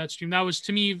after that stream. That was,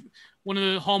 to me, one of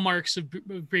the hallmarks of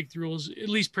Breakthrough Rules, at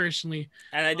least personally.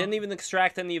 and I didn't even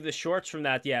extract any of the shorts from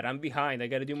that yet. I'm behind. I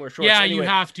got to do more shorts. Yeah, Anyway, you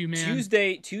have to, man.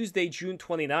 Tuesday, June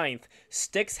 29th,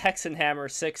 Styx Hexenhammer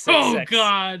 666. Oh,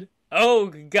 God. Oh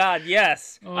God,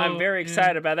 yes. I'm Oh, very man.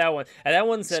 excited about that one. And that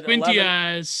one's at Squinty 11.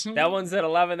 eyes. That one's at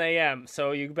 11 a.m.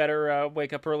 So you better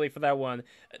wake up early for that one.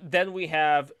 Then we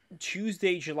have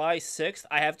Tuesday, July 6th.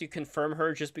 I have to confirm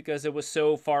her just because it was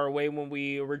so far away when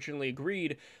we originally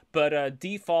agreed. But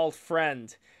Default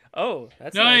Friend. Oh,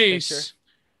 that's a nice picture. Nice.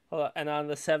 Hold on. And on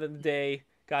the 7th day,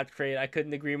 got great. I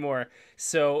couldn't agree more.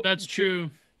 So That's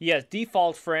true. yes,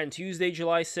 Default Friend, Tuesday,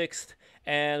 July 6th.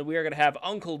 And we are going to have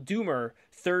Uncle Doomer,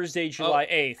 Thursday, July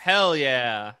 8th. Hell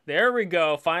yeah. There we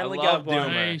go. Finally I got love one.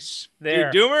 Doomer. Nice.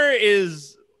 There. Dude, Doomer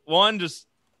is one, just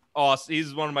awesome.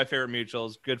 He's one of my favorite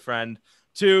mutuals. Good friend.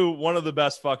 Two, one of the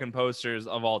best fucking posters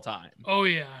of all time. Oh,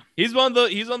 yeah. He's one of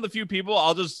the few people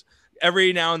I'll just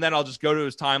every now and then I'll just go to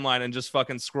his timeline and just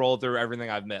fucking scroll through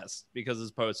everything I've missed because his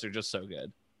posts are just so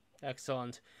good.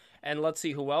 Excellent. And let's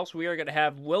see who else. We are going to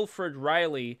have Wilfred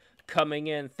Riley coming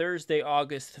in Thursday,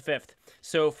 August 5th.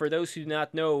 So for those who do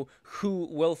not know who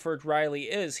Wilfred Riley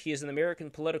is, he is an American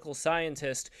political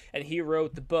scientist, and he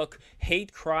wrote the book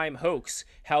Hate Crime Hoax,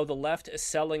 How the Left is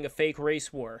Selling a Fake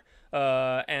Race War.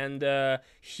 And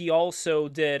he also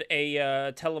did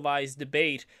a televised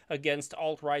debate against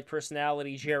alt-right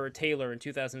personality Jared Taylor in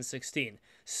 2016.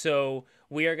 So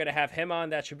we are going to have him on.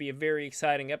 That should be a very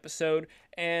exciting episode.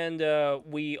 And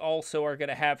we also are going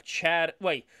to have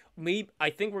I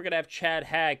think we're going to have Chad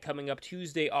Hagg coming up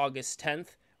Tuesday, August 10th.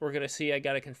 We're going to see. I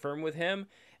got to confirm with him.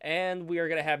 And we are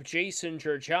going to have Jason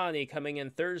Giorgiani coming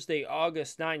in Thursday,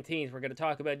 August 19th. We're going to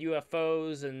talk about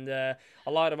UFOs and a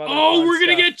lot of other fun We're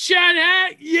going to stuff. get Chad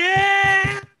Hack.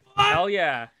 Yeah. Hell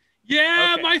yeah.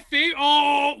 Yeah, Okay. my favorite.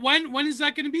 Oh, when is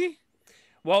that going to be?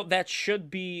 Well, that should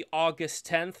be August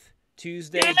 10th,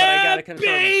 Tuesday, Yeah, but I got to confirm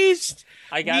it. based.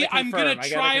 I got to confirm. I'm going I to gotta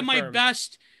try my confirm.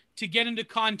 best to get into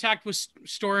contact with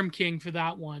Storm King for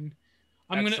that one.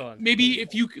 I'm going to Excellent. maybe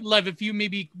if you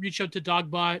maybe reach out to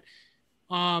Dogbot,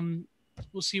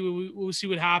 we'll see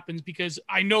what happens because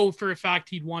I know for a fact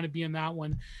he'd want to be in that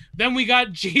one. Then we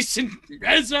got Jason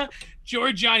Reza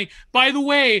Giorgiani. By the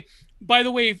way,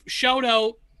 shout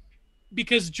out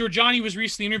because Giorgiani was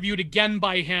recently interviewed again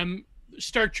by him,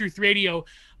 Stark Truth Radio.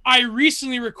 I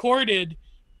recently recorded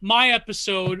my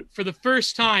episode for the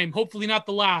first time, hopefully not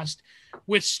the last,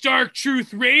 with Stark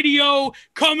Truth Radio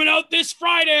coming out this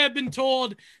Friday, I've been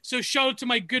told. So shout out to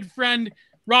my good friend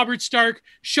Robert Stark.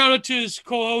 Shout out to his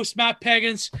co-host Matt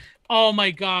Pagans. Oh my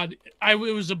God, it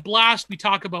was a blast. We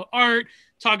talk about art,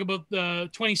 talk about the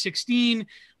 2016,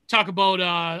 talk about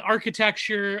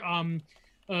architecture,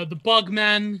 the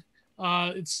Bugmen.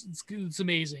 It's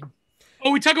amazing.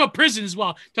 Oh, we talk about prison as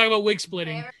well. Talk about wig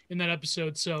splitting in that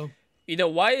episode. So. You know,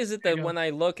 why is it that go. when I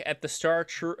look at the Stark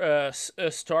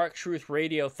Truth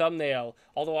Radio thumbnail,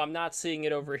 although I'm not seeing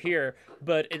it over here,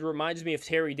 but it reminds me of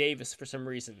Terry Davis for some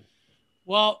reason?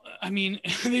 Well, I mean,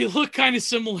 they look kind of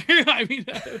similar. I mean,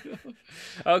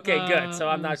 Okay, good. So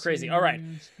I'm not let's crazy. see. All right.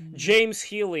 James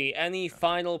Healy, any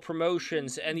final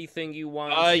promotions? Anything you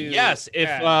want to Yes, if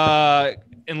add?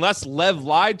 unless Lev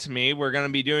lied to me, we're going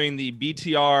to be doing the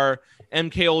BTR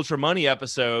MK Ultra Money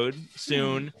episode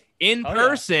soon in Oh, yeah.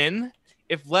 person.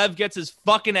 If Lev gets his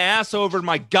fucking ass over to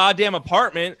my goddamn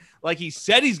apartment like he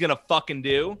said he's going to fucking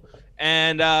do.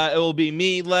 And it will be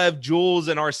me, Lev, Jules,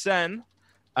 and Arsene.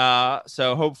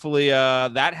 So hopefully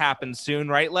that happens soon,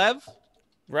 right, Lev?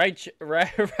 Right.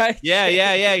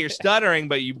 Yeah. You're stuttering,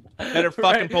 but you better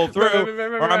fucking pull through,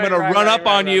 or I'm gonna Right, run right, up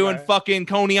on right, you right. in fucking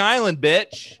Coney Island,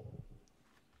 bitch.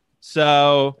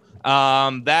 So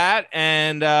that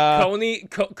and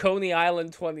Coney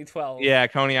Island 2012. yeah,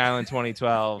 Coney Island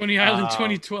 2012. Coney Island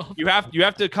 2012. You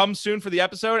have to come soon for the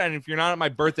episode, and if you're not at my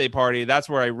birthday party, that's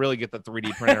where I really get the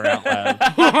 3D printer out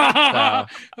loud.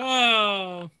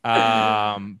 Oh.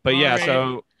 But yeah, Alright.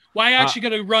 so Well, I actually got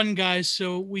to run, guys,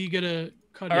 so we got to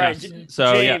cut All it right, off.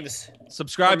 so yeah. James.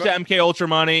 Subscribe to MK Ultra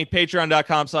Money,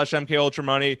 patreon.com/MK Ultra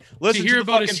Money. Listen hear to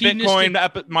the about a fucking hedonistic-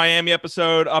 Bitcoin Miami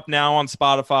episode up now on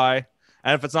Spotify.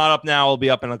 And if it's not up now, it'll be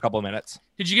up in a couple of minutes.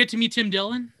 Did you get to meet Tim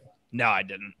Dillon? No, I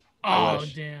didn't. I Oh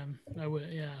wish. damn! I would.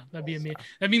 Yeah, that'd be amazing.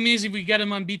 That'd be amazing if we get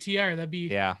him on BTR. That'd be.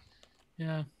 Yeah.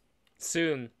 Yeah.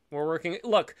 Soon. We're working.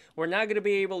 Look, we're not going to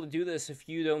be able to do this if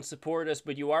you don't support us,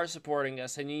 but you are supporting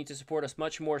us, and you need to support us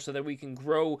much more so that we can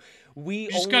grow. We We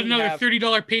just only got another have,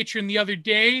 $30 patron the other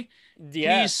day. Please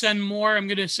yes. send more. I'm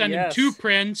gonna send him Yes. 2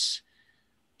 prints,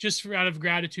 just out of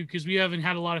gratitude, because we haven't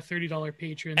had a lot of $30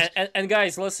 patrons. And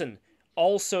guys, listen.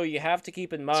 Also, you have to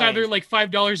keep in mind. It's either like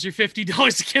 $5 or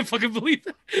 $50. I can't fucking believe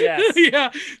that. Yes.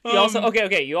 Yeah. You also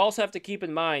okay. You also have to keep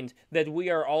in mind that we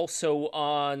are also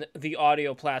on the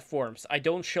audio platforms. I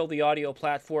don't show the audio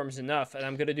platforms enough, and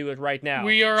I'm going to do it right now.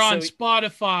 We are on So,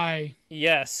 Spotify.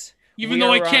 yes. Even We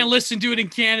though I are can't on- listen to it in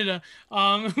Canada,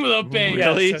 without paying.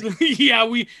 Really?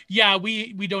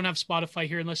 we don't have Spotify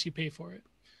here unless you pay for it.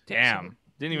 Damn.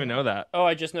 Didn't even know that. Oh,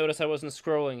 I just noticed I wasn't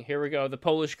scrolling. Here we go. The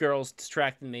Polish girls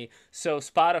distracted me. So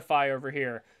Spotify over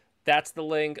here. That's the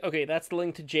link. Okay, that's the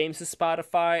link to James's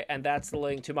Spotify, and that's the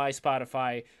link to my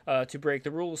Spotify to break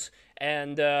the rules.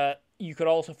 And you could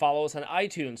also follow us on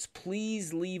iTunes.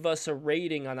 Please leave us a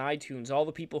rating on iTunes. All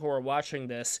the people who are watching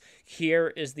this, here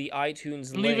is the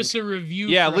iTunes link. Leave us a review.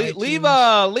 Yeah, for leave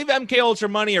iTunes. MK Ultra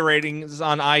Money ratings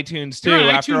on iTunes too. You're on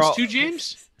After iTunes all, too,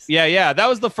 James. yeah, that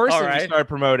was the first All thing we right. started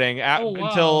promoting Oh, wow.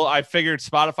 until I figured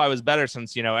Spotify was better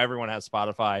since everyone has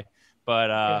Spotify. But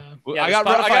Yeah, I the got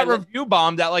Spotify li- review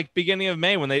bombed at like beginning of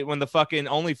May when the fucking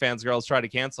OnlyFans girls tried to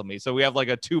cancel me. So we have like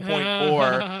a 2.4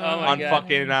 my on God.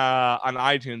 fucking on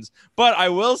iTunes. But I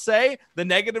will say the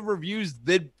negative reviews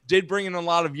did bring in a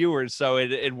lot of viewers, so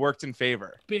it worked in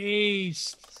favor.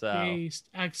 Based. So Based.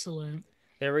 Excellent.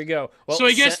 There we go. Well, So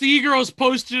I guess the e-girls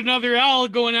posted another L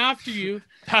going after you.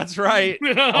 that's right. All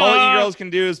you girls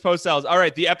can do is post sales. All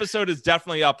right, the episode is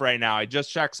definitely up right now. I just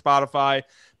checked Spotify.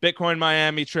 Bitcoin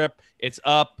Miami trip. It's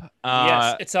up.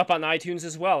 yes, it's up on iTunes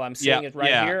as well. I'm seeing yeah, it right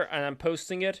yeah. here, and I'm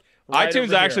posting it. Right iTunes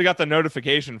over actually here. got the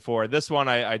notification for it. This one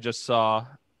I just saw.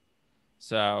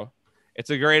 So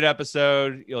it's a great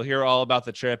episode. You'll hear all about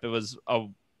the trip. It was a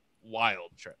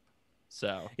wild trip.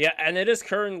 So Yeah, and it is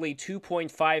currently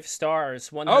 2.5 stars.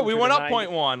 oh, we went up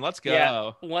 190 0.1. Let's go.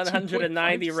 Yeah,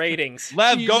 190 2.5 ratings.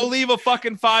 Lev, go Jesus. leave a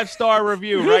fucking 5-star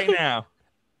review right now.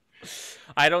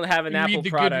 I don't have an You Apple read the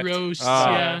product. good roasts. Oh.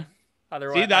 Yeah.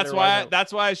 Otherwise, See, that's why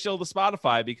otherwise I shill the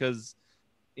Spotify because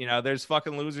there's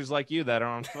fucking losers like you that are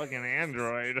on fucking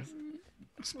Android.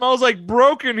 It smells like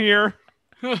broken here.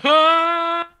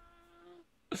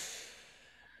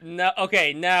 No,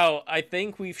 okay, now I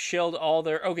think we've shilled all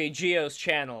their Geo's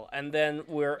channel, and then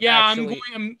we're Yeah, actually...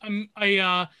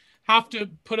 I have to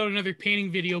put out another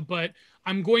painting video, but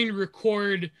I'm going to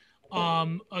record a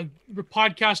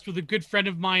podcast with a good friend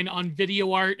of mine on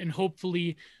video art and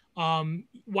hopefully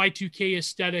Y2K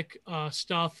aesthetic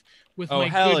stuff with Oh my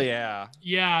hell good,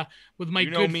 yeah! with my You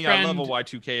know good me, friend. I love a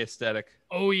Y2K aesthetic.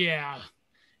 Oh yeah,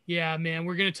 man.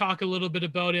 We're gonna talk a little bit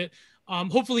about it.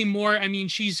 Hopefully more. I mean,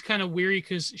 she's kind of weary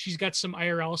because she's got some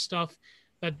IRL stuff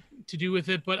that to do with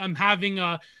it. But I'm having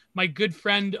my good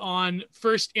friend on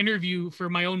first interview for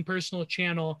my own personal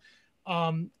channel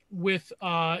with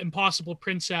Impossible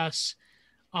Princess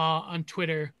on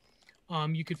Twitter.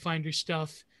 You could find her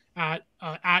stuff at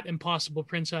Impossible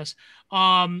Princess.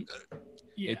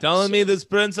 You're telling me this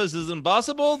princess is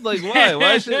impossible? Like why?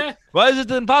 Why is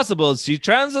it impossible? Is she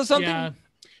trans or something? Yeah.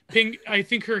 I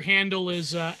think her handle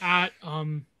is at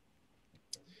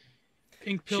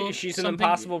Pink Pill. She's an something.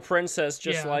 impossible princess,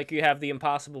 just Yeah. like you have the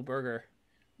Impossible Burger.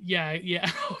 Yeah.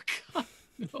 Oh god.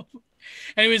 No.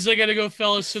 Anyways, I gotta go,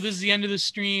 fellas. So this is the end of the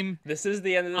stream. This is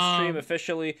the end of the stream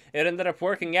officially. It ended up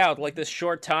working out like this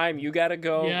short time. You gotta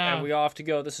go, Yeah. and we all have to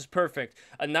go. This is perfect.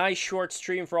 A nice short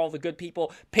stream for all the good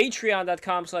people.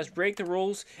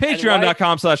 Patreon.com/breaktherules.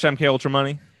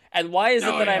 Patreon.com/MKUltraMoney. And why is it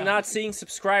Oh, that yeah. I'm not seeing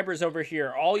subscribers over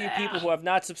here? All you people who have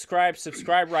not subscribed,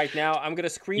 subscribe right now. I'm gonna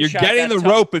screenshot. You're getting that the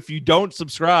rope if you don't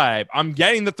subscribe. I'm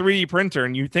getting the 3D printer,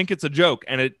 and you think it's a joke,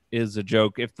 and it is a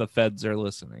joke if the feds are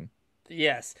listening.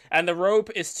 Yes, and the rope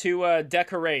is to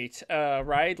decorate,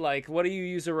 right? Like, what do you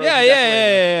use a rope? Yeah, to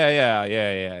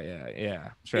decorate with? yeah.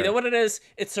 Sure. You know what it is?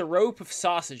 It's a rope of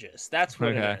sausages. That's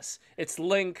what Okay. it is. It's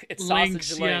link. It's Links,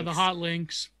 sausage yeah, links. the hot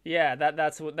links. Yeah,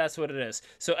 that's what it is.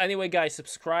 So anyway, guys,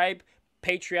 subscribe.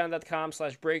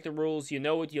 Patreon.com/break the rules. You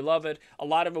know it, you love it. A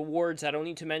lot of awards. I don't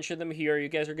need to mention them here. You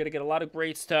guys are gonna get a lot of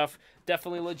great stuff.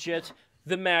 Definitely legit.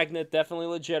 The Magnet, definitely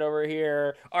legit over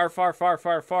here. Arf, arf, arf,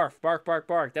 arf, arf. Bark, bark,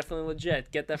 bark. Definitely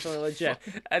legit. Get definitely legit.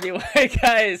 Anyway,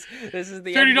 guys, this is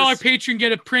the $30 patron,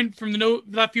 get a print from the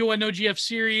That Feel What No GF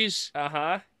series.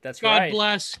 That's God right.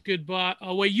 bless. Goodbye.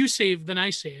 Oh wait, you say then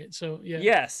I say it. So yeah.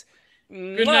 Yes.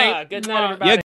 Good night. Good Mwah. night, everybody. Yeah,